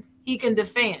he can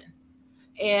defend,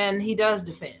 and he does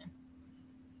defend.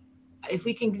 If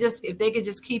they could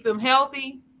just keep him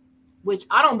healthy, which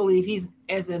I don't believe he's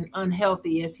as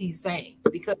unhealthy as he's saying,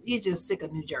 because he's just sick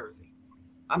of New Jersey.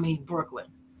 I mean Brooklyn,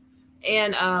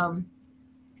 and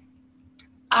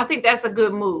I think that's a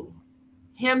good move.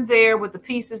 Him there with the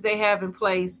pieces they have in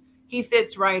place, he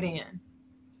fits right in.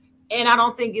 And I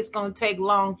don't think it's going to take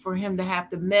long for him to have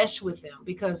to mesh with them,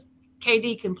 because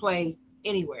KD can play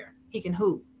anywhere. He can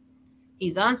hoop.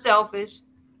 He's unselfish.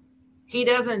 He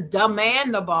doesn't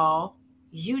demand the ball.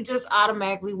 You just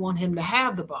automatically want him to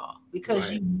have the ball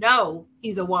because you know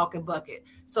he's a walking bucket.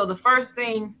 So the first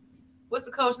thing, what's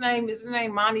the coach name? Is his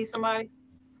name Monty somebody?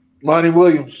 Monty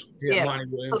Williams. Yeah. Monty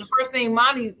Williams. So the first thing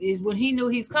Monty is, when he knew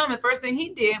he's coming, first thing he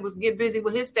did was get busy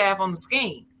with his staff on the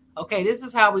scheme. Okay, this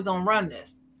is how we're going to run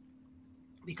this.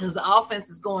 Because the offense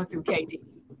is going through KD,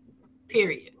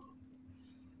 period.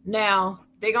 Now,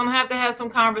 they're going to have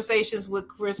some conversations with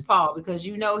Chris Paul, because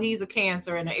you know he's a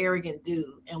cancer and an arrogant dude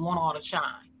and want all the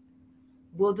shine.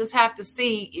 We'll just have to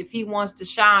see if he wants to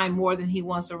shine more than he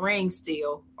wants a ring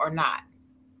still or not.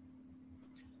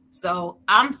 So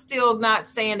I'm still not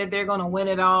saying that they're going to win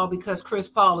it all because Chris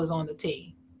Paul is on the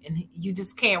team. and you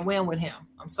just can't win with him.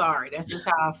 I'm sorry. That's just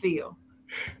how I feel.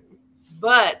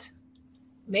 But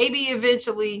maybe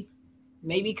eventually,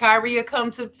 maybe Kyrie will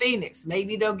come to Phoenix.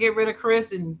 Maybe they'll get rid of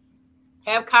Chris and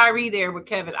have Kyrie there with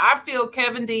Kevin. I feel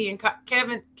Kevin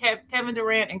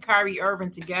Durant and Kyrie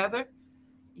Irving together,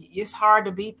 it's hard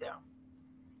to beat them.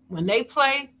 When they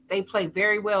play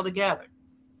very well together.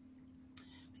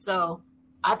 So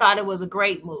I thought it was a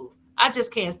great move. I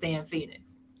just can't stand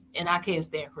Phoenix, and I can't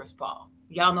stand Chris Paul.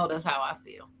 Y'all know that's how I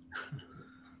feel.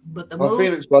 But the move,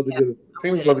 Phoenix about to get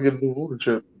a new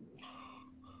ownership.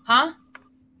 Huh?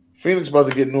 Phoenix about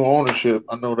to get new ownership.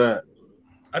 I know that.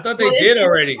 I thought they did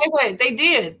already. Wait, they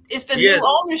did. It's the new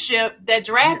ownership that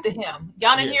drafted him.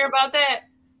 Y'all didn't hear about that?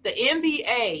 The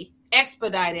NBA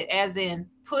expedited, as in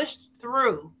pushed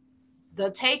through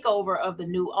the takeover of the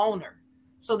new owner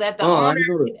so that the owner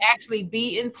can actually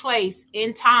be in place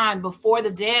in time before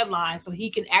the deadline so he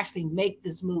can actually make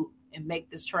this move and make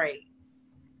this trade.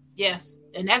 Yes,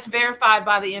 and that's verified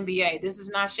by the NBA. This is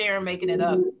not Sharon making it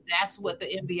up. That's what the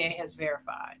NBA has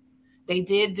verified. They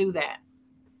did do that.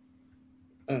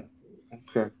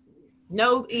 Okay.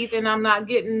 No, Ethan, I'm not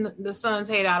getting the Suns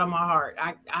hate out of my heart.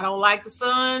 I don't like the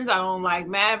Suns. I don't like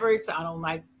Mavericks. I don't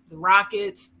like the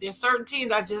Rockets. There's certain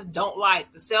teams I just don't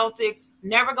like. The Celtics,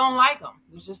 never gonna like them.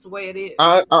 It's just the way it is.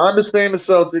 I understand the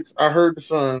Celtics. I heard the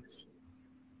Suns.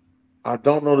 I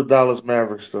don't know the Dallas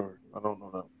Mavericks story. I don't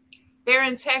know that. They're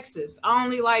in Texas. I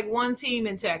only like one team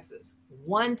in Texas.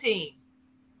 One team.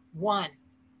 One.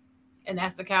 And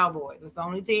that's the Cowboys. It's the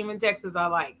only team in Texas I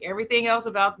like. Everything else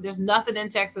there's nothing in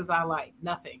Texas I like.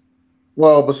 Nothing.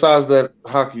 Well, besides that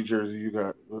hockey jersey you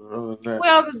got. Other than that.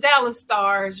 Well, the Dallas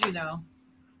Stars, you know.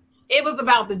 It was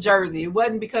about the jersey. It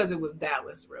wasn't because it was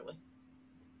Dallas, really.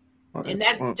 And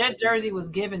that jersey was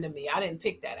given to me. I didn't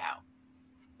pick that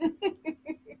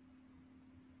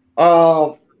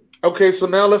out. Okay, so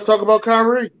now let's talk about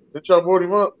Kyrie. That y'all brought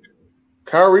him up.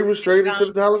 Kyrie was traded to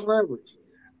the Dallas Mavericks.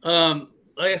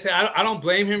 Like I said, I don't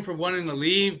blame him for wanting to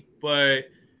leave, but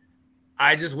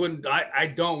I just wouldn't.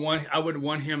 I wouldn't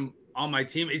want him on my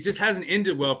team. It just hasn't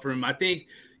ended well for him. I think,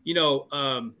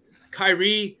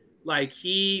 Kyrie,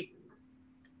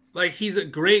 he's a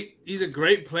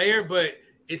great player, but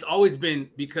it's always been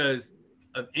because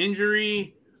of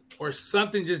injury or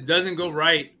something just doesn't go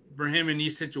right for him in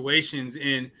these situations.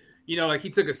 And he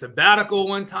took a sabbatical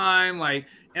one time,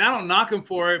 and I don't knock him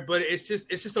for it, but it's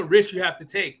just a risk you have to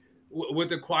take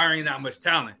with acquiring that much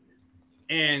talent.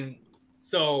 And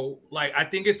so, I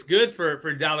think it's good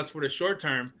for Dallas for the short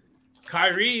term.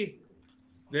 Kyrie,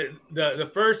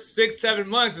 the first 6-7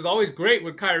 months is always great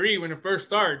with Kyrie when it first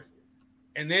starts.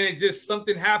 And then it just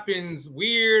something happens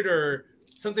weird or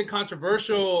something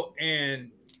controversial, and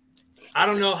I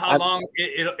don't know how long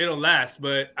it'll last.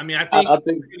 But I mean, I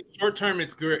think short term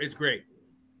it's good. It's great.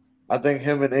 I think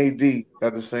him and AD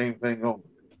got the same thing on.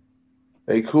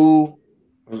 They cool.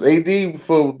 Because AD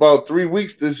for about 3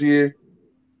 weeks this year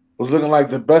was looking like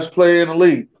the best player in the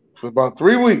league for about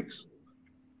 3 weeks,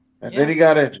 and then he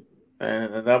got injured,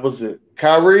 and that was it.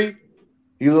 Kyrie,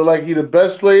 he looked like he the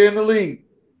best player in the league.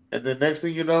 And then next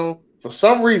thing you know, for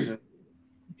some reason,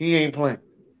 he ain't playing.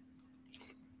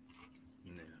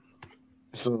 Yeah.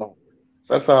 So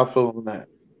that's how I feel on that.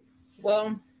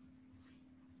 Well,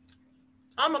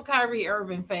 I'm a Kyrie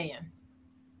Irving fan.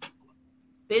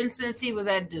 Been since he was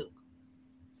at Duke.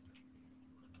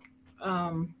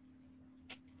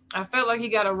 I felt like he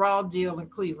got a raw deal in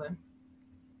Cleveland.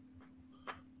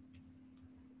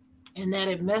 And that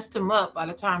it messed him up by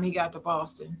the time he got to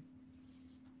Boston.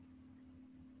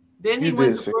 Then he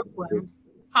went to Brooklyn.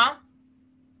 Huh?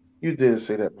 You did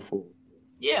say that before.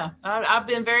 Yeah, I've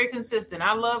been very consistent.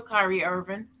 I love Kyrie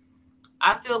Irving.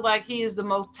 I feel like he is the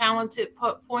most talented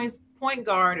point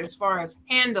guard as far as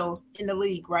handles in the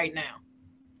league right now.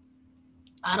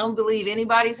 I don't believe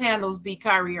anybody's handles beat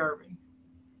Kyrie Irving.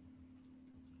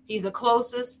 He's the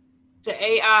closest to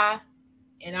AI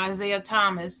and Isaiah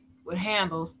Thomas with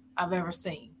handles I've ever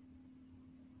seen,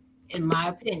 in my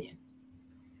opinion.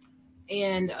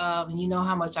 And you know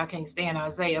how much I can't stand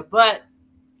Isaiah, but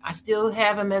I still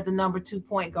have him as the number 2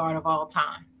 point guard of all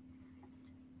time.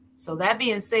 So that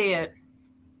being said,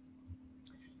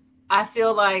 I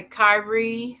feel like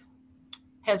Kyrie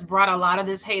has brought a lot of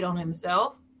this hate on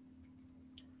himself.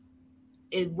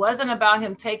 It wasn't about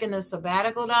him taking a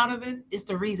sabbatical, Donovan. It's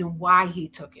the reason why he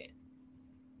took it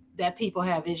that people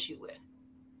have issue with.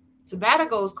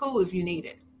 Sabbatical is cool if you need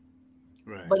it.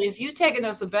 Right. But if you're taking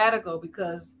a sabbatical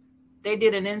because they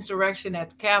did an insurrection at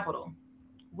the Capitol,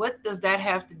 what does that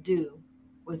have to do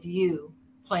with you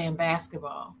playing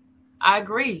basketball? I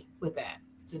agree with that.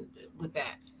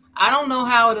 I don't know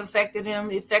how it affected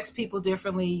him. It affects people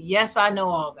differently. Yes, I know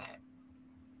all that.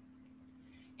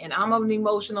 And I'm an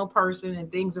emotional person,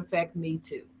 and things affect me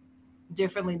too,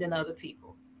 differently than other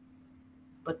people.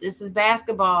 But this is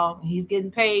basketball. He's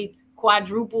getting paid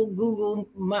quadruple Google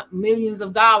millions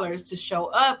of dollars to show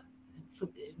up,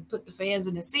 put the fans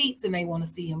in the seats, and they want to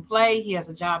see him play. He has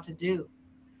a job to do.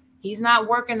 He's not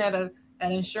working at an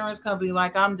insurance company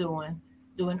like I'm doing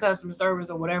customer service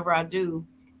or whatever I do.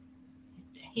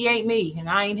 He ain't me, and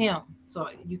I ain't him. So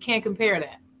you can't compare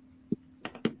that.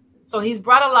 So he's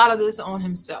brought a lot of this on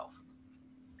himself.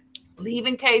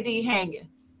 Leaving KD hanging.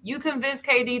 You convince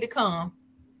KD to come,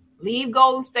 leave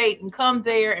Golden State and come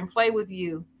there and play with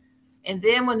you. And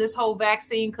then when this whole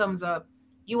vaccine comes up,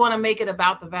 you want to make it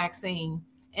about the vaccine.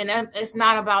 And it's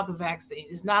not about the vaccine.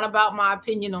 It's not about my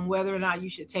opinion on whether or not you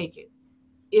should take it.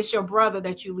 It's your brother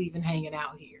that you leaving hanging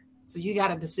out here. So you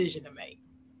got a decision to make.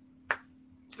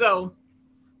 So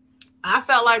I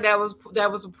felt like that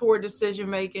was a poor decision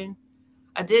making.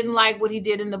 I didn't like what he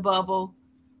did in the bubble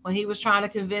when he was trying to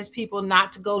convince people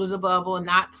not to go to the bubble and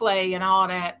not play and all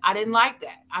that. I didn't like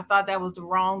that. I thought that was the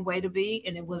wrong way to be,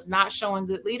 and it was not showing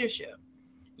good leadership.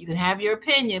 You can have your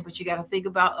opinion, but you got to think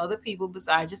about other people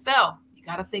besides yourself. You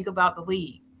got to think about the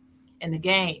league and the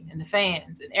game and the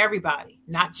fans and everybody,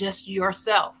 not just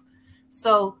yourself.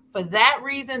 So for that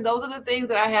reason, those are the things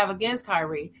that I have against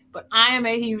Kyrie, but I am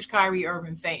a huge Kyrie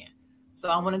Irving fan. So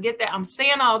I want to get that. I'm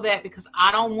saying all that because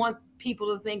I don't want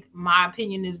people to think my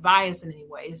opinion is biased in any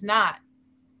way. It's not.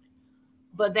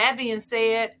 But that being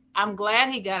said, I'm glad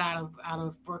he got out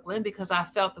of Brooklyn because I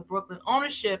felt the Brooklyn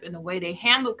ownership and the way they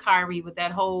handled Kyrie with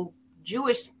that whole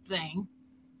Jewish thing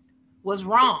was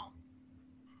wrong.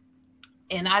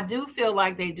 And I do feel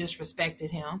like they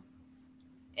disrespected him.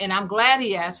 And I'm glad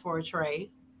he asked for a trade.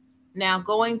 Now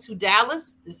going to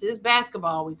Dallas, this is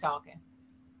basketball we talking.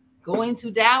 Going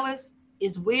to Dallas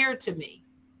is weird to me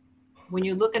when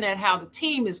you're looking at how the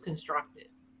team is constructed.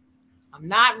 I'm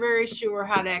not very sure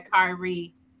how that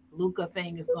Kyrie Luka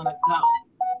thing is going to go.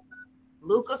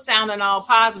 Luka sounding all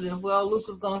positive. Well,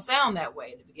 Luka's going to sound that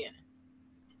way in the beginning.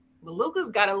 But Luka's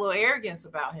got a little arrogance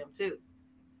about him too.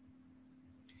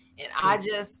 And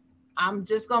I'm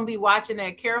just going to be watching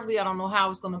that carefully. I don't know how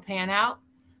it's going to pan out.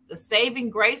 The saving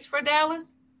grace for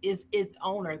Dallas is its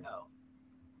owner, though.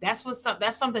 That's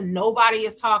something nobody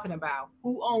is talking about.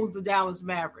 Who owns the Dallas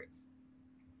Mavericks?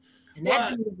 And that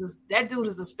dude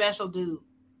is a special dude.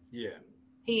 Yeah.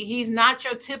 He's not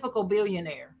your typical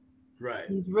billionaire. Right.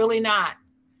 He's really not.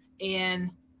 And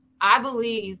I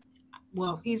believe,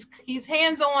 well, he's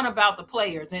hands-on about the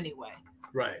players anyway.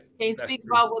 Right. Can't speak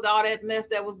about with all that mess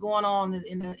that was going on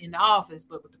in the office,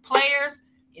 but with the players,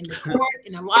 in the court,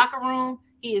 in the locker room,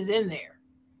 he is in there.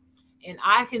 And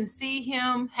I can see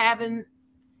him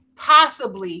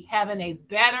possibly having a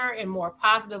better and more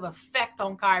positive effect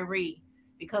on Kyrie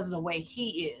because of the way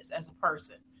he is as a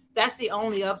person. That's the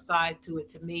only upside to it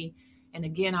to me. And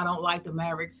again, I don't like the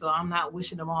Mavericks, so I'm not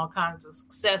wishing them all kinds of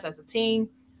success as a team,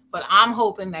 but I'm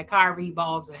hoping that Kyrie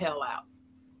balls the hell out.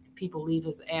 People leave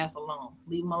his ass alone.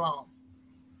 Leave him alone.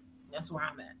 That's where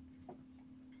I'm at.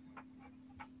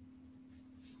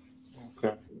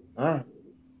 Okay. All right.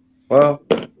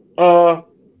 Well,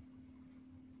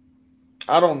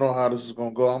 I don't know how this is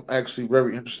gonna go. I'm actually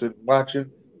very interested in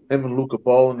watching him and Luka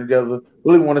balling together.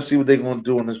 Really want to see what they're gonna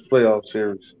do in this playoff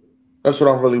series. That's what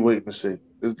I'm really waiting to see.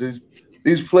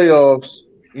 These playoffs,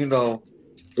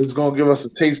 it's gonna give us a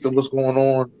taste of what's going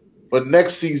on. But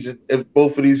next season, if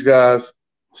both of these guys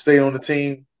stay on the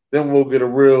team, then we'll get a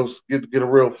real feel. Get a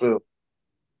real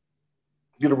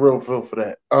feel for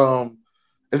that.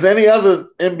 Is there any other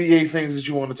NBA things that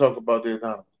you want to talk about there,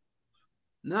 Donald?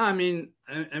 No, I mean,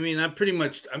 I'm pretty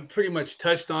much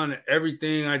touched on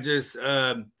everything. I just,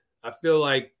 I feel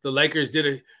like the Lakers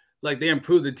they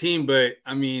improved the team, but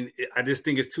I mean, I just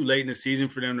think it's too late in the season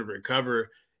for them to recover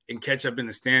and catch up in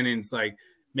the standings. Like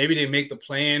maybe they make the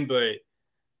plan, but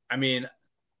I mean,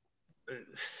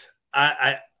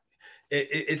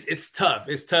 it's tough.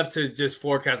 It's tough to just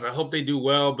forecast. I hope they do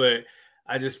well, but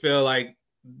I just feel like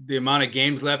the amount of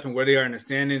games left and where they are in the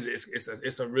standings,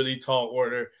 it's a really tall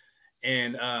order.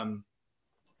 And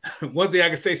one thing I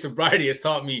can say sobriety has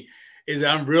taught me is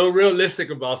that I'm real realistic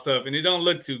about stuff, and it don't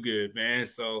look too good, man.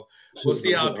 So we'll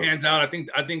see how it pans out. I think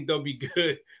they'll be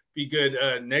good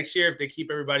next year if they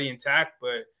keep everybody intact,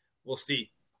 but we'll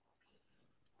see.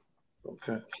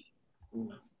 Okay.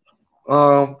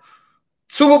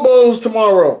 Super Bowl's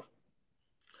tomorrow.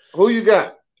 Who you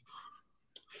got?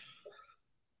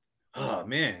 Oh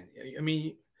man, I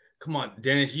mean, come on,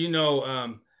 Dennis.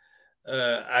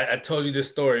 I told you this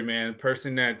story, man. The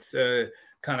person that's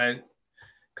kind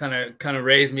kind of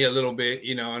raised me a little bit,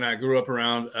 you know, and I grew up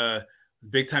around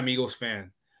big time Eagles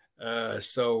fan. I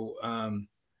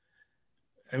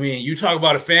mean, you talk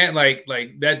about a fan like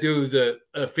that dude's a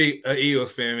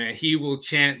Eagles fan, man. He will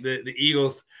chant the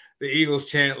Eagles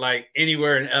chant like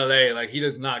anywhere in LA, like he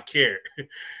does not care.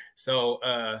 So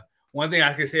one thing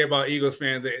I can say about Eagles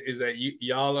fans is that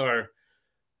y'all are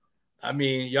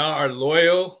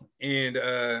loyal, and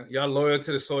y'all loyal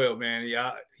to the soil, man.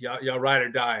 Y'all ride or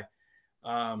die.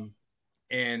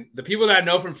 And the people that I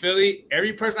know from Philly,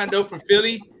 every person I know from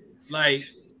Philly, like,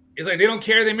 it's like they don't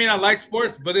care. They may not like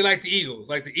sports, but they like the Eagles.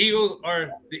 Like, the Eagles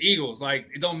are the Eagles. Like,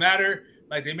 it don't matter.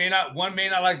 Like, one may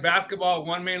not like basketball,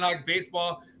 one may not like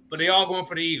baseball, but they all going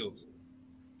for the Eagles.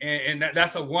 And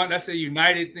that's a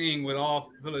united thing with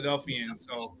all Philadelphians.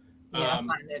 So yeah, I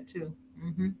find that too.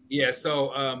 Mm-hmm. Yeah,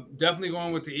 so definitely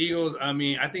going with the Eagles. I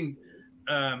mean, I think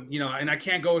you know, and I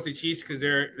can't go with the Chiefs because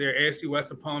they're AFC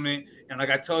West opponent. And like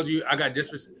I told you, I got they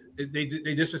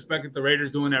disrespected the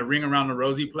Raiders doing that ring around the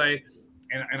Rosie play,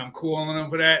 and I'm cool on them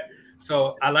for that.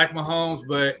 So I like Mahomes,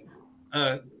 but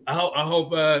I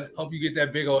hope you get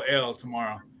that big old L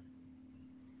tomorrow.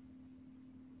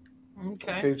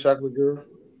 Okay, chocolate girl.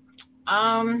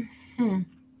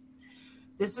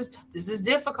 This is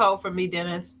difficult for me,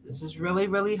 Dennis. This is really,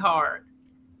 really hard.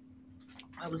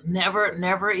 I was never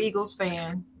an Eagles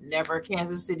fan, never a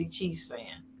Kansas City Chiefs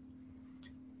fan.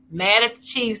 Mad at the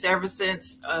Chiefs ever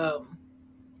since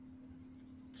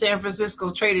San Francisco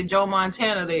traded Joe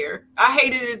Montana there. I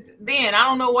hated it then. I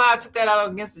don't know why I took that out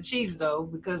against the Chiefs, though,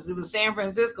 because it was San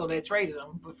Francisco that traded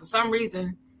them. But for some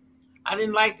reason, I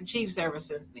didn't like the Chiefs ever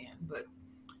since then. But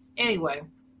anyway.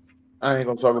 I ain't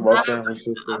gonna talk about San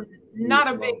Francisco. I'm not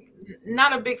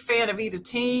a big fan of either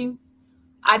team.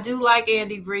 I do like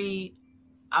Andy Reid.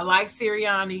 I like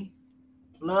Sirianni.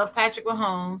 Love Patrick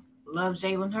Mahomes. Love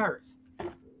Jalen Hurts.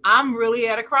 I'm really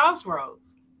at a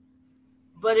crossroads.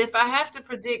 But if I have to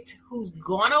predict who's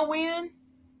gonna win,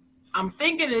 I'm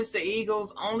thinking it's the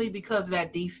Eagles only because of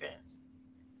that defense.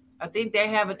 I think they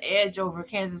have an edge over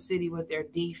Kansas City with their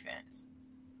defense.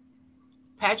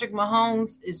 Patrick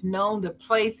Mahomes is known to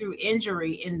play through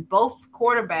injury, and both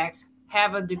quarterbacks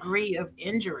have a degree of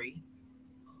injury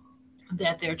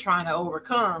that they're trying to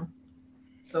overcome.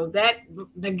 So that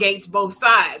negates both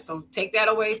sides. So take that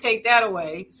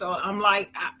away. So I'm like,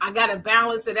 I got to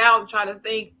balance it out and try to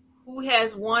think who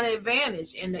has one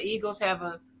advantage, and the Eagles have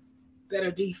a better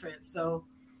defense. So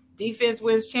defense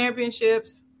wins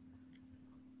championships.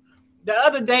 The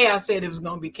other day I said it was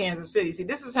going to be Kansas City. See,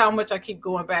 this is how much I keep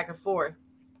going back and forth.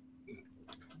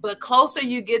 But closer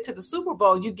you get to the Super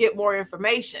Bowl, you get more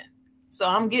information. So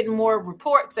I'm getting more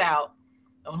reports out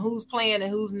on who's playing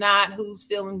and who's not, who's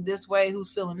feeling this way,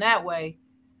 who's feeling that way.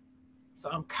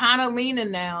 So I'm kind of leaning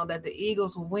now that the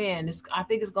Eagles will win. I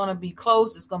think it's going to be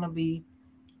close. It's going to be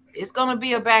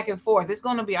a back and forth. It's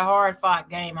going to be a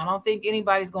hard-fought game. I don't think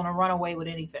anybody's going to run away with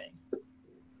anything.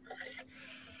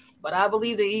 But I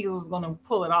believe the Eagles is going to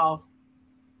pull it off.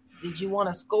 Did you want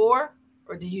to score,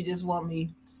 or do you just want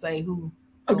me to say who?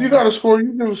 If you got a score,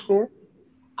 you can score.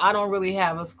 I don't really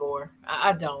have a score.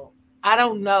 I don't. I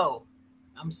don't know.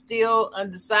 I'm still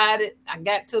undecided. I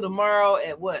got till tomorrow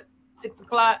at 6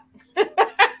 o'clock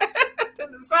to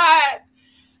decide.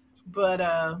 But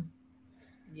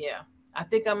yeah, I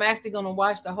think I'm actually going to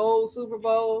watch the whole Super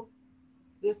Bowl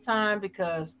this time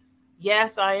because,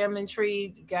 yes, I am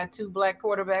intrigued. You got 2 black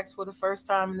quarterbacks for the first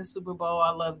time in the Super Bowl.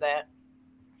 I love that.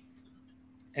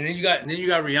 And then you got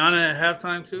Rihanna at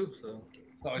halftime too. So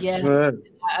yes, good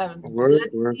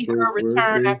to see her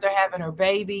return after having her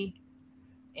baby,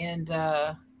 and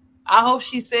I hope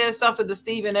she says something to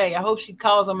Stephen A. I hope she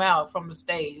calls him out from the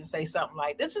stage and say something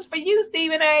like, "This is for you,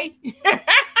 Stephen A."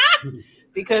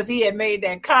 Because he had made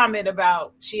that comment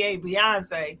about she ain't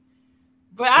Beyonce.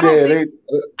 But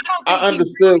I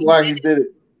understood why he did it.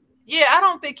 Yeah, I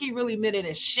don't think he really meant it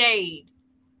as shade.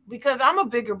 Because I'm a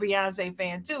bigger Beyonce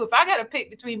fan too. If I got to pick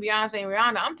between Beyonce and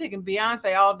Rihanna, I'm picking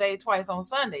Beyonce all day, twice on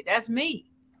Sunday. That's me.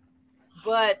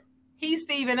 But he's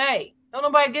Stephen A. Don't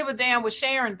nobody give a damn with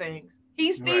sharing things.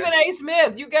 He's Stephen A.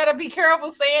 Smith. You got to be careful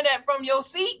saying that from your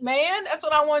seat, man. That's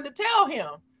what I wanted to tell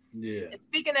him. Yeah. And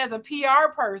speaking as a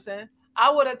PR person,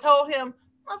 I would have told him,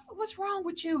 "What's wrong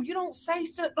with you? You don't say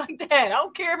shit like that. I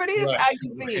don't care if it is how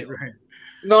you feel." Right.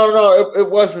 No, it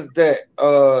wasn't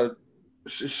that.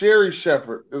 Sherry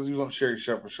Shepherd. This was on Sherry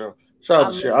Shepherd show. Shout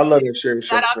out to Sherry. I love that Sherry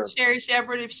Shepherd. Shout out to Sherry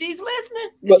Shepherd if she's listening.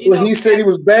 But when he said he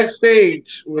was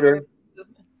backstage with her,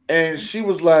 and she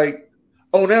was like,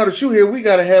 "Oh, now that you're here, we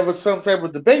got to have some type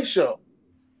of debate show."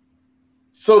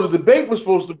 So the debate was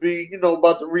supposed to be,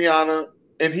 about the Rihanna,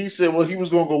 and he said, well, he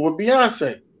was going to go with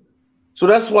Beyonce. So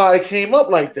that's why it came up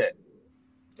like that.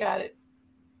 Got it.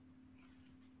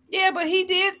 Yeah, but he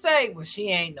did say, well, she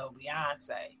ain't no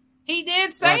Beyonce. He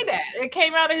did say that. It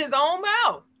came out of his own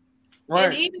mouth. Right.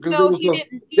 And even though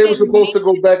they were supposed to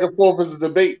go back and forth as a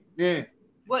debate. Yeah.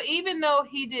 Well, even though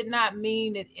he did not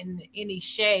mean it in any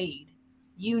shade,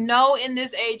 in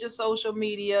this age of social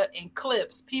media and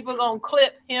clips, people gonna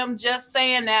clip him just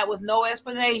saying that with no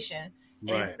explanation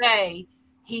and say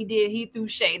he threw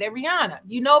shade at Rihanna.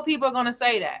 People are gonna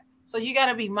say that. So you got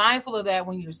to be mindful of that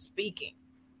when you're speaking.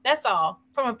 That's all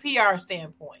from a PR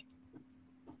standpoint.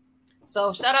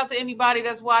 So shout out to anybody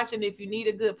that's watching. If you need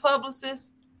a good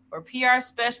publicist or PR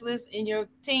specialist in your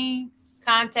team,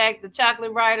 contact the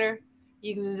Chocolate Writer.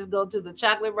 You can just go to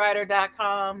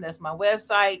thechocolateWriter.com. That's my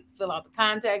website. Fill out the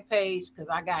contact page because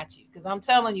I got you. Because I'm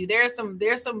telling you, there's some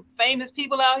famous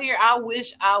people out here. I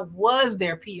wish I was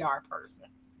their PR person.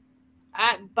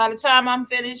 By the time I'm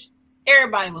finished,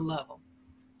 everybody would love them.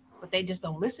 But they just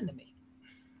don't listen to me.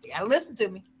 They gotta listen to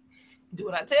me. Do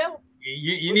what I tell them.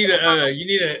 You need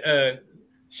a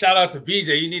shout out to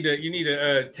BJ. You need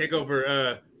to take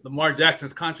over Lamar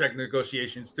Jackson's contract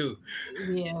negotiations too.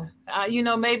 Yeah,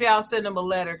 maybe I'll send him a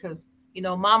letter because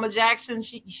Mama Jackson,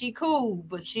 she cool,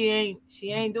 but she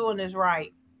ain't doing this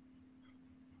right.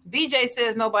 BJ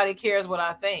says nobody cares what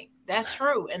I think. That's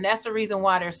true, and that's the reason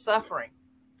why they're suffering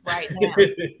right now,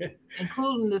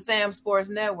 including the Sam Sports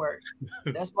Network.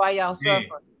 That's why y'all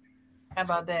suffer. How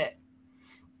about that?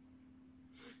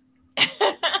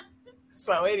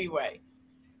 So anyway,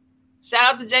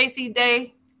 shout out to JC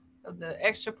Day of the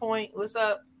Extra Point. What's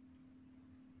up?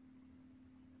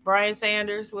 Brian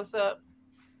Sanders, what's up?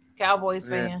 Cowboys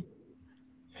fan.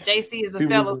 JC is a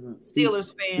fellow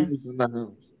Steelers fan.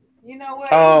 You know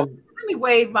what? Let me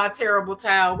wave my terrible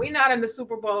towel. We're not in the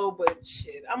Super Bowl, but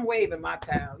shit, I'm waving my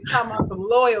towel. You talking about some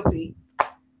loyalty,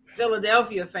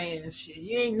 Philadelphia fans? Shit,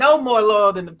 you ain't no more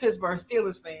loyal than the Pittsburgh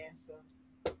Steelers fans.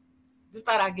 So, just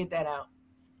thought I'd get that out.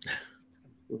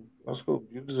 That's cool.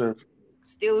 You deserve it.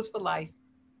 Steelers for life.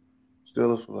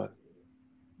 Steelers for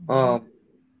life.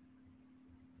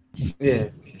 Yeah.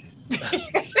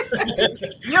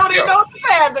 You don't even know what to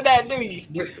say after that, do you?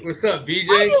 What's up, BJ?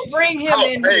 Why you bring him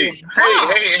in here?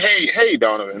 Hey,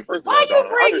 Donovan. First of all, why you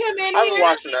bring him in here?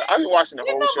 I've been watching the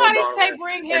whole show, Donovan. Say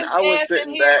bring his ass in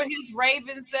here with his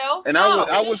Raven self. And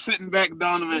I was sitting back,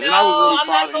 Donovan, and I was really I'm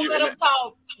not gonna let him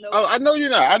talk. No. Oh, I know you're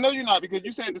not because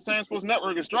you said the Sam Sports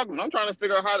Network is struggling. I'm trying to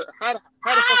figure out how the fuck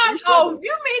you struggling.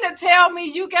 You mean to tell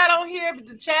me you got on here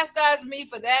to chastise me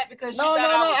for that because no.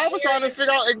 I was trying to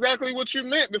figure out exactly what you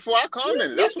meant before I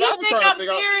commented. That's what I was trying to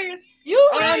figure out. Serious? You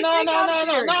really think I'm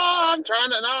serious? I'm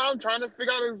trying to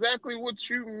figure out exactly what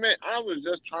you meant. I was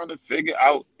just trying to figure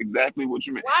out exactly what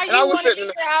you meant. Why you want to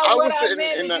figure out what I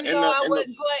meant if you know I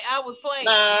wasn't playing? I was playing.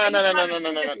 No.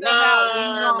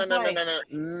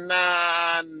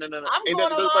 I'm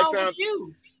going along with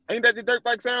you. Ain't that the dirt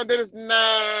bike sound, Dennis?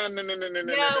 Nah.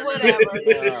 Yeah, whatever.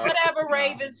 Whatever,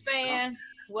 Ravens fan.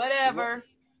 Whatever.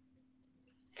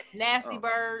 Nasty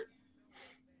bird.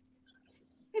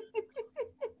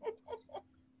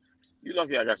 You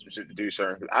lucky I got some shit to do,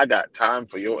 sir. I got time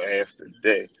for your ass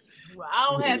today. Well,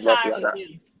 I don't have time for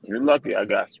you. You're lucky I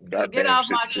got some goddamn get off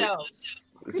shit my show.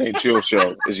 This ain't your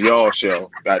show. It's y'all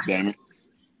show. God damn it.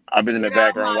 I've been in the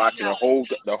background watching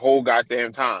the whole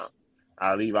goddamn time.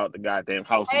 I leave out the goddamn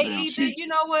house. Hey, Ethan, you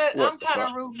know what? I'm kind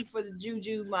of rooting for the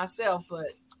Juju myself,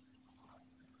 but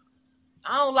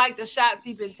I don't like the shots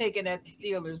he's been taking at the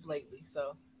Steelers lately.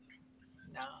 So,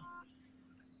 no.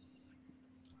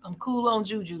 I'm cool on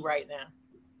Juju right now.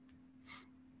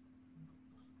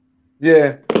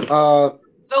 Yeah.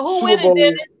 So who winning,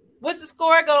 Dennis? What's the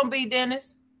score going to be,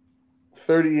 Dennis?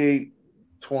 38-20.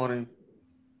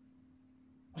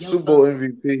 Super Bowl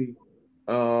MVP.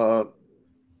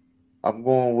 I'm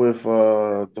going with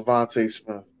Devontae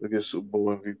Smith to get Super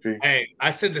Bowl MVP. Hey,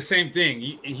 I said the same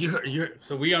thing. You're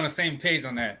so we on the same page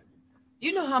on that.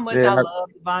 You know how much I love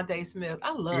Devontae Smith.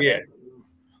 I love that.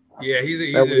 Yeah, he's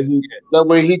that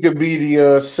way he could be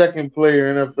the second player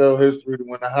in NFL history to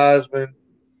win the Heisman,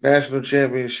 National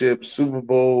Championship, Super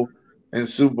Bowl, and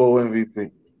Super Bowl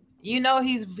MVP. You know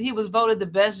he was voted the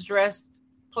best dressed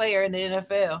player in the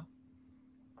NFL.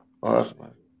 Oh, that's nice.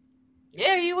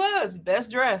 Yeah, he was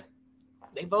best dressed.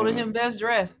 They voted him best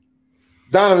dressed.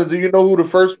 Donovan, do you know who the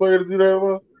first player to do that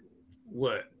was?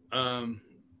 What? When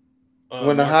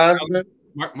the Heisman?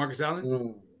 Marcus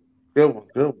Allen? Good one.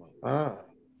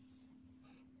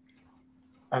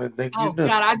 I didn't think you knew.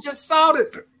 God, I just saw this.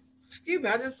 Excuse me,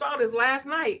 I just saw this last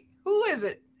night. Who is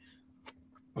it?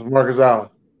 It's Marcus Allen.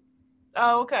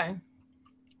 Oh, okay.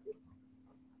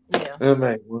 Yeah.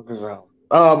 Marcus Allen.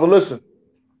 But listen,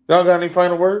 Y'all got any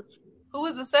final words? Who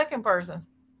is the second person?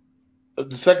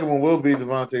 The second one will be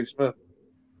Devontae Smith.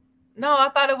 No, I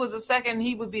thought it was the second.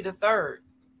 He would be the third.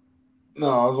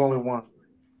 No, it was only one.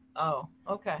 Oh,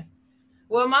 okay.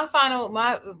 Well,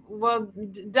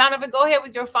 Donovan, go ahead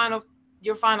with your final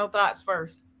thoughts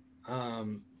first. I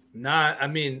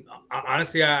mean,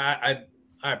 honestly, I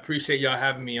appreciate y'all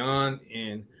having me on,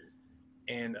 and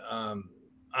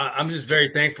I'm just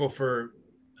very thankful for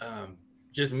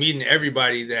just meeting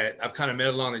everybody that I've kind of met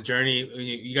along the journey.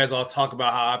 You guys all talk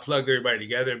about how I plugged everybody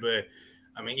together, but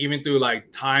I mean, even through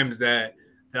like times that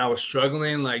I was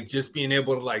struggling, like just being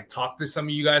able to like talk to some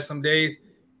of you guys some days,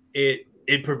 it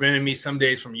prevented me some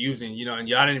days from using, and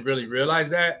y'all didn't really realize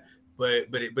that, but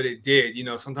it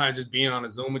did, sometimes just being on a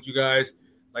Zoom with you guys,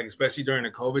 like especially during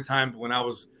the COVID time when I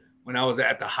was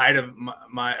at the height of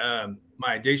my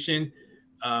addiction,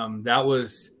 that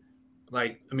was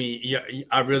like, I mean, yeah,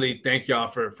 I really thank y'all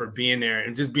for being there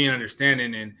and just being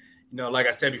understanding. And, like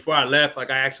I said, before I left, like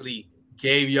I actually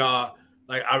gave y'all,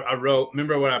 like I wrote,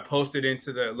 remember what I posted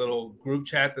into the little group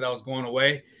chat that I was going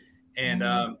away. And,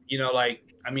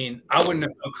 like, I mean, I wouldn't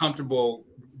have felt comfortable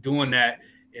doing that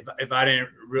if I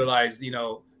didn't realize,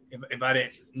 if I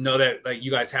didn't know that like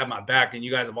you guys have my back, and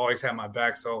you guys have always had my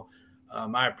back. So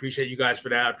I appreciate you guys for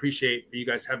that. I appreciate for you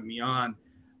guys having me on.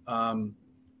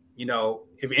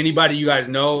 If anybody you guys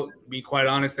know, be quite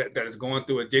honest, that is going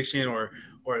through addiction or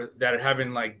that are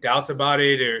having like doubts about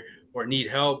it or need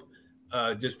help,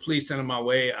 just please send them my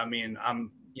way. I mean,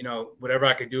 I'm, whatever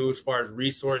I could do as far as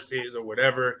resources or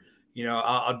whatever,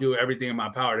 I'll do everything in my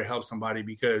power to help somebody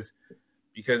because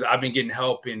I've been getting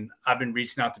help and I've been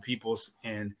reaching out to people,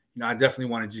 and I definitely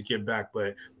want to just give back.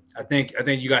 But I thank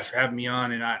you guys for having me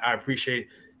on, and I appreciate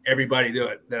everybody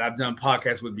that I've done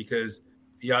podcasts with, because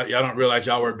y'all don't realize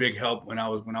y'all were a big help when I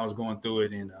was going through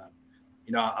it, and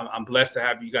I'm blessed to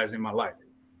have you guys in my life.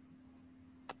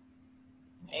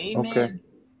 Amen. Okay.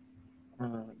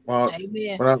 Well,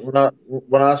 Amen.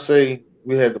 When I say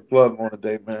we had the plug on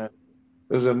today, man,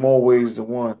 there's in more ways than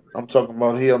one. I'm talking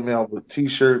about he helped me out with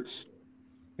T-shirts,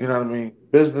 you know what I mean,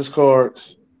 business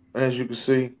cards, as you can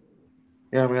see. You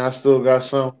know what I mean? I still got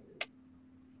some.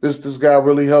 This guy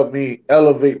really helped me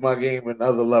elevate my game in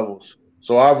other levels.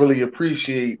 So I really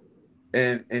appreciate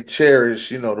and cherish,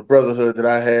 the brotherhood that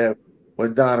I have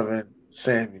with Donovan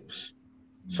Samuels.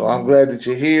 So I'm glad that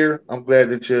you're here. I'm glad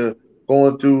that you're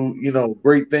going through,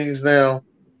 great things now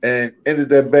and ended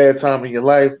that bad time in your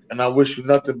life. And I wish you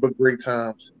nothing but great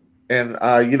times. And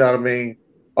you know what I mean?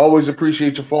 Always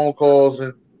appreciate your phone calls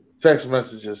and text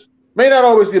messages. May not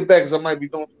always get back because I might be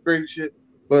doing some crazy shit,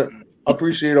 but I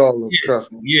appreciate all of them.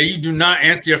 Trust me. Yeah, you do not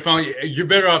answer your phone. You're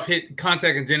better off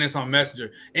contacting Dennis on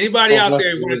Messenger. Anybody out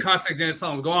there want to contact Dennis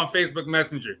on, go on Facebook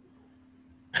Messenger.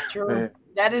 True. Man.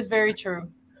 That is very true.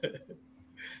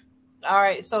 All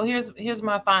right, so here's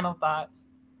my final thoughts.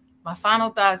 My final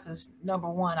thoughts is, number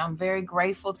one, I'm very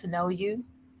grateful to know you.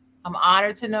 I'm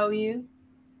honored to know you.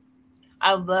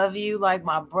 I love you like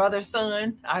my brother's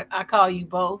son. I call you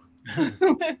both because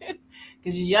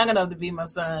you're young enough to be my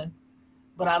son,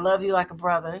 but I love you like a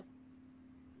brother.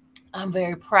 I'm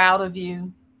very proud of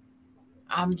you.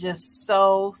 I'm just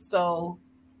so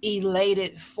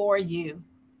elated for you.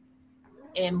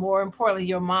 And more importantly,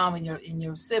 your mom and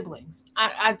your siblings.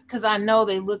 Because I know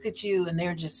they look at you and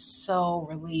they're just so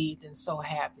relieved and so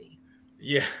happy.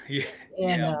 Yeah.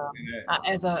 And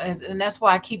and that's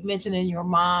why I keep mentioning your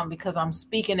mom, because I'm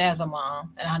speaking as a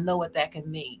mom and I know what that can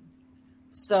mean.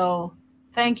 So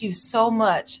thank you so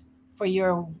much for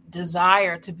your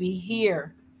desire to be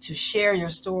here to share your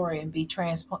story and be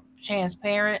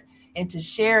transparent, and to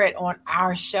share it on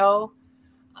our show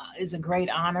is a great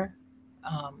honor.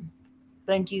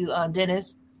 Thank you,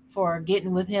 Dennis, for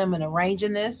getting with him and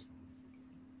arranging this.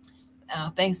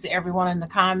 Thanks to everyone in the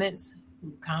comments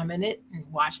who commented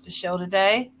and watched the show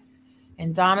today.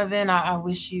 And Donovan, I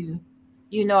wish you,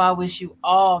 I wish you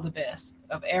all the best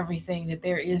of everything that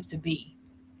there is to be,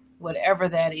 whatever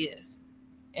that is.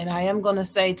 And I am going to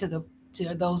say to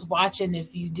those watching,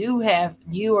 if you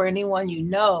or anyone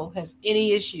has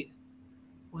any issue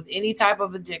with any type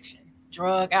of addiction,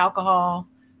 drug, alcohol,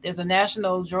 there's a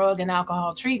national drug and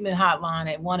alcohol treatment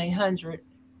hotline at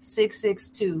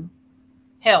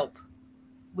 1-800-662-HELP,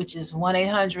 which is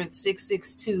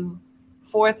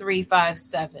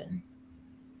 1-800-662-4357.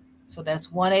 So that's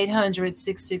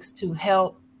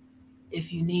 1-800-662-HELP.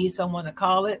 If you need someone to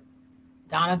call it,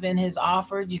 Donovan has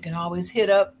offered. You can always hit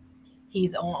up.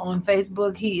 He's on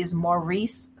Facebook. He is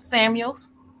Maurice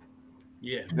Samuels.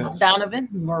 Yeah. Donovan,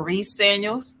 Maurice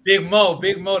Samuels. Big Mo,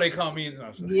 they call me.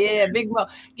 Yeah, Big Mo.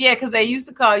 Yeah, because they used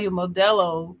to call you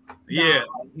Modelo. Yeah,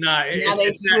 nah,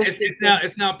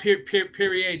 it's now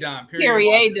Perrier Don.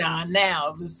 Perrier Don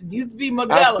now. It used to be Modelo.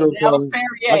 I still Now it's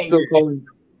Perrier. I still call him.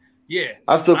 Yeah,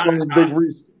 I still call him Big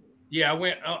Reese. Yeah,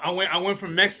 I went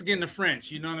from Mexican to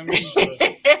French. You know what I mean?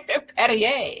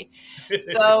 Perrier.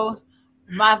 So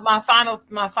my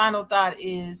final thought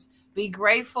is be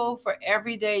grateful for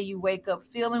every day you wake up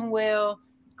feeling well,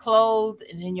 clothed,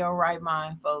 and in your right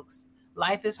mind, folks.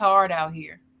 Life is hard out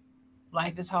here.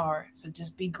 Life is hard. So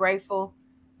just be grateful.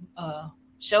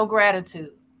 Show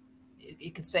gratitude.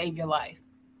 It could save your life.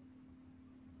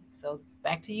 So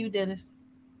back to you, Dennis.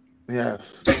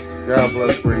 Yes. God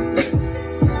bless. Great day.